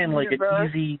making, again, like, an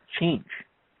easy change,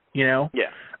 Yeah.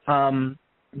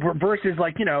 Versus,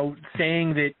 like,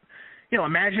 saying that,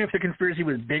 imagine if the conspiracy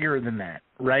was bigger than that,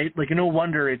 right? Like, no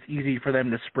wonder it's easy for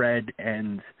them to spread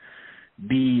and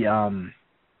be,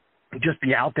 just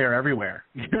be out there everywhere.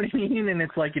 You know what I mean? And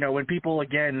it's like, when people,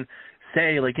 again,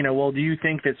 say, like, well, do you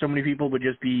think that so many people would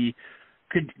just be,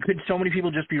 could so many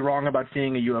people just be wrong about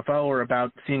seeing a UFO or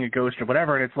about seeing a ghost or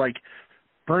whatever? And it's like,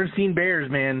 Bernstein Bears,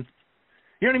 man.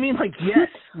 You know what I mean? Like, yes,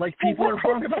 like, people are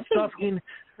wrong about stuff in...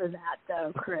 For that,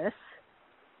 though, Chris.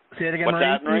 Say it again, What's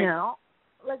that, Marie?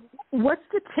 Like, what's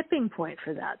the tipping point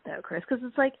for that, though, Chris? Because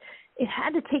it's like, it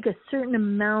had to take a certain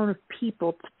amount of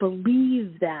people to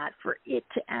believe that for it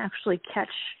to actually catch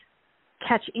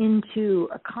into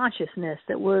a consciousness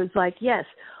that was like, yes,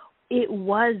 it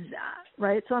was that,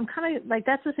 right? So I'm kind of like,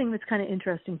 that's the thing that's kind of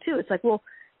interesting too. It's like, well,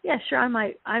 yeah, sure,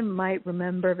 I might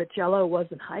remember that Jell-O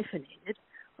wasn't hyphenated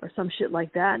or some shit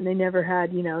like that, and they never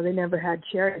had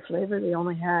cherry flavor. They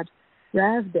only had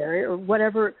raspberry or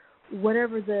whatever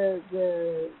the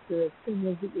thing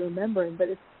is that you're remembering. But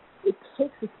it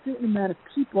takes a certain amount of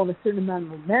people and a certain amount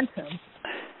of momentum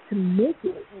to make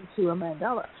it into a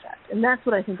Mandela effect, and that's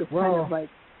what I think is kind of like.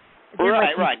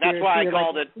 Right. That's why I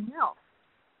called it. Else.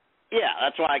 Yeah,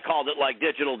 that's why I called it like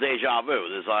digital deja vu.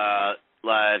 There's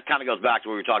it kind of goes back to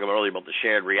what we were talking about earlier about the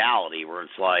shared reality, where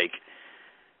it's like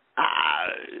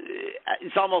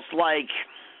it's almost like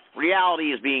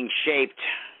reality is being shaped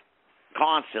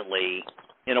constantly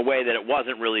in a way that it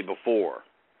wasn't really before,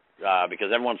 because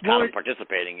everyone's kind of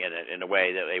participating in it in a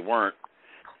way that they weren't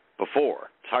before.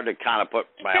 It's hard to kind of put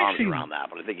my arms around that,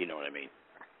 but I think you know what I mean.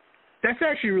 That's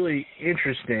actually really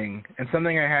interesting, and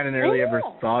something I hadn't really ever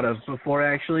thought of before,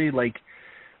 actually. Like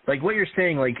what you're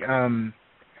saying, like,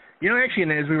 actually,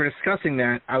 and as we were discussing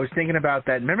that, I was thinking about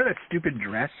that. Remember that stupid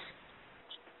dress?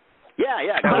 Yeah,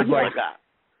 kind of like that.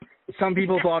 Some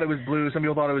people thought it was blue, some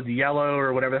people thought it was yellow,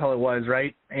 or whatever the hell it was,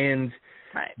 right? And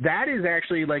that is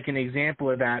actually like an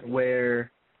example of that, where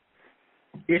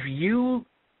if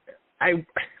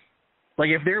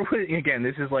there was, again,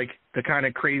 this is like the kind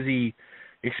of crazy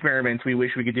experiments we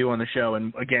wish we could do on the show,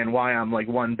 and again, why I'm like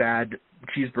one bad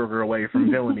cheeseburger away from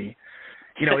villainy.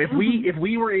 If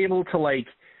we were able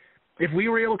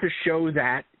to show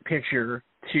that picture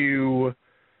to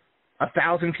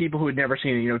 1,000 people who had never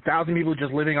seen it, 1,000 people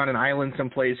just living on an island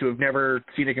someplace who have never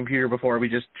seen a computer before, we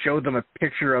just showed them a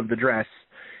picture of the dress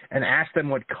and asked them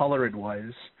what color it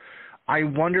was. I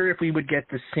wonder if we would get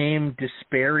the same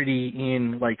disparity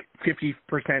in, like, 50%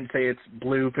 say it's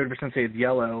blue, 50% say it's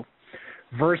yellow,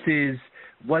 versus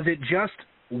was it just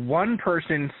one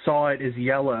person saw it as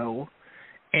yellow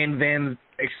and then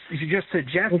just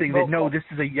suggesting that, no, this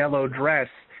is a yellow dress,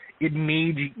 it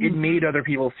made other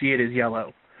people see it as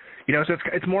yellow. So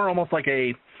it's more almost like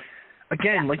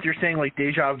again, like you're saying, like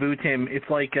deja vu, Tim. It's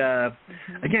like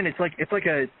again,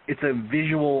 it's a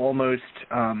visual almost.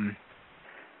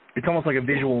 It's almost like a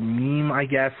visual meme, I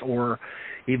guess, or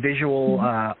a visual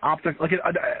like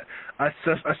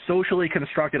a socially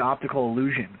constructed optical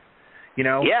illusion.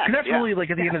 Yeah, and that's really, like,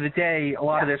 at the end of the day, a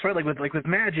lot of this, right? Like with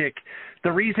magic,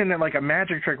 the reason that like a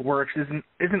magic trick works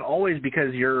isn't always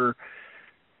because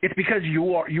it's because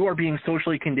you are being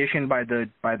socially conditioned by the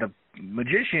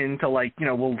magician to, like,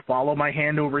 we'll follow my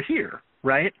hand over here,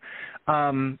 right?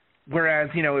 Whereas,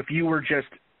 if you were just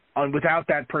without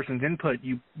that person's input,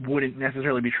 you wouldn't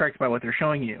necessarily be tricked by what they're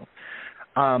showing you.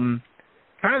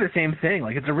 kind of the same thing.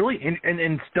 Like, it's a really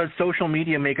and does social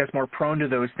media make us more prone to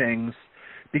those things?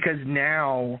 Because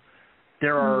now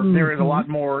there is a lot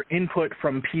more input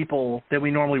from people that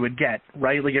we normally would get,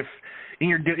 right? Like, if in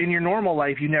your normal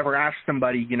life you never ask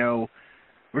somebody, you know,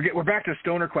 we're back to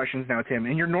stoner questions now, Tim.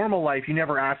 In your normal life, you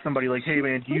never ask somebody like, "Hey,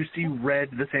 man, do you see red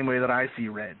the same way that I see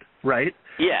red?" Right?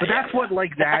 Yeah. But that's what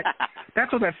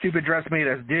that's what that stupid dress made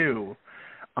us do.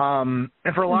 And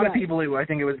for a lot of people, I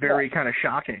think it was very kind of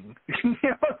shocking. You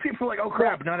know, people were like, "Oh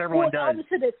crap, not everyone does." All of a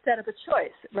sudden, it set up a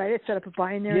choice, right? It set up a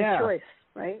binary choice,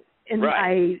 right? And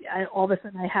right. I all of a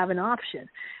sudden I have an option.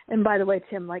 And by the way,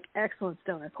 Tim, like, excellent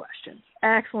stoner questions.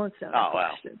 Excellent stoner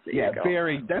questions. Yeah,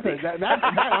 very. That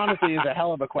honestly is a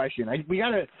hell of a question. We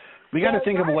gotta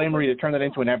think of a way, Marie, to turn that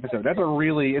into an episode.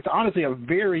 It's honestly a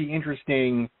very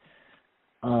interesting.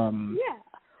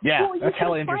 Yeah, well, that's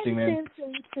hella interesting, man.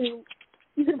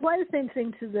 You can apply the same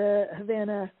thing to the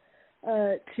Havana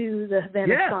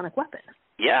sonic weapon.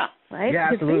 Yeah. Right? Yeah,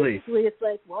 because absolutely. basically it's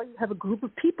like, well, you have a group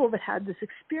of people that had this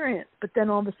experience, but then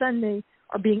all of a sudden they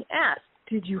are being asked,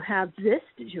 did you have this?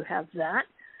 Did you have that?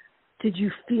 Did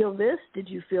you feel this? Did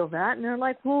you feel that? And they're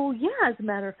like, well, yeah, as a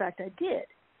matter of fact, I did.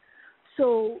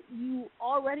 So you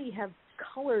already have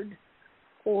colored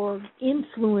or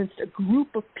influenced a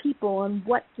group of people on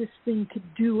what this thing could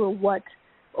do or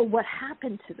what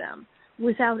happened to them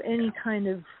without any kind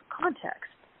of context,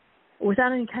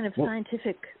 without any kind of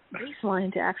scientific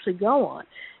baseline to actually go on.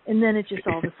 And then it just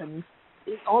all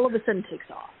of a sudden takes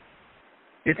off.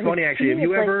 It's funny, actually. Have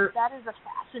you ever... That is a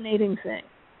fascinating thing.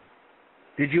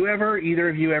 Did you ever, either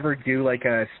of you ever do like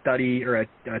a study or a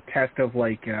test of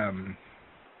like, I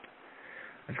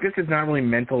guess it's not really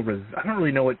mental, I don't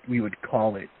really know what we would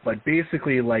call it, but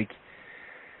basically like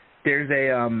there's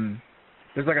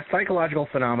like a psychological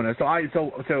phenomena. So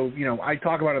you know, I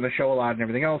talk about it on the show a lot and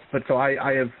everything else, but so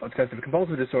I have obsessive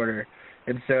compulsive disorder.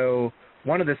 And so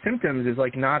one of the symptoms is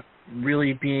like not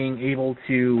really being able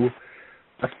to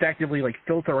effectively like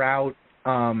filter out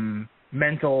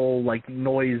mental like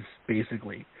noise,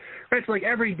 basically. Right? So like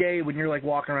every day when you're like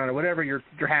walking around or whatever, you're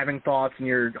having thoughts and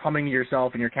you're humming to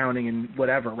yourself and you're counting and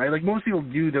whatever, right? Like most people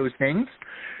do those things,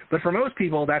 but for most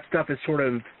people that stuff is sort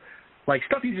of like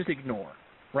stuff you just ignore,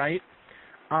 right?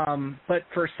 But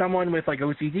for someone with like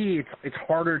OCD, it's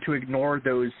harder to ignore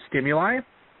those stimuli.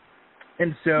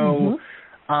 And so,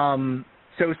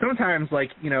 so sometimes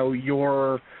like, you know,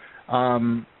 your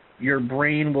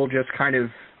brain will just kind of,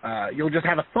 you'll just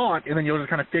have a thought and then you'll just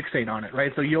kind of fixate on it,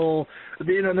 right? So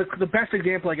the best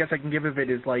example I guess I can give of it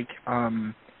is like,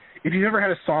 if you've ever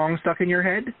had a song stuck in your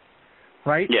head,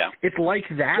 right? Yeah. It's like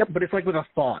that, but it's like with a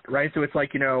thought, right? So it's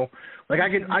like, you know, like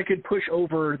I could push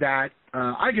over that,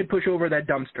 that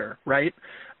dumpster, right?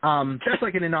 That's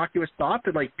like an innocuous thought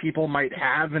that like people might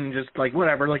have and just like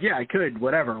whatever, like yeah, I could,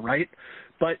 whatever, right?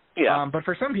 But but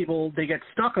for some people they get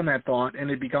stuck on that thought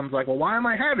and it becomes like, well, why am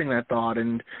I having that thought?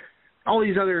 And all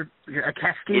these other a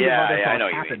cascade of other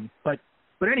thoughts happen. But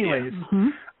anyways,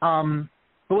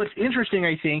 but what's interesting,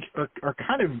 I think, or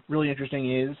kind of really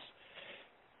interesting is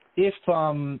if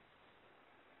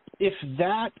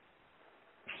that,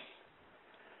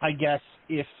 I guess,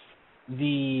 if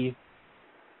the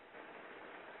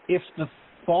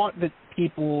thought that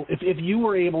people, if you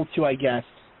were able to, I guess,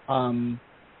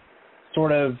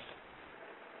 sort of,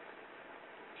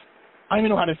 I don't even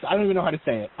know how to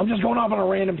say it. I'm just going off on a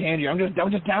random tangent.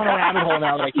 I'm just down a rabbit hole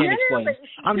now that I can't explain.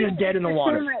 I'm just dead in the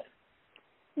water.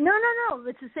 No.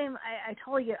 It's the same. I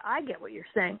totally get what you're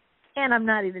saying. And I'm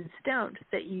not even stoned,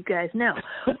 that you guys know.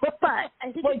 But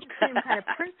I think it's the same kind of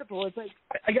principle. It's like,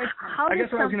 I guess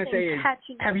what I was going to say is,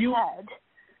 have you head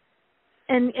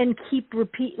and keep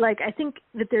repeat? Like, I think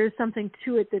that there's something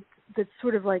to it that's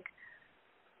sort of like,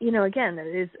 you know, again,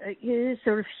 it is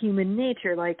sort of human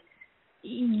nature. Like,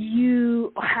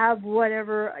 you have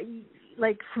whatever.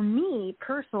 Like for me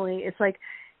personally, it's like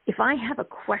if I have a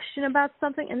question about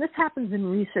something, and this happens in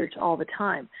research all the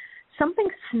time, something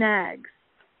snags.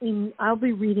 I'll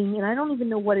be reading, and I don't even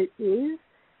know what it is,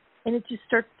 and it just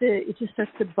starts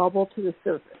to bubble to the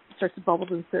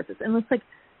surface. And it's like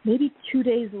maybe 2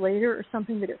 days later or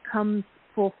something that it comes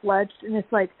full-fledged, and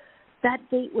it's like, that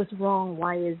date was wrong,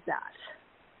 why is that?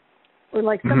 Or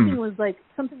like something was like,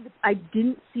 something that I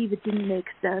didn't see that didn't make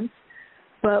sense,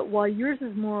 but while yours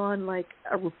is more on like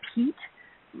a repeat,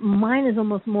 mine is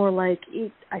almost more like,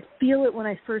 I feel it when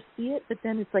I first see it, but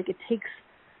then it's like it takes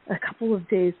a couple of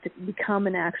days to become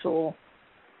an actual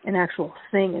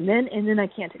thing, and then I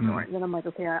can't ignore it. And then I'm like,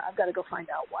 okay, I've got to go find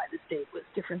out why this date was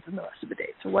different than the rest of the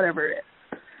dates, or whatever it is.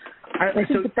 I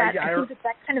think that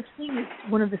kind of thing is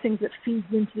one of the things that feeds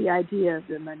into the idea of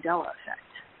the Mandela effect.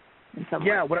 in some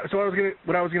Yeah, way.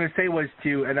 what I was gonna say was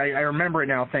to, and I remember it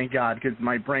now, thank God, because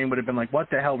my brain would have been like, what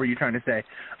the hell were you trying to say?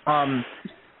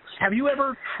 Have you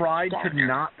ever tried to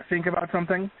not think about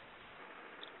something?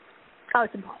 Oh,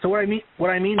 it's impossible. So what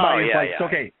I mean by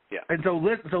okay. Yeah. And so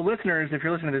listeners, if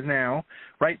you're listening to this now,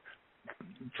 right,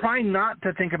 try not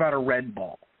to think about a red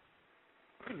ball.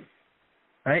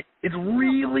 Right? It's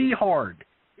really hard.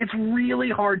 It's really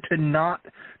hard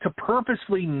to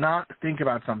purposefully not think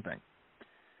about something.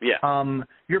 Yeah.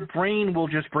 Your brain will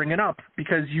just bring it up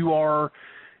because you are,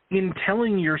 in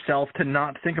telling yourself to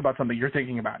not think about something, you're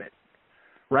thinking about it,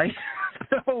 right?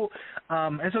 So,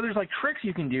 and so there's like tricks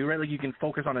you can do, right? Like you can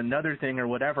focus on another thing or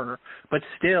whatever, but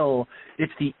still,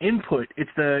 it's the input.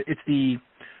 It's the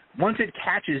once it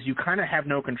catches, you kind of have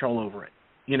no control over it,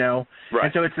 you know? Right.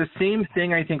 And so it's the same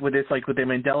thing, I think, with this, like with the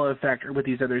Mandela effect or with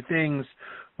these other things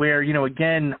where, you know,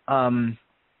 again,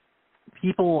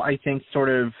 people, I think, sort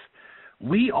of,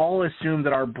 we all assume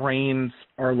that our brains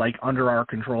are like under our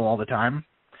control all the time.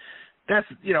 That's,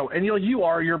 you know, and you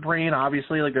are your brain,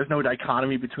 obviously, like there's no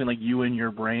dichotomy between like you and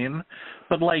your brain,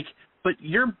 but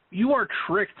you are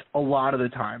tricked a lot of the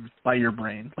time by your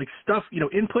brain. Like stuff, you know,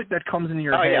 input that comes into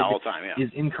your head all the time, is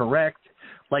incorrect.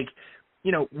 Like,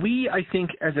 you know, we, I think,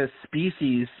 as a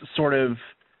species sort of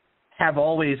have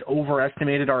always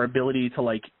overestimated our ability to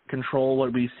like control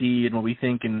what we see and what we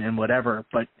think and whatever.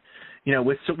 But, you know,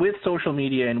 with social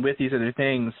media and with these other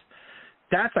things,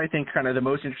 that's, I think, kind of the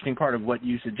most interesting part of what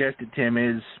you suggested, Tim,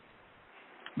 is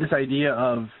this idea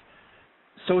of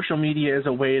social media as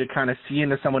a way to kind of see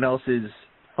into someone else's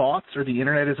thoughts, or the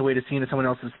internet as a way to see into someone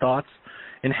else's thoughts,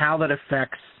 and how that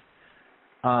affects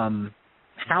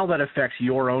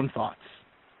your own thoughts,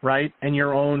 right, and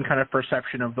your own kind of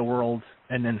perception of the world,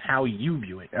 and then how you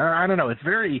view it. I don't know. It's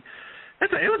very.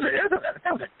 That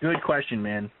was a good question,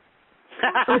 man.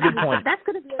 That's a good point. That's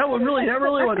going to be that really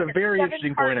was a very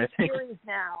interesting point, I think.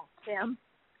 Now, Tim.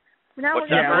 Now What's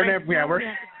we're that? we're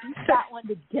beat that one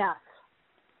to death.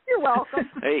 You're welcome.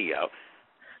 There you go.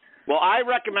 Well, I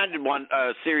recommended one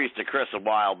series to Chris a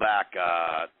while back.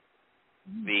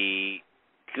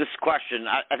 This question,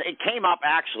 it came up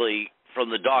actually from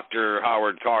the Dr.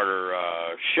 Howard Carter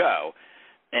show,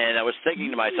 and I was thinking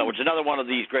to myself, which is another one of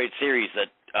these great series that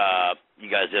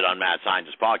you guys did on Mad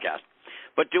Scientist podcast.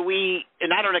 But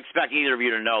and I don't expect either of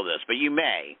you to know this, but you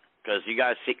may, because you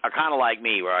guys are kind of like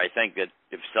me, where I think that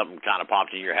if something kind of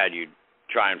pops in your head, you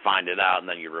try and find it out, and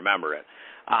then you remember it.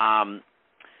 And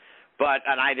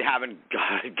I haven't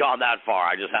gone that far.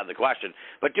 I just had the question.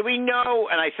 But do we know,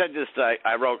 and I said this,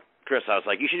 I wrote Chris, I was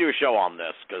like, you should do a show on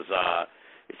this, because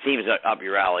it seems up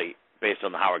your alley based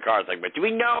on the Howard Carter thing. But do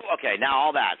we know, okay, now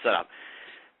all that set up,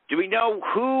 do we know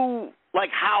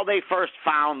how they first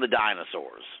found the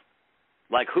dinosaurs?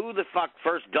 Like, who the fuck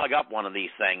first dug up one of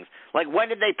these things? Like, when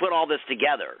did they put all this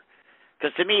together?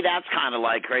 Because to me, that's kind of,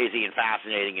 like, crazy and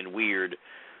fascinating and weird.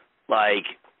 Like,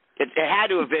 it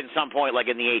had to have been some point, like,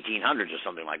 in the 1800s or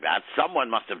something like that. Someone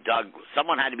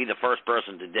had to be the first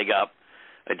person to dig up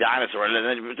a dinosaur. And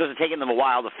it was taking them a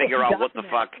while to figure out what the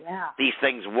fuck these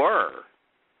things were.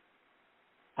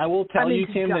 I will tell you,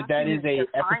 Tim, that is a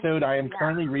episode I am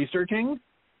currently researching.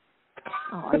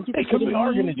 Oh, are you because we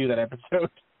are going to do that episode.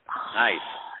 Nice.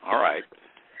 All right.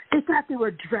 They thought there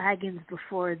were dragons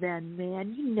before then,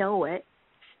 man. You know it.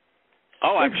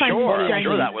 Oh, I'm sure. I'm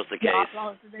sure that was the case.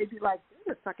 They'd be like,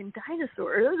 those are fucking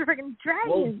dinosaurs. Those are fucking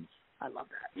dragons. I love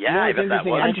that. Yeah, I bet that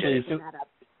was. Actually, so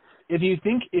if you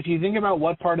think about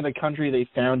what part of the country they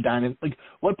found dinosaurs, like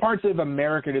what parts of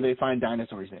America do they find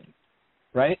dinosaurs in,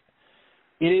 right?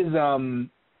 It is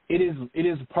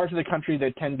parts of the country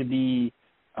that tend to be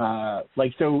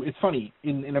so it's funny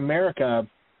in America.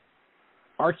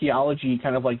 Archaeology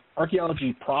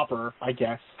proper, I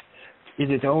guess, is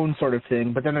its own sort of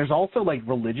thing. But then there's also like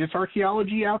religious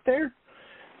archaeology out there.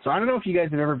 So I don't know if you guys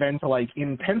have ever been to like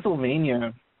in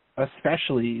Pennsylvania,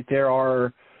 especially.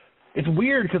 It's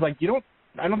weird because like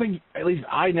I don't think, at least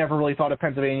I never really thought of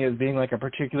Pennsylvania as being like a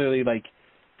particularly like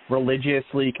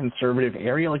religiously conservative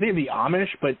area. Like they have the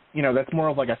Amish, but you know that's more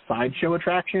of like a sideshow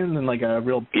attraction than like a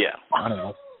real I don't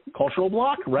know, cultural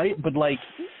block, right? But like.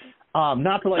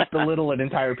 Not to like belittle an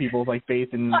entire people's like faith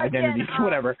and identity,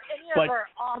 whatever. But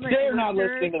they're not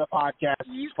listening to the podcast.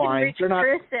 You it's fine. Can reach they're not.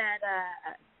 Chris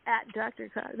at Dr.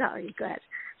 No, you go ahead.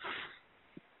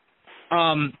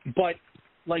 But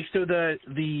like so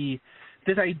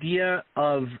this idea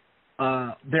of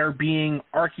there being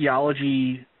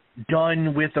archaeology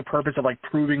done with the purpose of like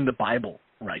proving the Bible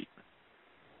right.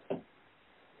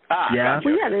 Yeah. Gotcha.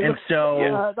 Well, yeah, they And look,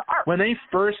 so the art. when they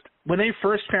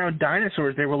first found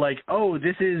dinosaurs, they were like, "Oh,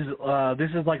 this is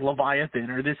like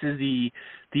Leviathan, or this is the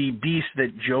beast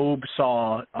that Job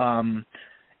saw."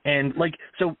 And like,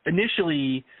 so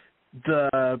initially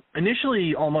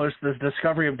almost the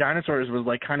discovery of dinosaurs was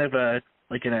like kind of a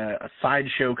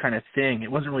sideshow kind of thing.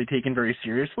 It wasn't really taken very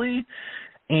seriously,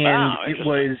 and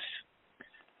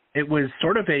it was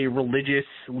sort of a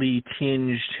religiously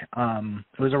tinged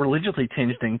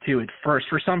thing too at first,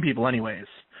 for some people anyways.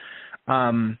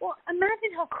 Well,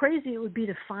 imagine how crazy it would be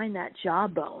to find that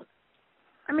jawbone.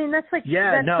 I mean, that's like,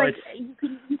 Yeah, that's no, like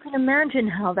you can imagine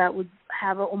how that would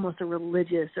have almost a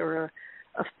religious or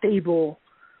a fable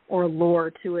or a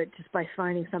lore to it just by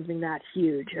finding something that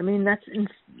huge. I mean, that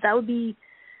would be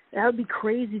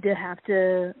crazy to have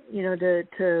to,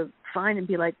 to find and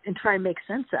be like, and try and make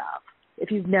sense of. If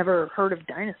you've never heard of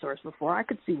dinosaurs before, I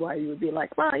could see why you would be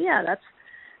like, well, yeah,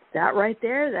 that right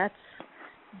there, that's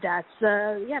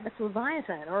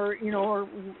Leviathan, or or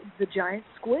the giant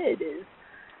squid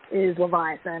is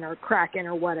Leviathan or Kraken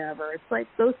or whatever. It's like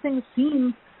those things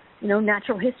seem,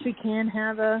 natural history can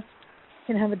have a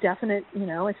definite,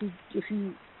 if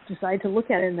you decide to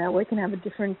look at it in that way, can have a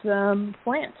different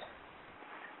slant.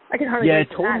 I can hardly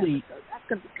wait for that episode. That's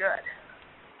gonna be good.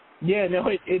 Yeah, no,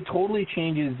 it totally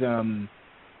changes.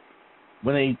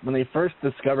 When they first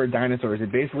discovered dinosaurs,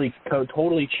 it basically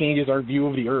totally changes our view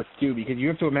of the Earth too. Because you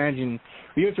have to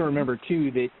remember too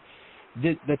that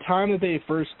the time that they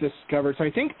first discovered. So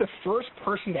I think the first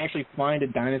person to actually find a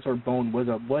dinosaur bone was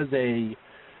a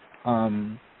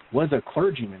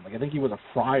clergyman. Like I think he was a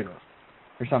friar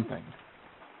or something.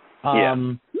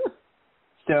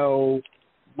 So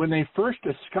when they first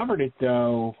discovered it,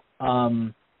 though.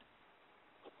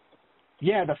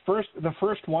 The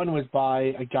first one was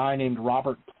by a guy named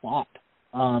Robert Plott,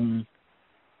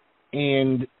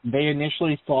 and they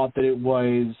initially thought that it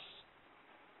was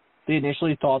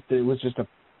just a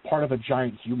part of a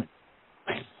giant human.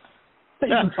 They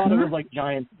thought it was like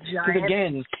giant.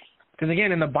 Because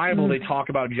again, in the Bible they talk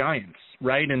about giants,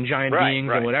 right, and giant beings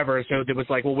or whatever. So it was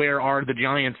like, well, where are the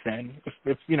giants then?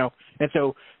 If and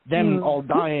so them all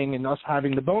dying and us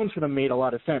having the bones for them made a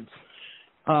lot of sense.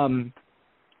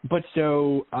 But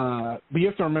you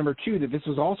have to remember, too, that this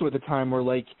was also at the time where,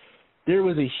 like, there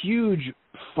was a huge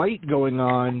fight going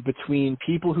on between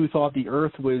people who thought the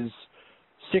Earth was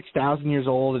 6,000 years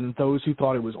old and those who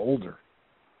thought it was older.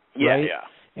 Right? Yeah.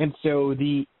 And so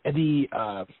the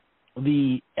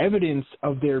evidence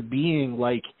of there being,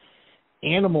 like,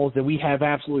 animals that we have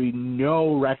absolutely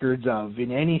no records of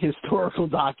in any historical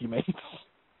documents,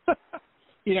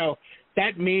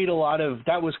 that made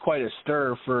that was quite a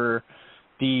stir for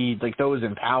those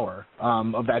in power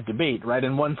of that debate, right?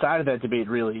 And one side of that debate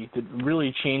really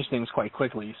changed things quite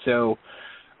quickly. So,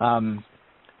 and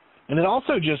it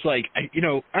also just like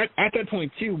at that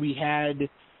point too, we had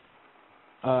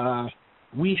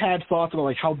thoughts about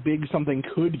like how big something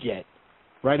could get,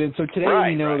 right? And so today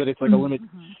we know that it's like a limit.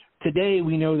 Mm-hmm. Today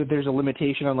we know that there's a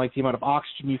limitation on like the amount of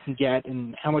oxygen you can get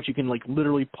and how much you can like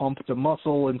literally pump to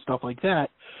muscle and stuff like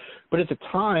that. But at the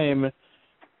time,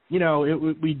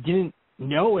 we didn't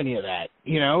know any of that,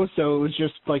 so it was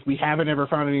just like we haven't ever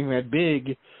found anything that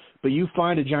big, but you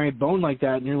find a giant bone like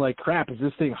that and you're like, crap, is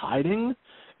this thing hiding?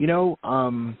 But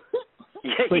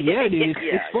yeah, dude,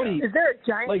 it's funny. Is there a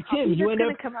giant like Tim? You end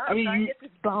up. Come out and get this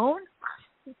bone?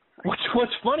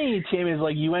 What's funny, Tim, is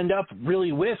like you end up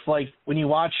really with like when you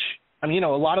watch. I mean, a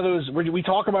lot of those we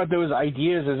talk about those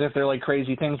ideas as if they're like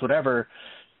crazy things, whatever.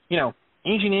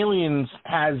 Ancient Aliens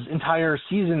has entire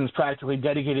seasons practically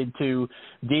dedicated to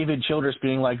David Childress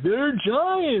being like, there are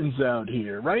giants out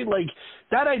here, right? Like,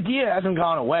 that idea hasn't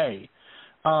gone away.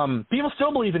 People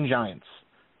still believe in giants.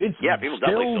 People definitely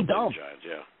still believe in giants,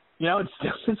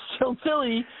 it's still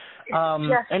silly.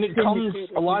 And it comes,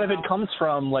 a lot of it comes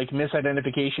from, like,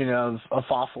 misidentification of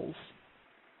fossils.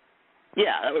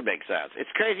 Yeah, that would make sense. It's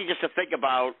crazy just to think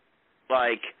about,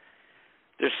 like,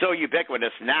 they're so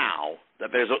ubiquitous now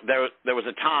that there was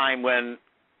a time when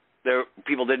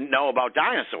people didn't know about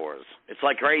dinosaurs. It's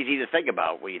like crazy to think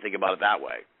about when you think about it that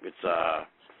way. It's the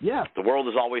world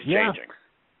is always changing.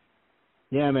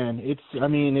 Yeah, man. I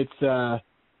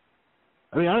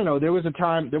don't know. There was a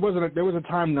time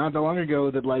not that long ago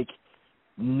that like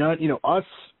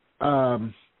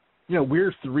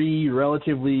we're three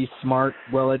relatively smart,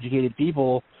 well-educated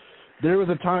people. There was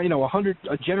a time,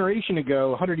 a generation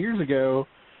ago, 100 years ago,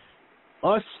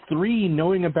 us three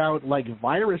knowing about like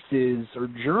viruses or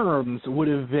germs would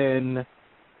have been,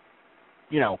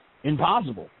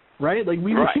 impossible, right? Like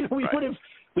we would have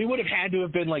We would have had to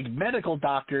have been like medical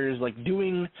doctors, like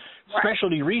doing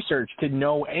specialty research to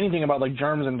know anything about like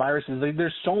germs and viruses. Like,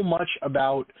 there's so much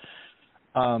about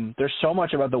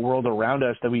the world around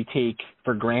us that we take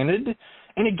for granted.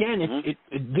 And again,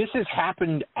 this has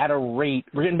happened at a rate.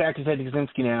 We're getting back to Ted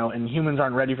Kaczynski now, and humans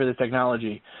aren't ready for this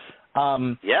technology.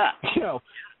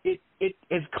 It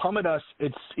has come at us.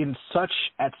 It's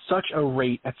at such a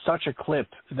rate, at such a clip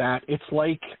that it's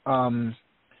like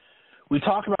we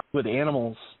talk about with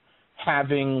animals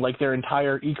having like their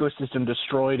entire ecosystem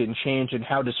destroyed and changed, and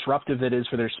how disruptive it is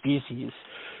for their species.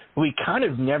 We kind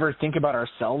of never think about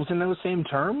ourselves in those same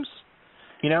terms,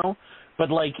 But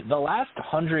like the last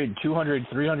 100, 200,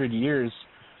 300 years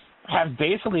have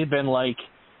basically been like,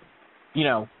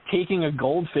 taking a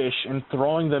goldfish and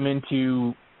throwing them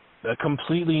into a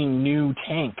completely new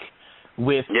tank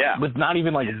with not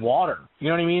even like water. You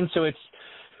know what I mean? So it's,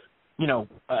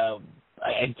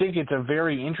 I think it's a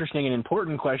very interesting and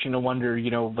important question to wonder,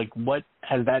 like what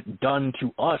has that done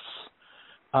to us?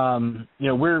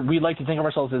 We like to think of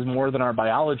ourselves as more than our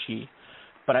biology,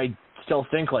 but I still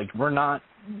think like we're not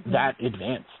that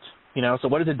advanced. So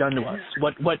what has it done to us?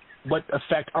 What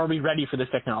effect, are we ready for this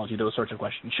technology? Those sorts of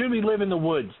questions. Should we live in the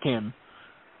woods, Tim?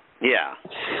 Yeah.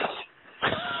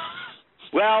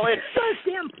 Well, it's those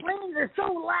damn planes are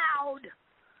so loud.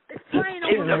 They're flying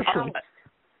over the house.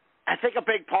 I think a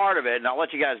big part of it, and I'll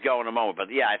let you guys go in a moment, but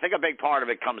I think a big part of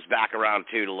it comes back around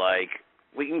to like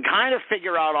we can kind of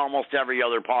figure out almost every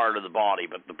other part of the body,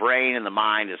 but the brain and the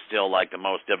mind is still like the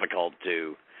most difficult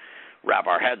to wrap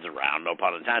our heads around, no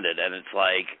pun intended. And it's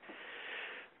like,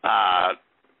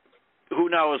 who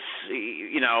knows,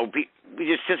 we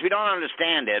just, since we don't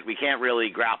understand it, we can't really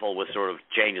grapple with sort of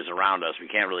changes around us. We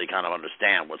can't really kind of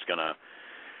understand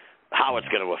how it's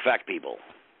going to affect people,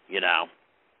 in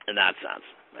that sense,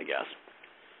 I guess.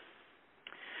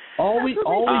 All we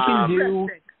can do,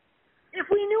 if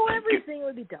we knew everything, it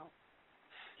would be dumb.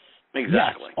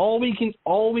 Exactly. Yes,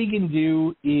 all we can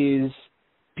do is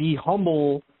be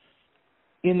humble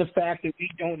in the fact that we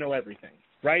don't know everything,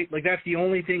 right? Like that's the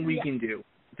only thing we can do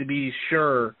to be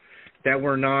sure that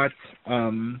we're not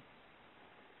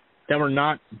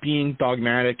being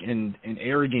dogmatic and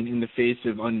arrogant in the face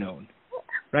of unknown,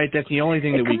 right? That's the only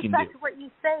thing that we can do. It comes back to what you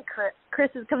say, Chris.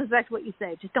 It comes back to what you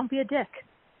say. Just don't be a dick.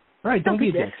 Right, don't be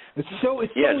a dick. It's so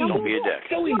easy. Don't be a dick.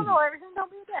 So easy. You don't know everything,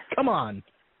 don't be a dick. Come on.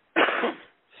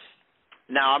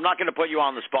 Now, I'm not going to put you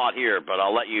on the spot here, but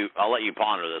I'll let you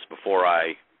ponder this before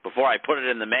I put it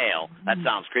in the mail. That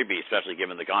sounds creepy, especially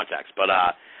given the context. But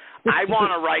I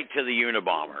want to write to the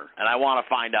Unabomber, and I want to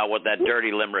find out what that dirty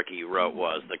limerick he wrote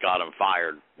was that got him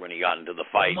fired when he got into the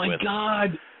fight with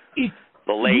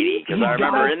the lady. Because I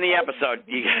remember in the episode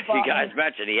you guys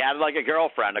mentioned he had like a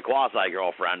girlfriend, a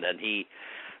quasi-girlfriend, and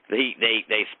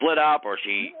they split up, or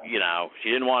she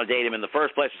didn't want to date him in the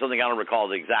first place or something. I don't recall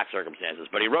the exact circumstances,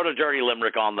 but he wrote a dirty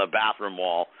limerick on the bathroom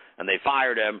wall, and they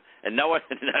fired him, and no one,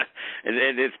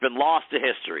 and it's been lost to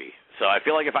history. So I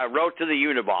feel like if I wrote to the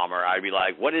Unabomber, I'd be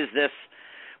like, what is this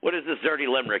dirty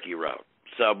limerick you wrote?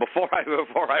 So before I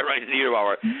write to the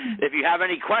Unabomber, if you have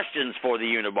any questions for the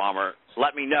Unabomber,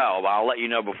 let me know. I'll let you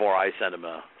know before I send him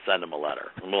a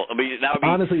letter.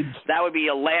 That would be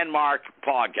a landmark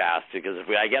podcast, because if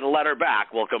I get a letter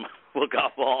back, we'll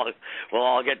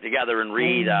all get together and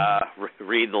read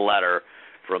the letter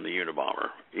from the Unabomber,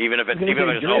 even if it's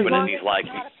open and he's like,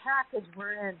 not a package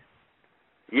we're in.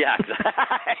 Yeah,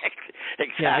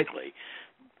 exactly.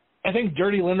 Yeah, I think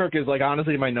dirty limerick is like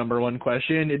honestly my number one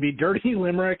question. It'd be dirty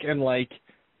limerick and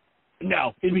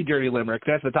it'd be dirty limerick.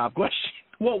 That's the top question.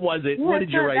 What was it? Yeah, what did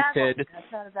you write, Ted?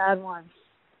 That's not a bad one.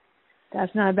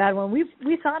 That's not a bad one.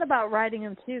 We thought about writing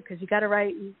them too, because you got to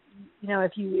write.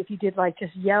 If you did like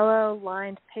just yellow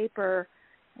lined paper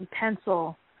and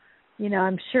pencil,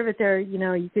 I'm sure that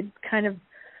you could kind of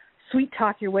sweet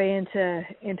talk your way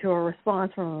into a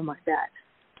response from him like that.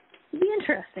 It'd be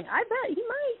interesting. I bet he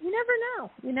might.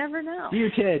 You never know. Dear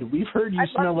Ted, we've heard you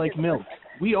smell like milk.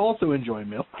 We also enjoy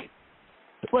milk.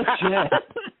 What's that?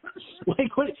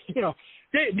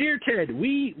 Dear Ted,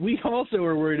 we also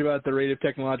are worried about the rate of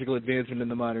technological advancement in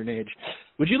the modern age.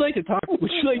 Would you like to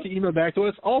email back to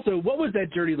us? Also, what was that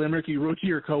dirty limerick you wrote to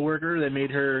your coworker that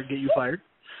made her get you fired?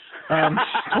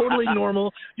 Totally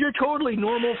normal. You're totally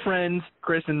normal friends,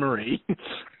 Chris and Marie.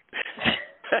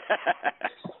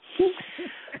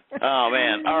 Oh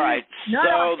man! All right.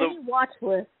 Watch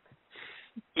list.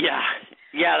 Yeah.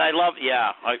 I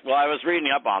was reading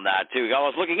up on that too. I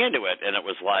was looking into it, and it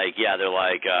was like, they're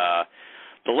like,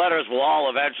 the letters will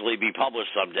all eventually be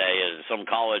published someday, and some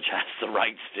college has the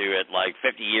rights to it, like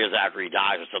 50 years after he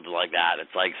dies or something like that.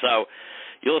 It's like, so,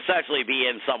 you'll essentially be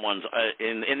in someone's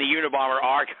in the Unabomber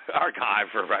archive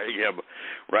for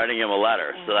writing him a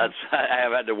letter. So that's I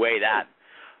have had to weigh that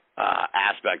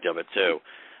aspect of it too.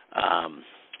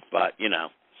 But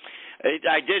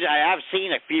I have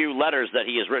seen a few letters that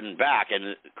he has written back,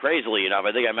 and crazily enough,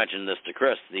 I think I mentioned this to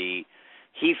Chris. He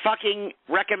fucking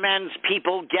recommends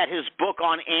people get his book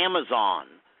on Amazon,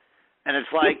 and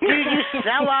it's like, dude, you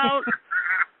sell out.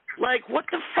 Like, what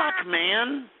the fuck,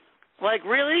 man? Like,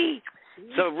 really?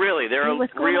 So really, there are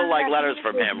real letters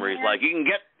from him where he's like, you can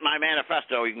get my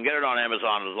manifesto, you can get it on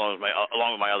Amazon along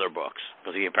with my other books,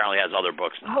 because he apparently has other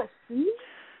books now.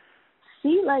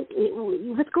 See,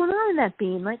 what's going on in that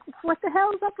bean? Like, what the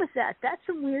hell is up with that? That's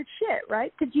some weird shit,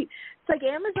 right? It's like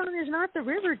Amazon is not the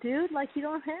river, dude. Like, you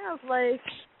don't have,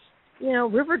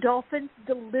 river dolphins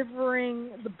delivering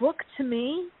the book to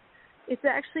me. It's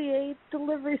actually a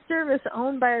delivery service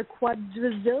owned by a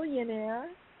quadrazillionaire.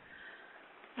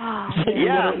 Oh,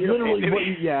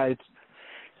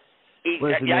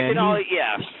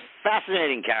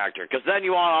 fascinating character. Because then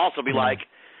you want to also be like,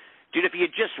 dude, if you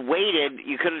just waited,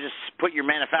 you could have just put your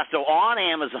manifesto on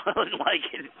Amazon. Like,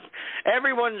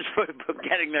 everyone's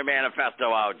getting their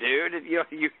manifesto out, dude.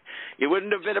 You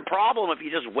wouldn't have been a problem if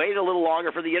you just waited a little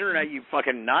longer for the internet, you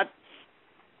fucking nut.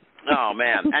 Oh,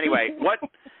 man. Anyway,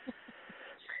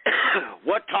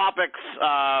 what topics,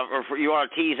 or you want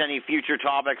to tease any future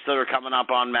topics that are coming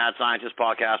up on Mad Scientist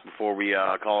Podcast before we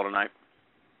call it a night?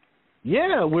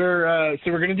 Yeah, we're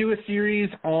going to do a series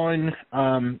on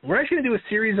we're actually going to do a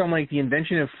series on like the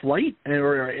invention of flight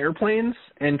or airplanes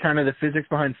and kind of the physics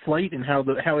behind flight and how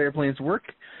airplanes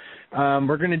work.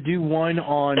 We're going to do one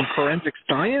on forensic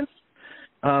science,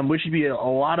 which should be a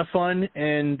lot of fun,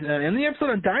 and the episode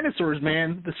on dinosaurs,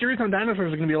 man. The series on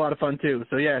dinosaurs is going to be a lot of fun too.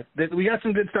 So yeah, we got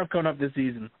some good stuff coming up this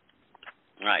season.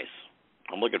 Nice.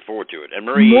 I'm looking forward to it. And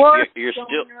Marie, you're still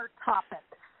topics.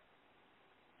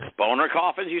 Boner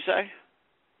coffins, you say?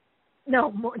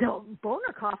 No,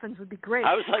 boner coffins would be great.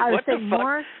 I was like, I would say the fuck?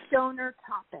 More stoner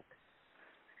topics.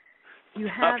 You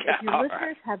have, if your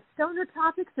listeners have stoner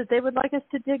topics that they would like us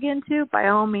to dig into, by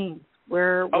all means.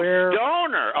 Stoner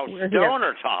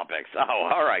topics. Oh,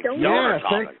 all right. Stoner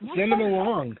topics. Send them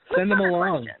along. Send them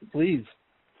along, please.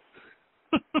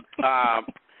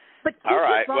 But all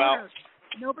right. Well,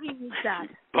 nobody needs that.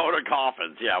 Boner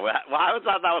coffins. Yeah. Well, I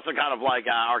thought that was some kind of like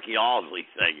archaeology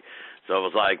thing. So it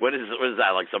was like, what is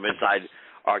that? Like some inside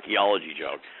archaeology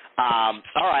joke. All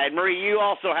right, Marie. You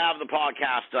also have the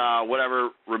podcast,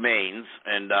 Whatever Remains,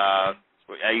 and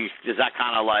is that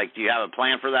kind of like? Do you have a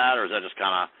plan for that, or is that just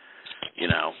kind of?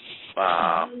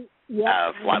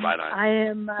 Fly by night. I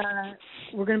am.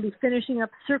 We're going to be finishing up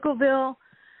Circleville.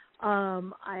 I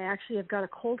actually have got a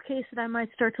cold case that I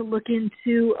might start to look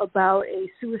into about a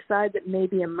suicide that may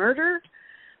be a murder.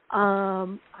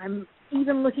 I'm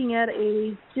even looking at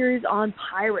a series on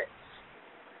pirates.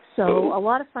 So a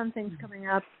lot of fun things coming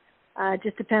up. It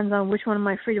just depends on which one of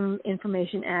my Freedom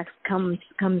Information Acts comes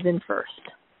in first.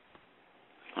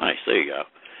 Nice. There you go.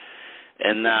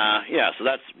 And so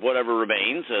that's Whatever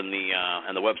Remains, and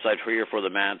the website for the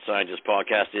Mad Scientist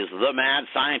Podcast is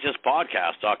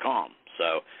themadscientistpodcast.com.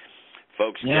 So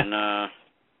folks can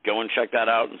go and check that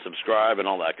out and subscribe and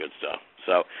all that good stuff.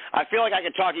 So I feel like I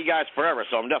could talk to you guys forever,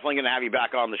 so I'm definitely going to have you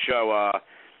back on the show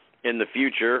in the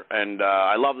future. And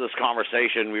I love this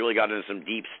conversation. We really got into some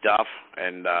deep stuff,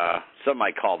 and some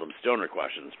might call them stoner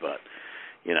questions, but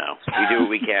we do what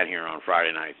we can here on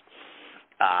Friday nights.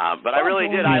 But I really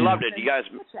did. I loved it. You guys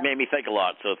made me think a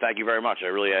lot, so thank you very much. I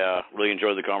really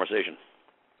enjoyed the conversation.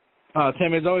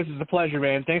 Tim, as always, it's a pleasure,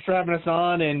 man. Thanks for having us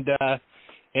on, and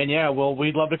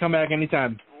we'd love to come back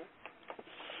anytime.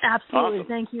 Absolutely. Awesome.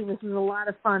 Thank you. This was a lot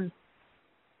of fun.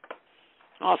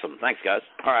 Awesome. Thanks, guys.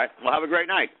 All right. Well, have a great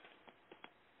night.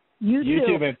 You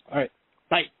too, man. All right.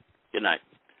 Bye. Good night.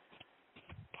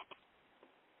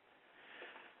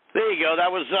 There you go.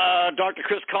 That was Dr.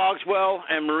 Chris Cogswell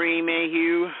and Marie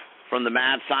Mayhew from the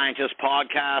Mad Scientist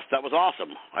Podcast. That was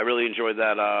awesome. I really enjoyed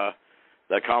that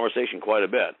conversation quite a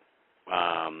bit.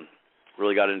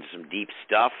 Really got into some deep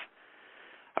stuff.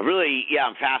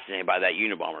 I'm fascinated by that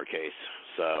Unabomber case.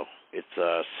 So it's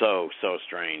so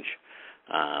strange.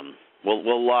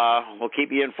 We'll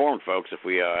keep you informed, folks, if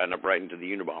we end up writing to the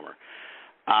Unabomber.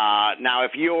 Now,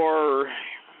 if you're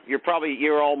definitely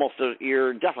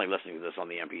listening to this on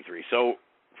the MP3. So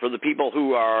for the people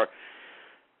who are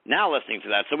now listening to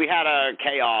that, so we had a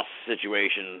chaos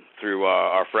situation through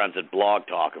our friends at Blog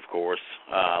Talk, of course,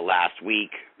 last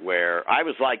week, where I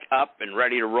was like up and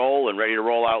ready to roll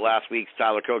out last week's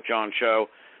Tyler Coachon show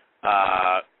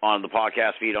on the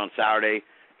podcast feed on Saturday.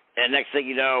 And next thing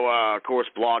you know, of course,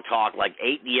 Blog Talk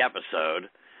ate the episode.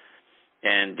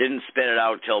 and didn't spit it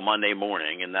out till Monday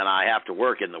morning, and then I have to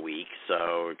work in the week,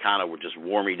 so it kind of would just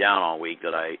wore me down all week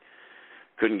that I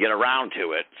couldn't get around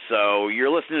to it. So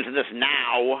you're listening to this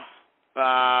now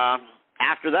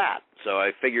after that. So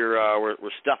I figure we're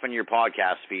stuffing your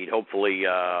podcast feed hopefully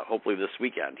this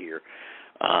weekend here,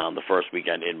 the first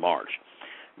weekend in March.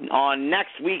 On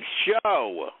next week's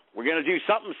show, we're going to do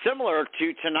something similar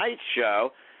to tonight's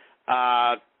show.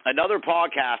 Another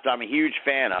podcast I'm a huge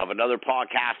fan of, another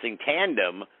podcasting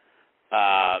tandem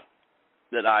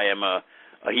that I am a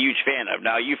huge fan of.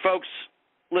 Now, you folks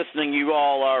listening, you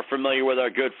all are familiar with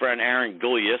our good friend Aaron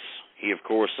Gulyas. He, of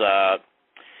course, of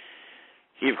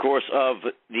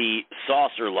the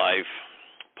Saucer Life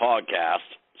podcast.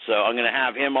 So I'm going to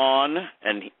have him on,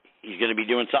 and he's going to be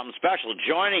doing something special.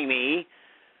 Joining me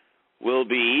will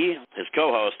be his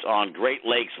co-host on Great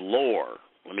Lakes Lore.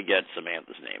 Let me get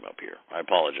Samantha's name up here. I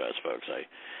apologize, folks. I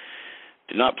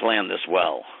did not plan this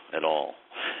well at all.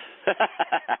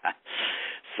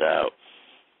 So,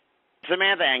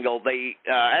 Samantha Engel,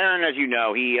 Aaron, as you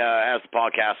know, he has the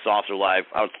podcast Saucer Life,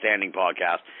 outstanding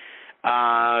podcast.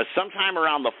 Sometime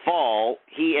around the fall,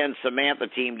 he and Samantha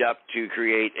teamed up to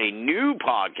create a new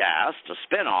podcast, a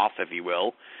spinoff, if you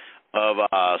will, of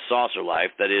Saucer Life,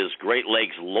 that is Great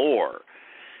Lakes Lore.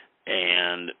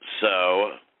 And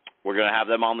so we're going to have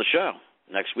them on the show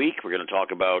next week. We're going to talk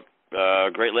about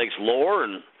Great Lakes lore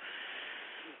and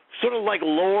sort of like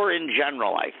lore in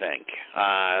general, I think.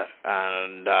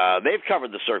 And they've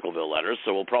covered the Circleville letters,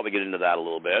 so we'll probably get into that a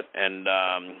little bit. And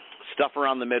stuff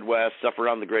around the Midwest, stuff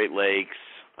around the Great Lakes,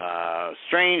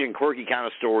 strange and quirky kind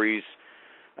of stories.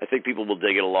 I think people will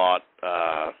dig it a lot.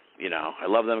 I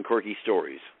love them quirky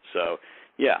stories. So,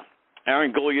 yeah,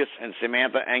 Aaron Gulyas and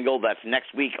Samantha Engel, that's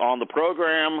next week on the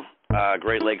program.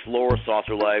 Great Lakes Lore,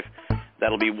 Saucer Life.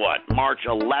 That'll be what? March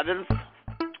 11th.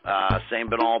 Same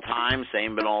Banal time,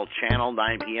 same Banal channel,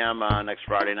 9 p.m. Next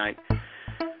Friday night.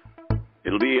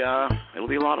 It'll be a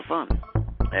lot of fun,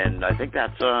 and I think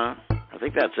that's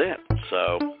it.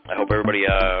 So I hope everybody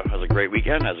has a great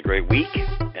weekend, has a great week,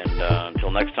 and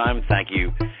until next time, thank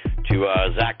you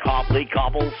to Zach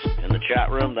Copples in the chat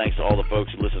room. Thanks to all the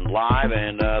folks who listened live,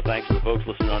 and thanks to the folks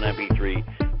listening on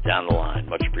MP3 down the line.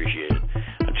 Much appreciated.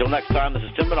 Until next time, this is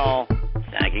Tim Banal,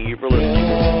 thanking you for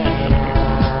listening.